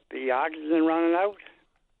is about the oxygen running out.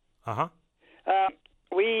 Uh-huh.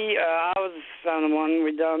 I was on the one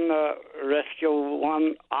we done rescue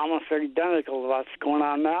one almost identical to what's going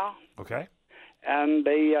on now. Okay. And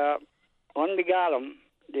they when we got them,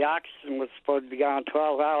 the oxygen was supposed to be gone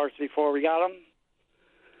 12 hours before we got them,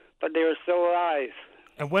 but they were still alive.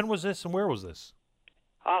 And when was this and where was this?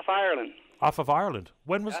 Off Ireland. Off of Ireland.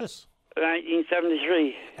 When was this?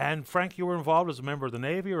 1973. And Frank, you were involved as a member of the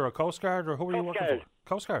Navy or a Coast Guard, or who were you working for?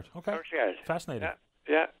 Coast Guard. Okay. Coast Guard. Fascinating.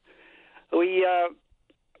 Yeah. We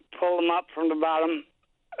pulled them up from the bottom,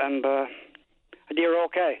 and they were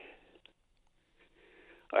okay.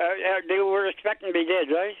 They were expecting to be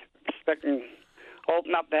dead, right? Expecting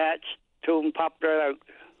open up the hatch, two of them popped right out.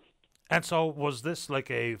 And so was this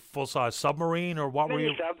like a full-size submarine, or what were you?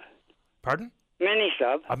 Mini-sub. Pardon?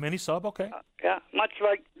 Mini-sub. A mini-sub, okay. Yeah, much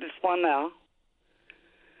like this one now.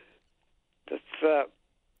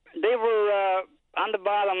 They were on the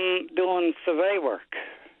bottom doing survey work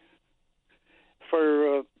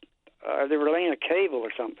for, they were laying a cable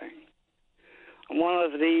or something. And one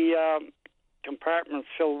of the compartments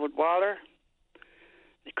filled with water.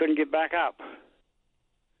 They couldn't get back up.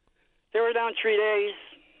 They were down 3 days.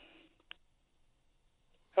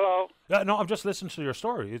 Hello? No, I'm just listening to your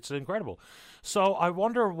story. It's incredible. So I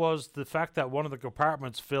wonder, was the fact that one of the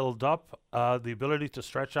compartments filled up the ability to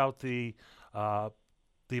stretch out the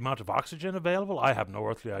amount of oxygen available? I have no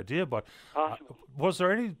earthly idea, but was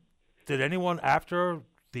there any? Did anyone, after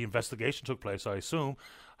the investigation took place, I assume,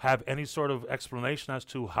 have any sort of explanation as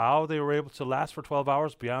to how they were able to last for 12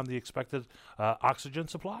 hours beyond the expected oxygen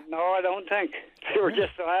supply? No, I don't think. They were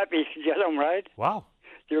just so happy to get them, right? Wow.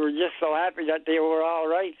 They were just so happy that they were all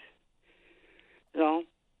right. You know?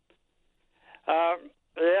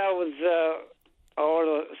 It was all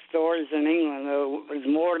the stories in England. It was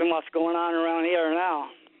more than what's going on around here now.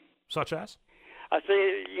 Such as? I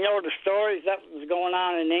say, the stories that was going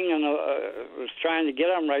on in England was trying to get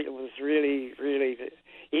them right. It was really, really...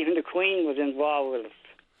 Even the Queen was involved with it.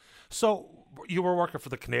 So you were working for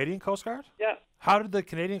the Canadian Coast Guard? Yeah. How did the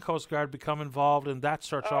Canadian Coast Guard become involved in that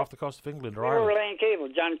search off the coast of England or we Ireland? were laying cable.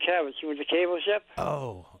 John Cabot, he was a cable ship.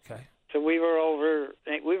 Oh, okay. So we were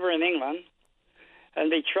in England, and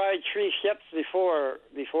they tried 3 ships before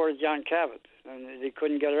John Cabot, and they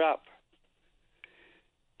couldn't get her up.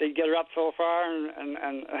 They'd get her up so far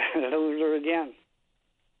and lose her again.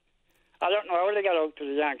 I don't know how they got out to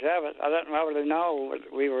the John Cabot. I don't know how they know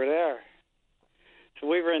we were there. So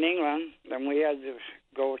we were in England, and we had to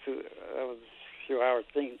go to, that was a few hours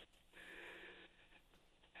thing.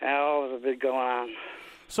 And all was a bit going on.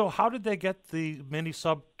 So how did they get the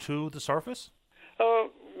mini-sub to the surface?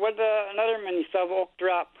 With another mini-sub hooked her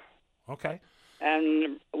up. Okay.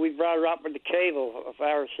 And we brought her up with the cable of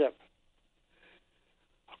our ship.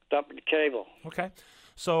 Hooked up with the cable. Okay.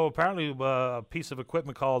 So apparently a piece of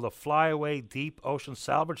equipment called a Flyaway Deep Ocean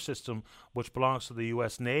Salvage System, which belongs to the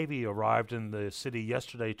U.S. Navy, arrived in the city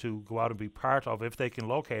yesterday to go out and be part of, if they can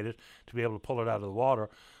locate it, to be able to pull it out of the water.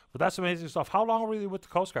 But that's amazing stuff. How long were you with the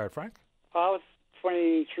Coast Guard, Frank? Oh, it's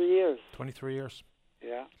 23 years. 23 years.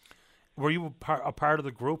 Yeah. Were you a part of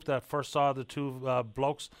the group that first saw the two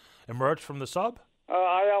blokes emerge from the sub?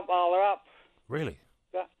 I helped haul her up. Really?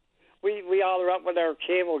 Yeah. We hauled her up with our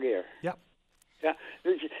cable gear. Yep. Yeah,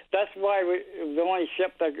 that's why it was the only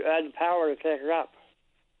ship that had the power to take her up.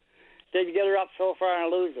 They'd get her up so far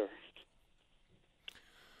and lose her.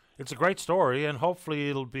 It's a great story, and hopefully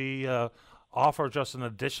it'll be offer just an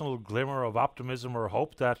additional glimmer of optimism or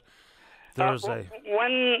hope that there's a...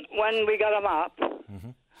 When we got them up,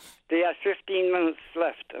 they had 15 minutes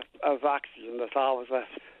left of oxygen. That's all was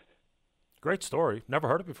left. Great story. Never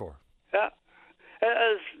heard it before. Yeah.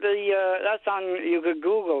 That's on, you could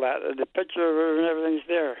Google that. The picture of her and everything's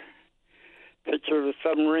there. Picture of the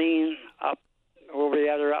submarine up, where we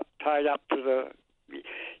had her up, tied up to the...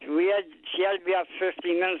 She had to be up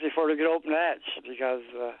 15 minutes before they could open the hatch, because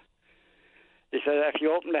they said if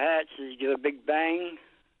you open the hatch, you get a big bang.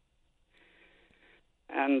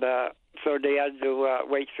 And so they had to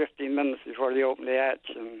wait 15 minutes before they opened the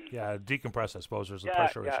hatch. And yeah, decompress, I suppose. There's a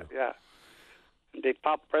pressure issue. Yeah. They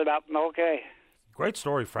popped right up and okay. Great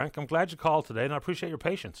story, Frank. I'm glad you called today, and I appreciate your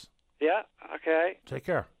patience. Yeah, okay. Take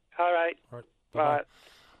care. All right. Bye.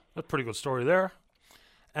 That's a pretty good story there.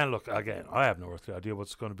 And look, again, I have no earthly idea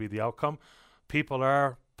what's going to be the outcome. People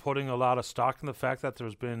are putting a lot of stock in the fact that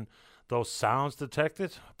there's been those sounds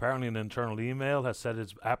detected. Apparently an internal email has said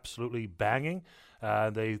it's absolutely banging.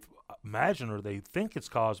 They imagine or they think it's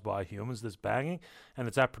caused by humans, this banging, and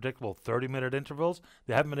it's at predictable 30-minute intervals.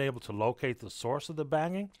 They haven't been able to locate the source of the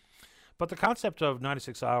banging. But the concept of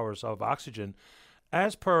 96 hours of oxygen,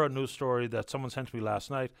 as per a news story that someone sent to me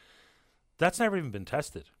last night, that's never even been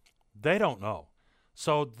tested. They don't know.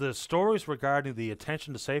 So the stories regarding the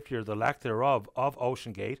attention to safety or the lack thereof of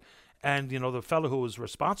OceanGate And, the fellow who was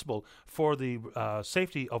responsible for the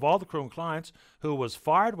safety of all the crew and clients, who was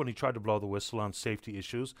fired when he tried to blow the whistle on safety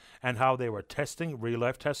issues and how they were testing,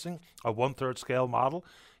 real-life testing, a 1/3 scale model,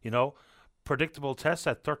 predictable tests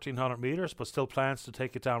at 1,300 meters, but still plans to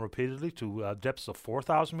take it down repeatedly to depths of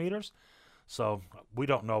 4,000 meters. So we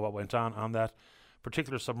don't know what went on that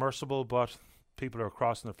particular submersible, but people are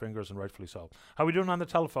crossing their fingers, and rightfully so. How are we doing on the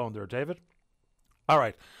telephone there, David? All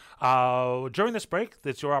right. During this break,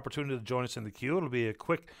 it's your opportunity to join us in the queue. It'll be a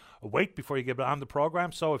quick wait before you get on the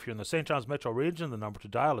program. So if you're in the St. John's Metro region, the number to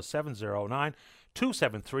dial is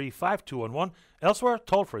 709-273-5211. Elsewhere,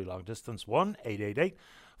 toll-free long distance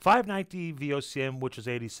 1-888-590-VOCM, which is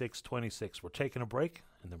 8626. We're taking a break,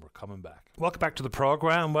 and then we're coming back. Welcome back to the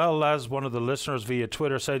program. Well, as one of the listeners via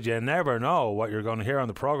Twitter said, you never know what you're going to hear on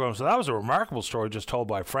the program. So that was a remarkable story just told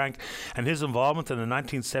by Frank and his involvement in the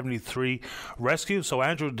 1973 rescue. So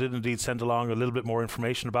Andrew did indeed send along a little bit more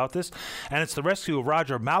information about this. And it's the rescue of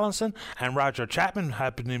Roger Mallinson and Roger Chapman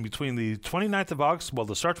happening between the 29th of August,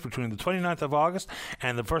 the search between the 29th of August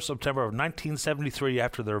and the 1st of September of 1973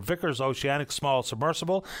 after their Vickers Oceanic small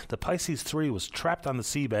submersible, the Pisces 3, was trapped on the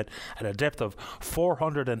seabed at a depth of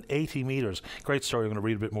 480 meters. Great story. I'm going to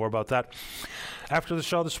read a bit more about that after the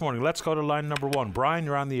show this morning. Let's go to line number 1. Brian,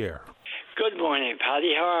 you're on the air. Good morning,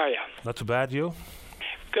 Paddy. How are you? Not too bad, you?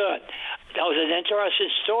 Good. That was an interesting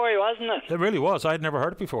story, wasn't it? It really was. I had never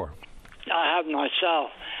heard it before. I have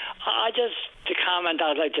myself. The comment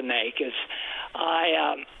I'd like to make is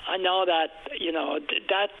I know that,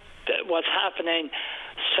 that what's happening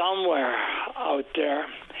somewhere out there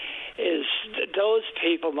is those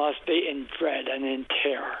people must be in dread and in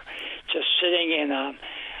terror, just sitting in a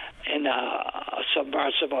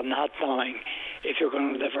submersible, not knowing if you're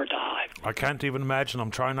going to live or die. I can't even imagine. I'm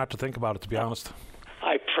trying not to think about it, to be honest.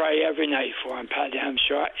 I pray every night for him, Paddy. I'm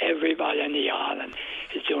sure everybody on the island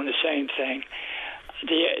is doing the same thing.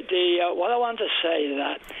 What I want to say is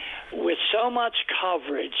that with so much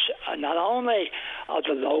coverage, not only of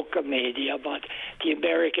the local media, but the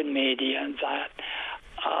American media and that,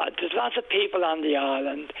 there's lots of people on the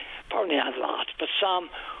island, probably not lots, but some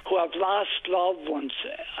who have lost loved ones,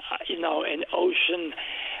 in ocean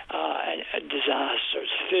disasters,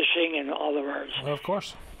 fishing and all the words. Well, of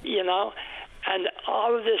course. And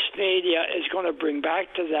all of this media is going to bring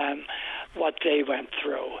back to them what they went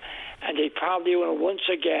through. And they probably will once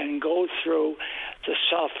again go through the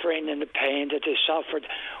suffering and the pain that they suffered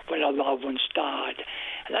when their loved ones died.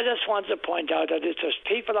 And I just wanted to point out that if there's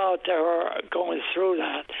people out there who are going through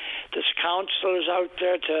that, there's counselors out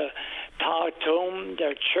there to talk to them.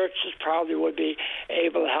 Their churches probably would be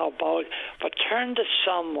able to help out. But turn to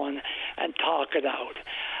someone and talk it out.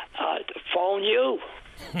 Phone you.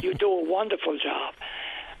 You do a wonderful job.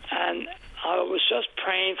 And I was just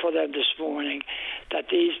praying for them this morning that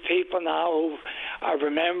these people now who are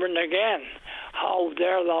remembering again how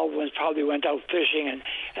their loved ones probably went out fishing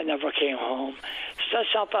and never came home. So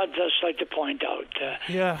that's something I'd just like to point out.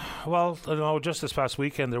 Yeah, well, just this past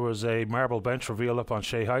weekend there was a marble bench reveal up on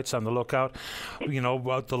Shea Heights on the lookout,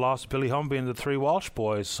 about the loss of Billy Humby and the 3 Walsh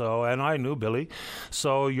boys. So, and I knew Billy.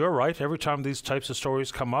 So you're right. Every time these types of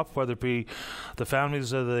stories come up, whether it be the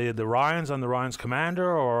families of the Ryans and the Ryans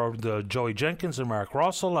commander, or the Joey Jenkins and Mark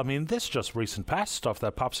Russell, I mean, this just recent past stuff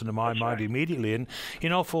that pops into my mind immediately. And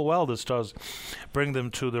full well this does bring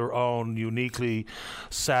them to their own uniquely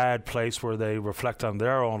sad place where they reflect on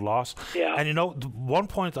their own loss. Yeah. And one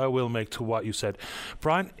point I will make to what you said,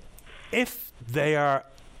 Brian, if they are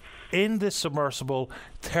in this submersible,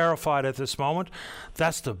 terrified at this moment,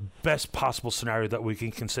 that's the best possible scenario that we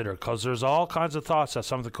can consider, because there's all kinds of thoughts that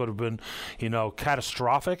something could have been,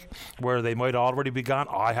 catastrophic, where they might already be gone.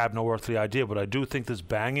 I have no earthly idea, but I do think this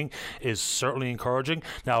banging is certainly encouraging.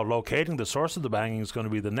 Now, locating the source of the banging is going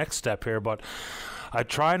to be the next step here, but I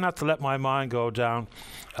try not to let my mind go down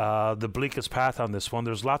the bleakest path on this one.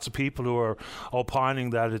 There's lots of people who are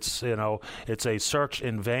opining that it's a search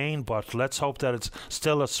in vain, but let's hope that it's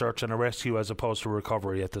still a search and a rescue as opposed to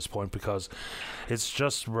recovery at this point, because it's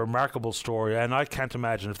just a remarkable story. And I can't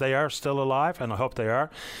imagine, if they are still alive, and I hope they are,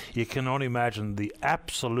 you can only imagine the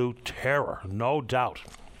absolute terror, no doubt.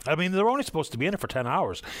 I mean, they're only supposed to be in it for 10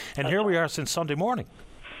 hours, and here we are since Sunday morning.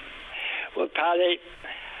 Well, Paddy,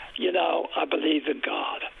 I believe in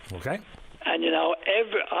God. Okay. And,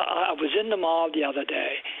 I was in the mall the other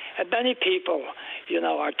day, and many people,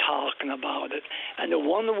 are talking about it. And the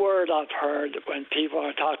one word I've heard when people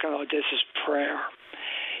are talking about this is prayer.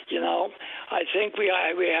 I think we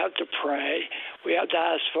have to pray. We have to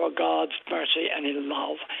ask for God's mercy and His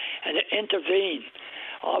love and to intervene.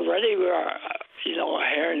 Already we are,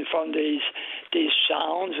 hearing from these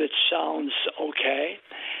sounds, which sounds okay.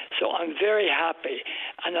 So I'm very happy.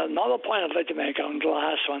 And another point I'd like to make on the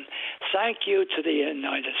last one, thank you to the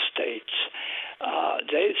United States.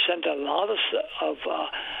 They've sent a lot of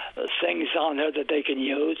things on here that they can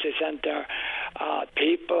use. They sent their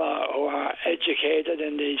people who are educated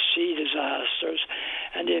in these sea disasters.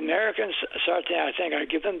 And the Americans, certainly, I think, are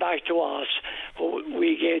giving back to us what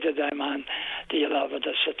we gave to them on the 11th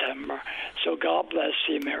of September. So God bless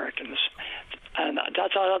the Americans. And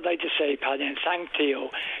that's all I'd like to say, Paddy, and thank to you.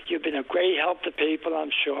 You've been a great help to people, I'm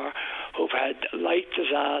sure, who've had light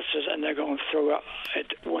disasters, and they're going through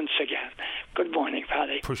it once again. Good morning,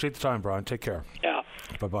 Paddy. Appreciate the time, Brian. Take care. Yeah.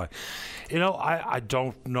 Bye-bye. I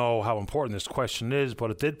don't know how important this question is,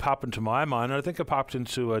 but it did pop into my mind, and I think it popped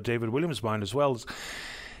into David Williams' mind as well.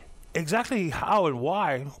 Exactly how and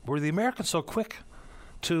why were the Americans so quick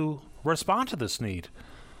to respond to this need?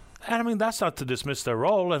 And I mean, that's not to dismiss their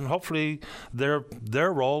role, and hopefully their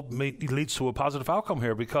role leads to a positive outcome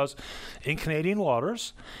here, because in Canadian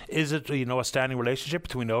waters, is it a standing relationship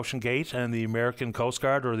between Ocean Gate and the American Coast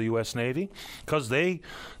Guard or the U.S. Navy? Because they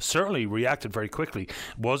certainly reacted very quickly.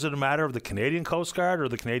 Was it a matter of the Canadian Coast Guard or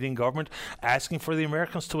the Canadian government asking for the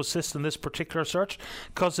Americans to assist in this particular search?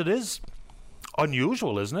 Because it is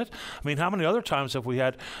unusual, isn't it? I mean, how many other times have we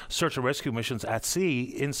had search and rescue missions at sea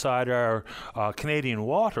inside our Canadian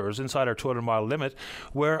waters, inside our 200-mile limit,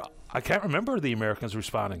 where I can't remember the Americans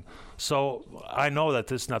responding? So I know that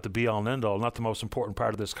this is not the be-all and end-all, not the most important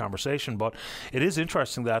part of this conversation, but it is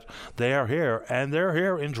interesting that they are here, and they're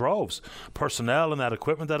here in droves. Personnel and that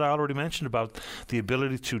equipment that I already mentioned about the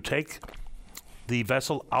ability to take the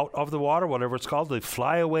vessel out of the water, whatever it's called, the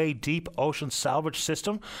Flyaway Deep Ocean Salvage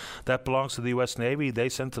System that belongs to the U.S. Navy. They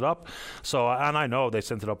sent it up. So, and I know they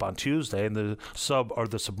sent it up on Tuesday, and the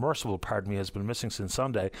submersible, has been missing since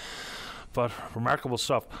Sunday. But remarkable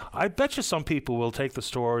stuff. I bet you some people will take the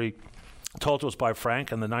story told to us by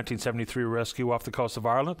Frank and the 1973 rescue off the coast of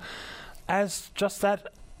Ireland as just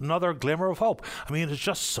that another glimmer of hope. I mean, there's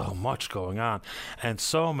just so much going on and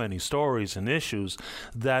so many stories and issues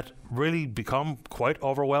that really become quite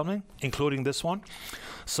overwhelming, including this one.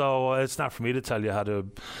 So it's not for me to tell you how to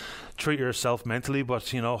treat yourself mentally, but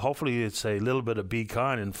hopefully it's a little bit of be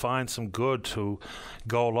kind and find some good to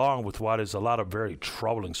go along with what is a lot of very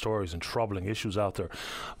troubling stories and troubling issues out there,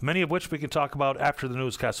 many of which we can talk about after the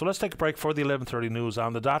newscast. So let's take a break for the 11:30 news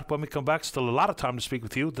on the dot. When we come back, still a lot of time to speak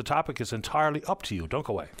with you. The topic is entirely up to you. Don't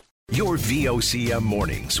go away. Your VOCM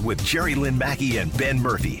mornings with Jerry Lynn Mackey and Ben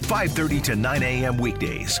Murphy, 5:30 to 9 a.m.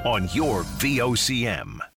 weekdays on your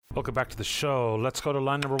VOCM. Welcome back to the show. Let's go to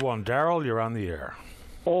line number 1. Daryl, you're on the air.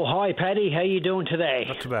 Oh, hi, Paddy. How you doing today?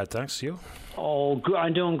 Not too bad, thanks. You? Oh, good.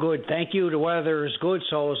 I'm doing good. Thank you. The weather is good,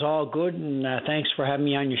 so it's all good, and thanks for having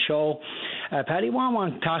me on your show. Paddy, I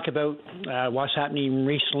want to talk about what's happening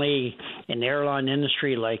recently in the airline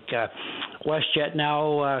industry, like WestJet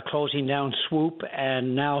now closing down Swoop,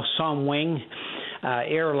 and now Sunwing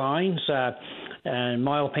Airlines, in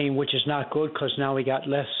my opinion, which is not good because now we got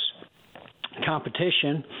less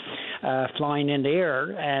competition flying in the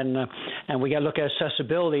air, and we got to look at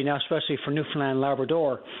accessibility now, especially for Newfoundland and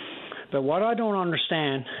Labrador. But what I don't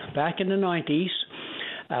understand, back in the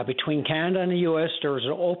 90s, between Canada and the U.S., there was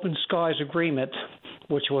an open skies agreement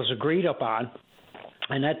which was agreed upon,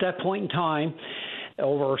 and at that point in time,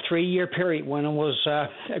 over a 3-year period when it was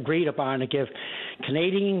agreed upon to give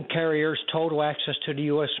Canadian carriers total access to the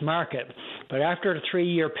U.S. market. But after the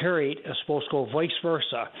 3-year period, it's supposed to go vice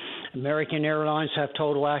versa. American Airlines have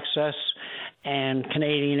total access, and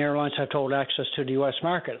Canadian Airlines have total access to the U.S.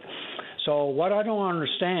 market. So what I don't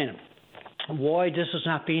understand, why this is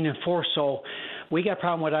not being enforced. So we got a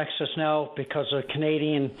problem with access now because of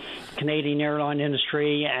Canadian airline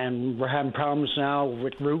industry, and we're having problems now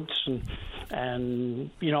with routes and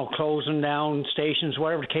closing down stations,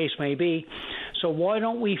 whatever the case may be. So why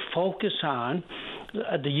don't we focus on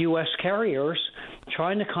the U.S. carriers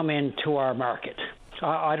trying to come into our market?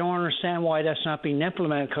 I don't understand why that's not being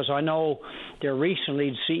implemented, because I know they're recently,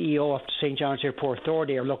 the CEO of the St. John's Airport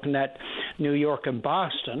Authority are looking at New York and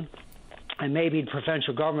Boston, and maybe the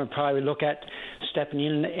provincial government probably look at stepping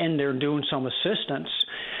in there and doing some assistance.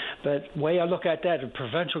 But the way I look at that, the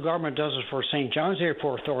provincial government does it for St. John's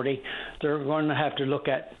Airport Authority, they're going to have to look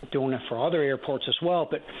at doing it for other airports as well.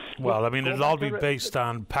 But well, I mean, it'll all be based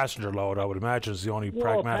on passenger load, I would imagine, is the only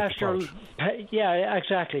pragmatic approach. Yeah,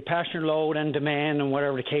 exactly. Passenger load and demand and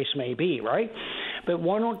whatever the case may be, right? But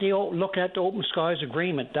why don't they look at the Open Skies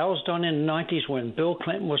Agreement? That was done in the 90s when Bill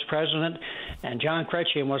Clinton was president and John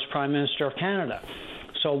Chrétien was Prime Minister of Canada.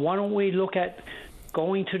 So why don't we look at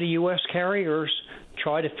going to the U.S. carriers,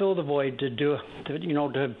 try to fill the void to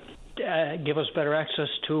give us better access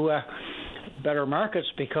to better markets?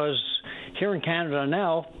 Because here in Canada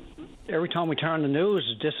now, every time we turn on the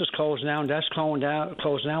news, this is closed down, that's closed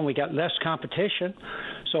down. We got less competition.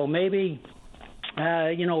 So maybe,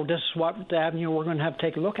 this is what the avenue we're going to have to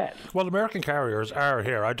take a look at. Well, American carriers are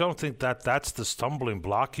here. I don't think that's the stumbling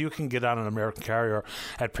block. You can get on an American carrier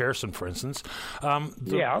at Pearson, for instance.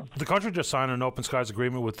 The country just signed an Open Skies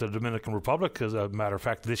Agreement with the Dominican Republic, as a matter of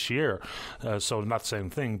fact, this year. So not the same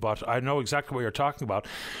thing, but I know exactly what you're talking about.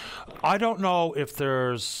 I don't know if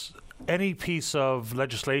there's any piece of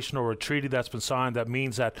legislation or a treaty that's been signed that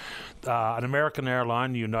means that an American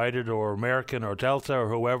airline, United or American or Delta or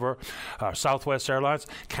whoever, Southwest Airlines,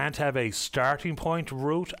 can't have a starting point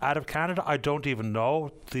route out of Canada. I don't even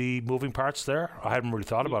know the moving parts there. I haven't really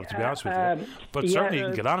thought about it, to be honest with you. But certainly you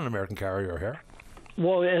can get on an American carrier here.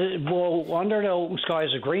 Well, under the Open Skies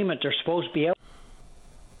Agreement, they're supposed to be able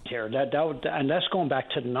here. And that's going back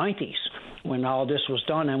to the 90s. When all this was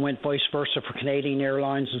done, and went vice versa for Canadian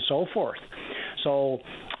Airlines and so forth. So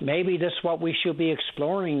maybe this is what we should be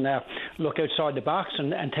exploring, look outside the box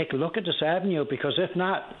and take a look at this avenue, because if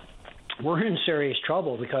not, we're in serious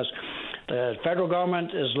trouble, because the federal government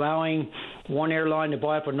is allowing one airline to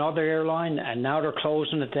buy up another airline, and now they're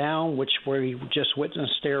closing it down, which we just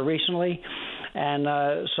witnessed there recently. And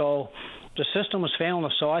so the system is failing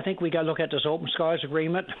us. So I think we got to look at this Open Skies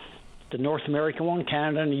Agreement, the North American one,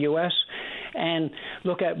 Canada and the U.S., and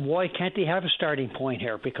look at why can't they have a starting point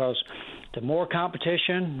here, because the more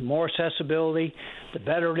competition, more accessibility, the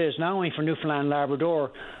better it is, not only for Newfoundland and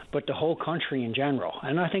Labrador, but the whole country in general.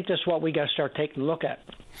 And I think that's what we got to start taking a look at.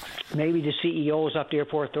 Maybe the CEOs up the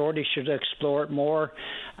Airport Authority should explore it more.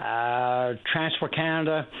 Transport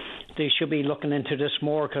Canada, they should be looking into this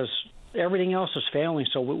more, because everything else is failing.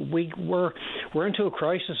 So we're into a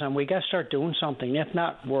crisis, and we got to start doing something. If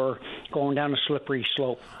not, we're going down a slippery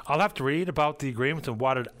slope. I'll have to read about the agreement and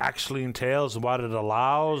what it actually entails and what it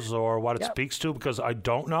allows or what it speaks to, because I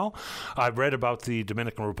don't know. I've read about the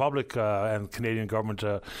Dominican Republic and Canadian government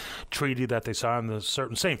treaty that they signed, the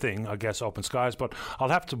same thing, I guess, Open Skies, but I'll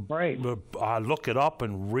have to look it up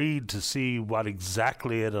and read to see what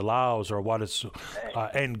exactly it allows or what its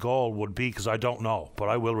end goal would be, because I don't know, but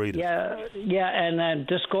I will read it. And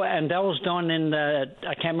that was done in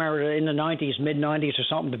I can't remember, in the 90s, mid-90s or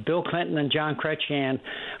something. But Bill Clinton and John Chrétien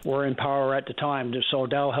were in power at the time, so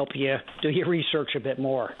that'll help you do your research a bit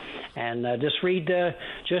more. And just read the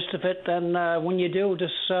gist of it, and when you do,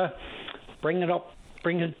 just bring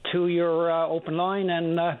it to your open line,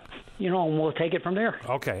 and and we'll take it from there.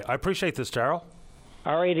 Okay, I appreciate this, Darryl.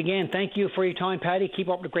 All right, again, thank you for your time, Patty. Keep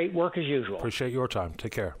up the great work as usual. Appreciate your time.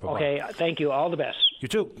 Take care. Bye-bye. Okay, thank you. All the best. You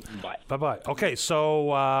too. Bye. Bye-bye. Okay,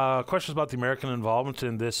 so questions about the American involvement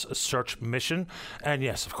in this search mission. And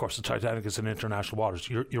yes, of course, the Titanic is in international waters.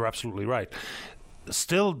 You're absolutely right. I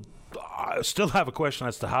still have a question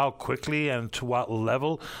as to how quickly and to what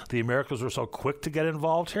level the Americans were so quick to get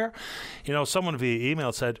involved here. Someone via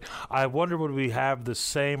email said, I wonder would we have the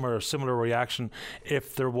same or similar reaction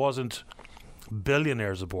if there wasn't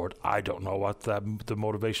billionaires aboard. I don't know what the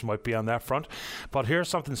motivation might be on that front, but here's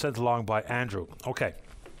something sent along by Andrew. Okay.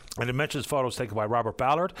 And it mentions photos taken by Robert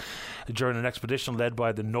Ballard during an expedition led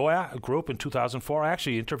by the NOAA group in 2004. I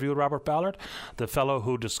actually interviewed Robert Ballard, the fellow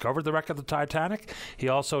who discovered the wreck of the Titanic. He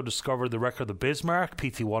also discovered the wreck of the Bismarck,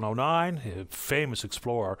 PT-109, a famous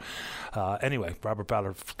explorer. Anyway, Robert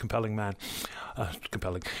Ballard, compelling man.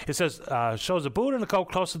 Compelling. It says, shows a boot and a coat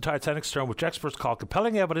close to the Titanic's stern, which experts call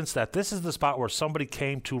compelling evidence that this is the spot where somebody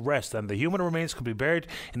came to rest and the human remains could be buried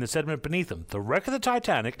in the sediment beneath them. The wreck of the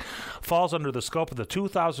Titanic falls under the scope of the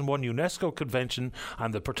 2001 UNESCO Convention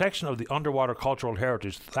on the Protection of the Underwater Cultural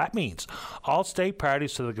Heritage. That means all state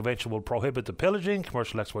parties to the convention will prohibit the pillaging,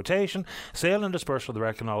 commercial exploitation, sale and dispersal of the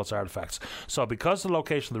wreck and all its artifacts. So because the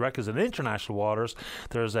location of the wreck is in international waters,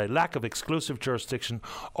 there is a lack of exclusive jurisdiction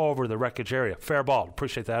over the wreckage area. Fair ball.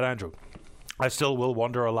 Appreciate that, Andrew. I still will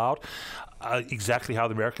wonder aloud exactly how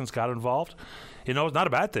the Americans got involved. It's not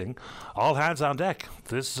a bad thing. All hands on deck.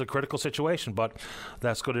 This is a critical situation, but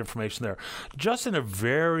that's good information there. Just in a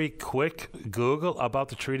very quick Google about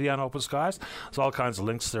the Treaty on Open Skies, there's all kinds of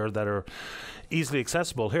links there that are easily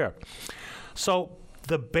accessible here. So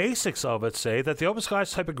the basics of it say that the Open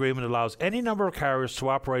Skies type agreement allows any number of carriers to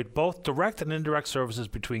operate both direct and indirect services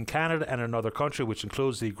between Canada and another country, which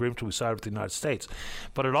includes the agreement we signed with the United States.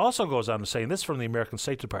 But it also goes on to say, and this is from the American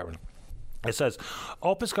State Department, It says,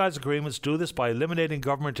 Open Skies agreements do this by eliminating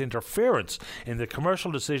government interference in the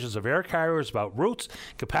commercial decisions of air carriers about routes,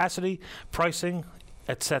 capacity, pricing,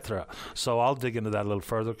 etc. So I'll dig into that a little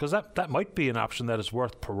further, because that might be an option that is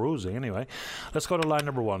worth perusing. Anyway, let's go to line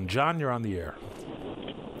number 1. John, you're on the air.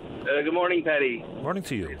 Good morning, Paddy. Morning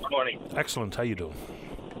to you. Good morning. Excellent. How you doing?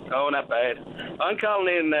 Oh, not bad. I'm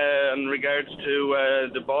calling in regards to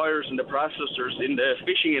the buyers and the processors in the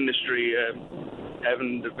fishing industry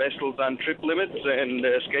having the vessels on trip limits and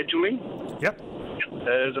scheduling. Yep.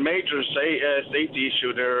 There's a major safety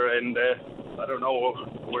issue there, and I don't know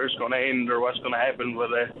where it's going to end or what's going to happen,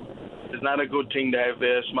 but it's not a good thing to have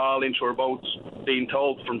small inshore boats being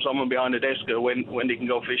told from someone behind the desk when they can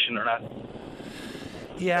go fishing or not.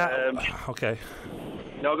 Yeah. Okay.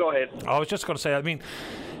 No, go ahead. I was just going to say, I mean,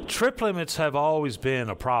 trip limits have always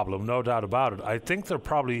been a problem, no doubt about it. I think they're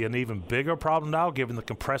probably an even bigger problem now, given the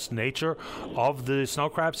compressed nature of the snow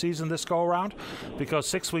crab season this go-around, because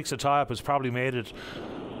 6 weeks of tie-up has probably made it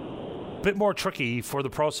a bit more tricky for the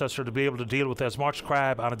processor to be able to deal with as much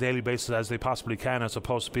crab on a daily basis as they possibly can, as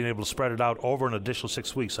opposed to being able to spread it out over an additional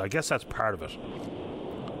 6 weeks. So I guess that's part of it.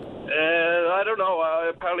 I don't know.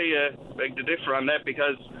 I probably beg to differ on that,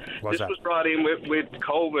 because was brought in with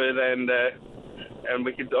COVID, and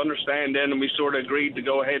we could understand then, and we sort of agreed to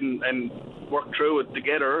go ahead and work through it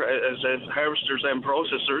together as harvesters and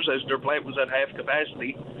processors, as their plant was at half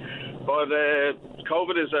capacity. But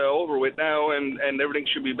COVID is over with now, and everything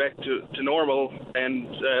should be back to normal. And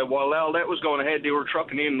while all that was going ahead, they were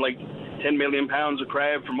trucking in like 10 million pounds of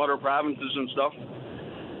crab from other provinces and stuff.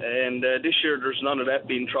 And this year there's none of that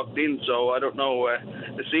being trucked in, so I don't know.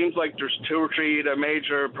 It seems like there's 2 or 3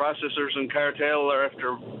 major processors and cartel are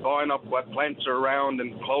after buying up what plants are around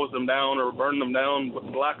and close them down or burn them down,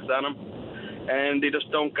 putting blocks on them. And they just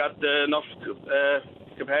don't got enough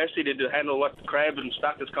capacity to handle what crab and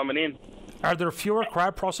stock is coming in. Are there fewer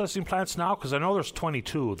crab processing plants now? Because I know there's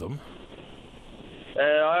 22 of them.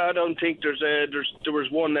 I don't think there was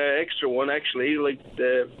one extra one, actually, like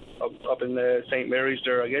up in St. Mary's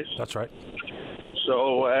there, I guess. That's right.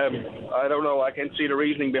 So I don't know. I can't see the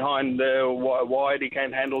reasoning behind why they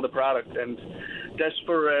can't handle the product, and that's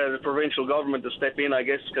for the provincial government to step in, I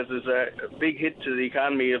guess, because it's a big hit to the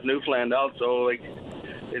economy of Newfoundland. Also, like,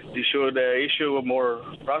 if they should issue more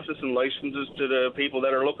processing licenses to the people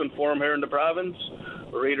that are looking for them here in the province,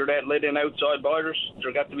 or either that let in outside buyers.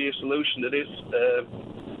 There got to be a solution to this.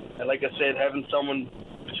 And like I said, having someone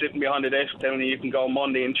sitting behind the desk telling you can go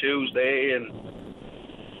Monday and Tuesday,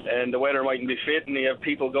 and the weather mightn't be fit, and you have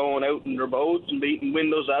people going out in their boats and beating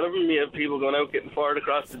windows out of them. You have people going out getting fired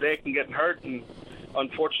across the deck and getting hurt, and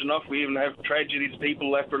unfortunate enough, we even have tragedies,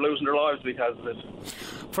 people after losing their lives because of it.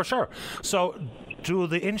 For sure. So do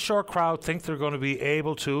the inshore crowd think they're going to be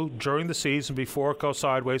able to, during the season, before it goes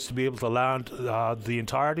sideways, to be able to land the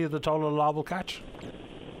entirety of the total allowable catch?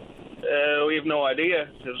 We have no idea,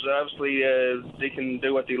 because obviously they can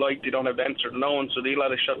do what they like. They don't have the answer to no one, so they'll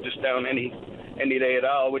let us shut this down any day at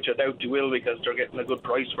all, which I doubt they will, because they're getting a good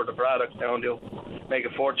price for the product now, and they'll make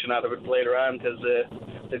a fortune out of it later on, because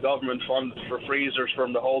the government funds for freezers for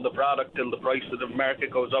them to hold the product till the price of the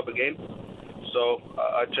market goes up again. So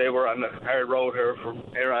I'd say we're on a hard road here from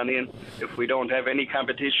here on in if we don't have any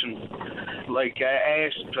competition. Like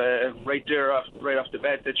asked right off the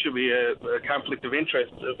bat, that should be a conflict of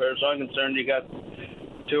interest. As far as I'm concerned, you got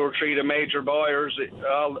 2 or 3 of the major buyers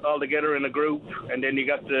all together in a group, and then you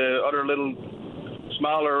got the other little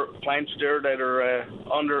smaller plants there that are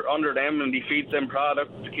under them, and they feed them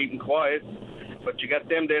product to keep them quiet. But you got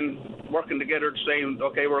them then working together saying,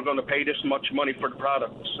 okay, we're going to pay this much money for the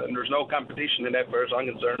products, and there's no competition in that, as far as I'm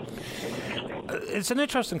concerned. It's an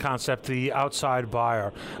interesting concept, the outside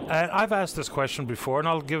buyer. And I've asked this question before, and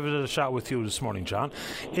I'll give it a shot with you this morning, John.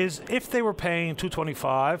 Is if they were paying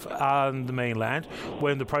 $2.25 on the mainland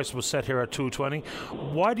when the price was set here at $2.20,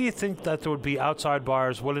 why do you think that there would be outside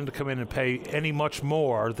buyers willing to come in and pay any much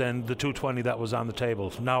more than the $2.20 that was on the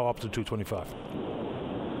table, now up to $2.25?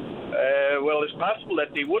 Well, it's possible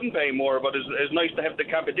that they wouldn't pay more, but it's nice to have the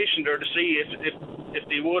competition there to see if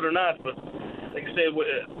they would or not. But like I said,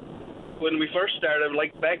 when we first started,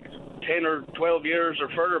 like back 10 or 12 years or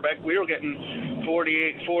further back, we were getting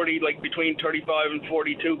 40, like between 35 and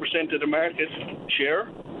 42% of the market share.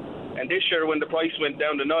 And this year, when the price went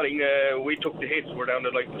down to nothing, we took the hits. We're down to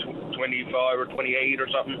like 25 or 28 or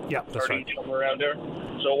something. Yeah, that's 30, right. Somewhere around there.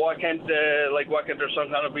 So why can't there some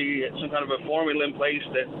kind of a formula in place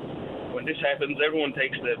that when this happens, everyone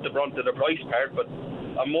takes the brunt of the price part? But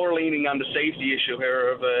I'm more leaning on the safety issue here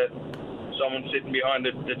of someone sitting behind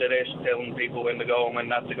the desk telling people when to go and when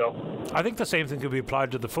not to go. I think the same thing could be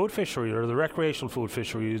applied to the food fishery or the recreational food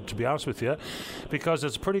fishery, to be honest with you, because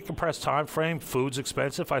it's a pretty compressed time frame. Food's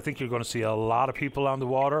expensive. I think you're going to see a lot of people on the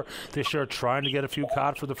water this year trying to get a few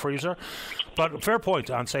cod for the freezer. But fair point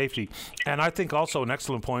on safety. And I think also an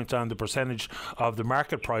excellent point on the percentage of the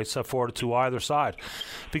market price afforded to either side,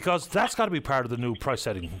 because that's got to be part of the new price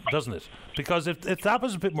setting, doesn't it? Because if that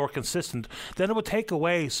was a bit more consistent, then it would take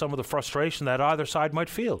away some of the frustration that either side might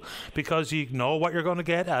feel, because you know what you're going to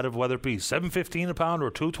get out of whether it be $7.15 a pound or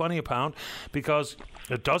 $2.20 a pound, because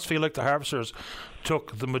it does feel like the harvesters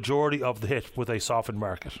took the majority of the hit with a softened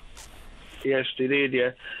market. Yes, they did,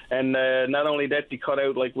 yeah. And not only that, they cut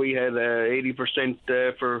out, like we had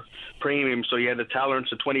 80% for premium, so you had a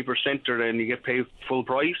tolerance of 20% or then you get paid full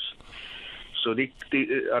price. So they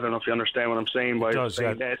I don't know if you understand what I'm saying by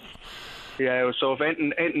saying that. Yeah, so if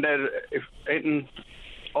anything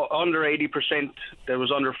under 80% that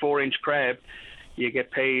was under 4-inch crab, you get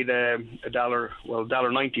paid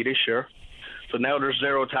 $1.90 this year. So now there's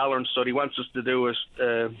zero tolerance. So he wants us to do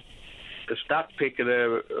the stock pick of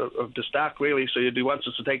the stock, really. So he wants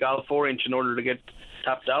us to take all 4-inch in order to get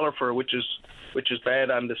top dollar for it, which is bad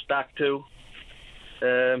on the stock too.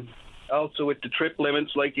 Also with the trip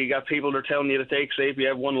limits, like you got people that are telling you to take, say if you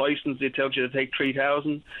have one license, they tell you to take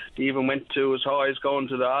 3,000. They even went to as high as going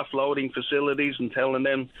to the offloading facilities and telling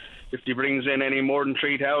them if they brings in any more than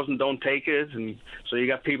 3,000, don't take it. And so you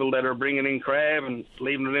got people that are bringing in crab and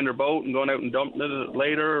leaving it in their boat and going out and dumping it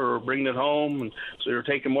later or bringing it home. And so they're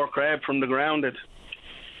taking more crab from the ground.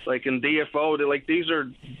 Like in DFO,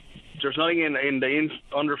 there's nothing in the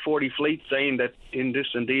under 40 fleet saying that in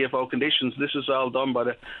DFO conditions, this is all done by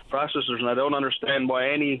the processors, and I don't understand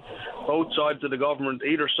why both sides of the government,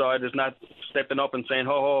 either side, is not stepping up and saying,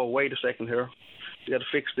 "Oh, wait a second here, you got to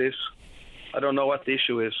fix this." I don't know what the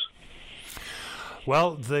issue is.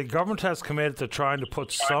 Well, the government has committed to trying to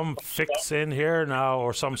put some fix in here now,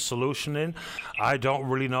 or some solution in. I don't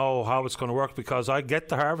really know how it's going to work, because I get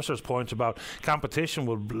the harvester's point about competition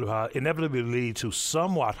will inevitably lead to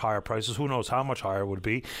somewhat higher prices. Who knows how much higher it would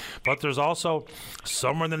be? But there's also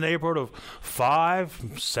somewhere in the neighborhood of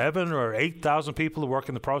 5, 7, or 8,000 people who work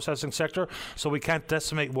in the processing sector, so we can't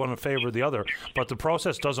decimate one in favor of the other. But the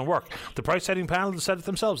process doesn't work. The price setting panel has said it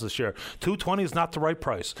themselves this year. $2.20 is not the right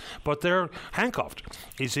price, but they're handcuffed.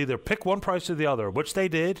 It's either pick one price or the other, which they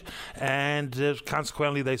did, and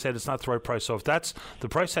consequently they said it's not the right price. So if that's the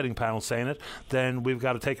price setting panel saying it, then we've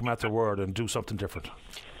got to take them at their word and do something different.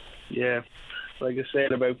 Yeah, like I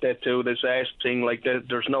said about that too, this ash thing, like that,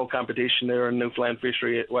 there's no competition there in Newfoundland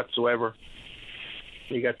fishery whatsoever.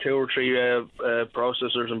 You got 2 or 3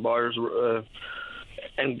 processors and buyers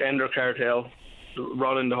and their cartel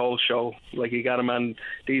running the whole show. Like you got them on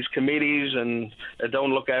these committees and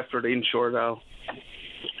don't look after the inshore at all.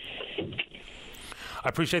 I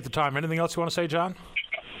appreciate the time. Anything else you want to say, John?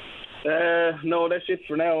 No, that's it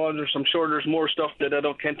for now. I'm sure there's more stuff that I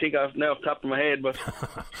can't think of now off the top of my head, but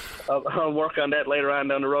I'll work on that later on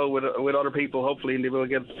down the road with other people, hopefully, and they will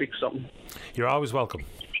get to fix something. You're always welcome.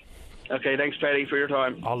 Okay, thanks, Paddy, for your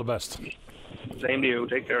time. All the best. Same to you.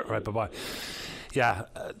 Take care. All right, bye-bye. Yeah,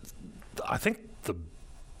 I think the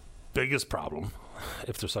biggest problem,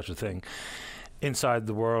 if there's such a thing, inside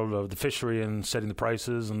the world of the fishery and setting the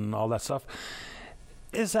prices and all that stuff,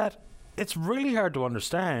 is that it's really hard to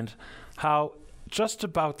understand how just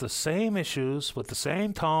about the same issues with the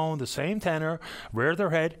same tone, the same tenor, rear their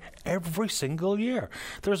head every single year.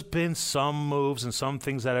 There's been some moves and some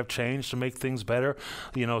things that have changed to make things better.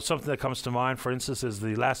 You know, something that comes to mind, for instance, is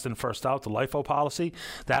the last in, first out, the LIFO policy.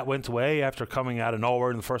 That went away after coming out of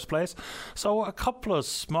nowhere in the first place. So a couple of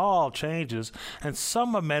small changes and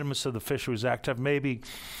some amendments to the Fisheries Act have maybe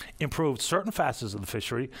improved certain facets of the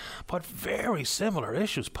fishery, but very similar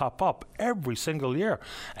issues pop up every single year.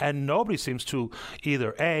 And nobody seems to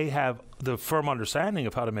either A, have the firm understanding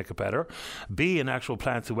of how to make it better, B, an actual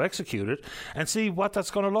plan to execute it, and C, what that's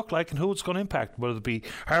going to look like and who it's going to impact, whether it be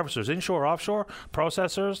harvesters, inshore, offshore,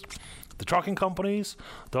 processors, the trucking companies,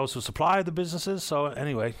 those who supply the businesses. So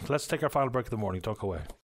anyway, let's take our final break of the morning. Don't go away.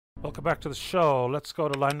 Welcome back to the show. Let's go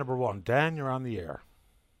to line number 1. Dan, you're on the air.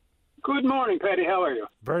 Good morning, Paddy. How are you?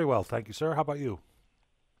 Very well, thank you, sir. How about you?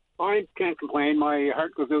 I can't complain. My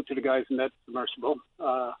heart goes out to the guys in that submersible.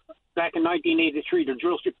 Back in 1983, the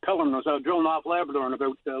drill ship Pelham was out drilling off Labrador in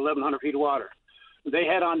about 1,100 feet of water. They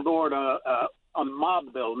had on board a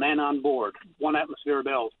mob bill, man on board, 1 atmosphere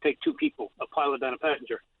bell, take 2 people, a pilot and a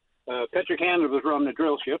passenger. Petro-Canada was running the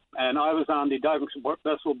drill ship, and I was on the diving support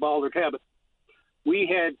vessel Balder Cabot. We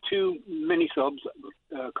had 2 mini-subs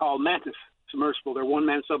called Mantis submersible. They're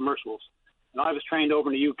one-man submersibles. And I was trained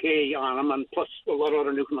over in the UK on them, and plus a lot of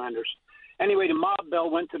other Newfoundlanders. Anyway, the mob bell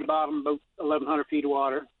went to the bottom, about 1,100 feet of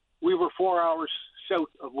water. We were 4 hours south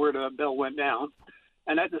of where the bell went down.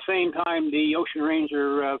 And at the same time, the Ocean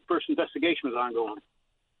Ranger first investigation was ongoing.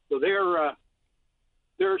 So their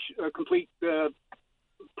complete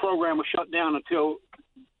program was shut down until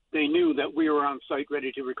they knew that we were on site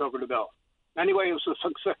ready to recover the bell. Anyway, it was a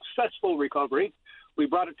successful recovery. We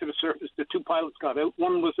brought it to the surface. The 2 pilots got out.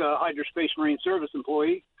 One was a Hydrospace Marine Service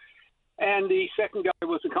employee, and the second guy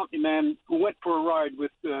was a company man who went for a ride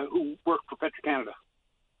with who worked for Petro-Canada.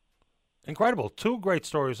 Incredible. 2 great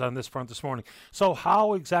stories on this front this morning. So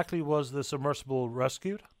how exactly was the submersible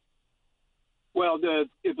rescued? Well,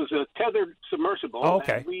 it was a tethered submersible. Oh,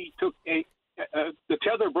 okay. And we took the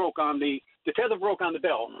tether broke on the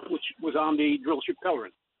bell, which was on the drill ship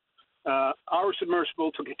Pellerin. Our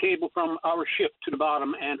submersible took a cable from our ship to the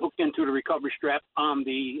bottom and hooked into the recovery strap on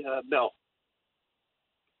the bell.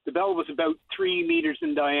 The bell was about 3 meters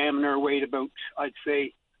in diameter, weighed about, I'd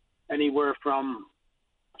say, anywhere from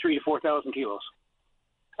 3,000 to 4,000 kilos.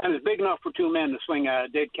 And it's big enough for 2 men to swing a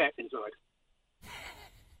dead cat inside.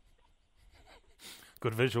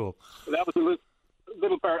 Good visual. So that was a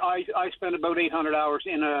little part. I spent about 800 hours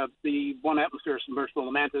in the 1 atmosphere submersible,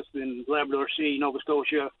 the Mantis, in Labrador Sea, Nova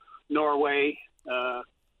Scotia, Norway,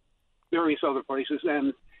 various other places.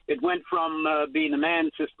 And it went from being a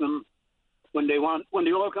manned system when the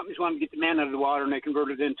oil companies wanted to get the man out of the water, and they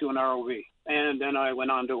converted it into an ROV. And then I went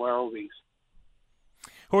on to ROVs.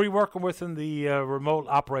 Who are you working with in the remote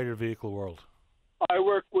operated vehicle world? I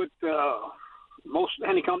work with most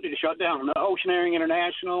any company to shut down. Oceaneering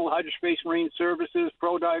International, Hydrospace Marine Services,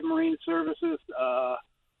 ProDive Marine Services,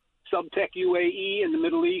 Subtech UAE in the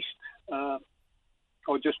Middle East.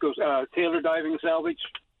 It just goes Taylor Diving Salvage.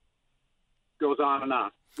 Goes on and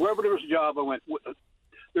on. Wherever there was a job, I went.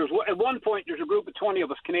 At one point, there's a group of 20 of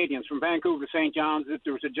us Canadians from Vancouver to St. John's. If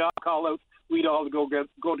there was a job call out, we'd all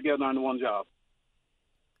go together on the one job.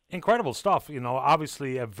 Incredible stuff.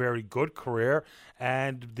 Obviously a very good career,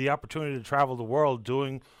 and the opportunity to travel the world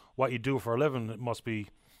doing what you do for a living, it must be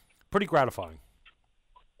pretty gratifying.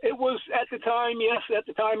 It was at the time, yes. At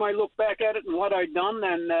the time, I look back at it and what I'd done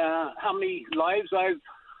and how many lives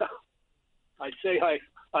I'd say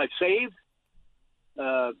I've saved.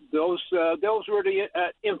 Those were the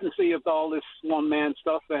infancy of all this one-man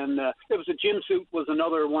stuff, and it was a Jim Suit was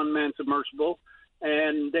another one-man submersible,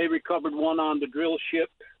 and they recovered one on the drill ship.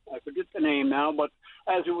 I forget the name now, but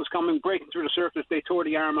as it was breaking through the surface, they tore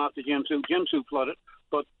the arm off the Jim Suit. Jim Suit flooded,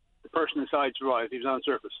 but the person inside survived. He was on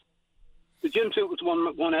surface. The Jim Suit was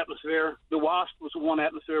one atmosphere. The Wasp was 1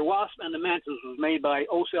 atmosphere. Wasp and the Mantis was made by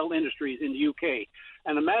Ocel Industries in the UK.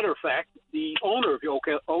 And a matter of fact, the owner of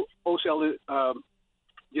Ocel,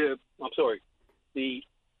 the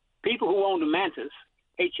people who owned the Mantis,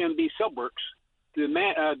 HMB Subworks,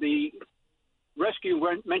 the rescue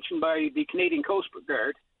mentioned by the Canadian Coast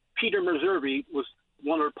Guard, Peter Meservey was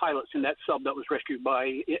one of the pilots in that sub that was rescued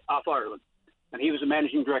off Ireland. And he was the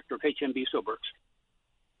managing director of HMB Subworks.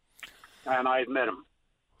 And I've met him.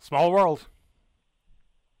 Small world.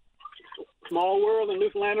 Small world, and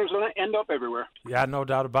Newfoundlanders end up everywhere. Yeah, no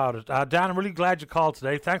doubt about it. Dan, I'm really glad you called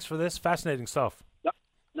today. Thanks for this. Fascinating stuff.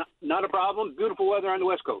 Not a problem. Beautiful weather on the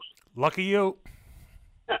West Coast. Lucky you.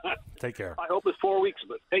 Take care. I hope it's 4 weeks,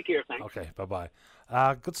 but take care. Thanks. Okay, bye-bye.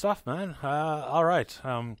 Good stuff, man. All right.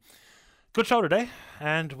 Good show today,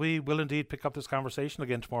 and we will indeed pick up this conversation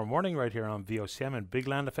again tomorrow morning right here on VOCM and Big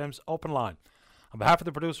Land FM's Open Line. On behalf of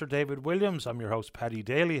the producer, David Williams, I'm your host, Paddy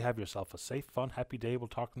Daly. Have yourself a safe, fun, happy day. We'll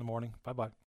talk in the morning. Bye-bye.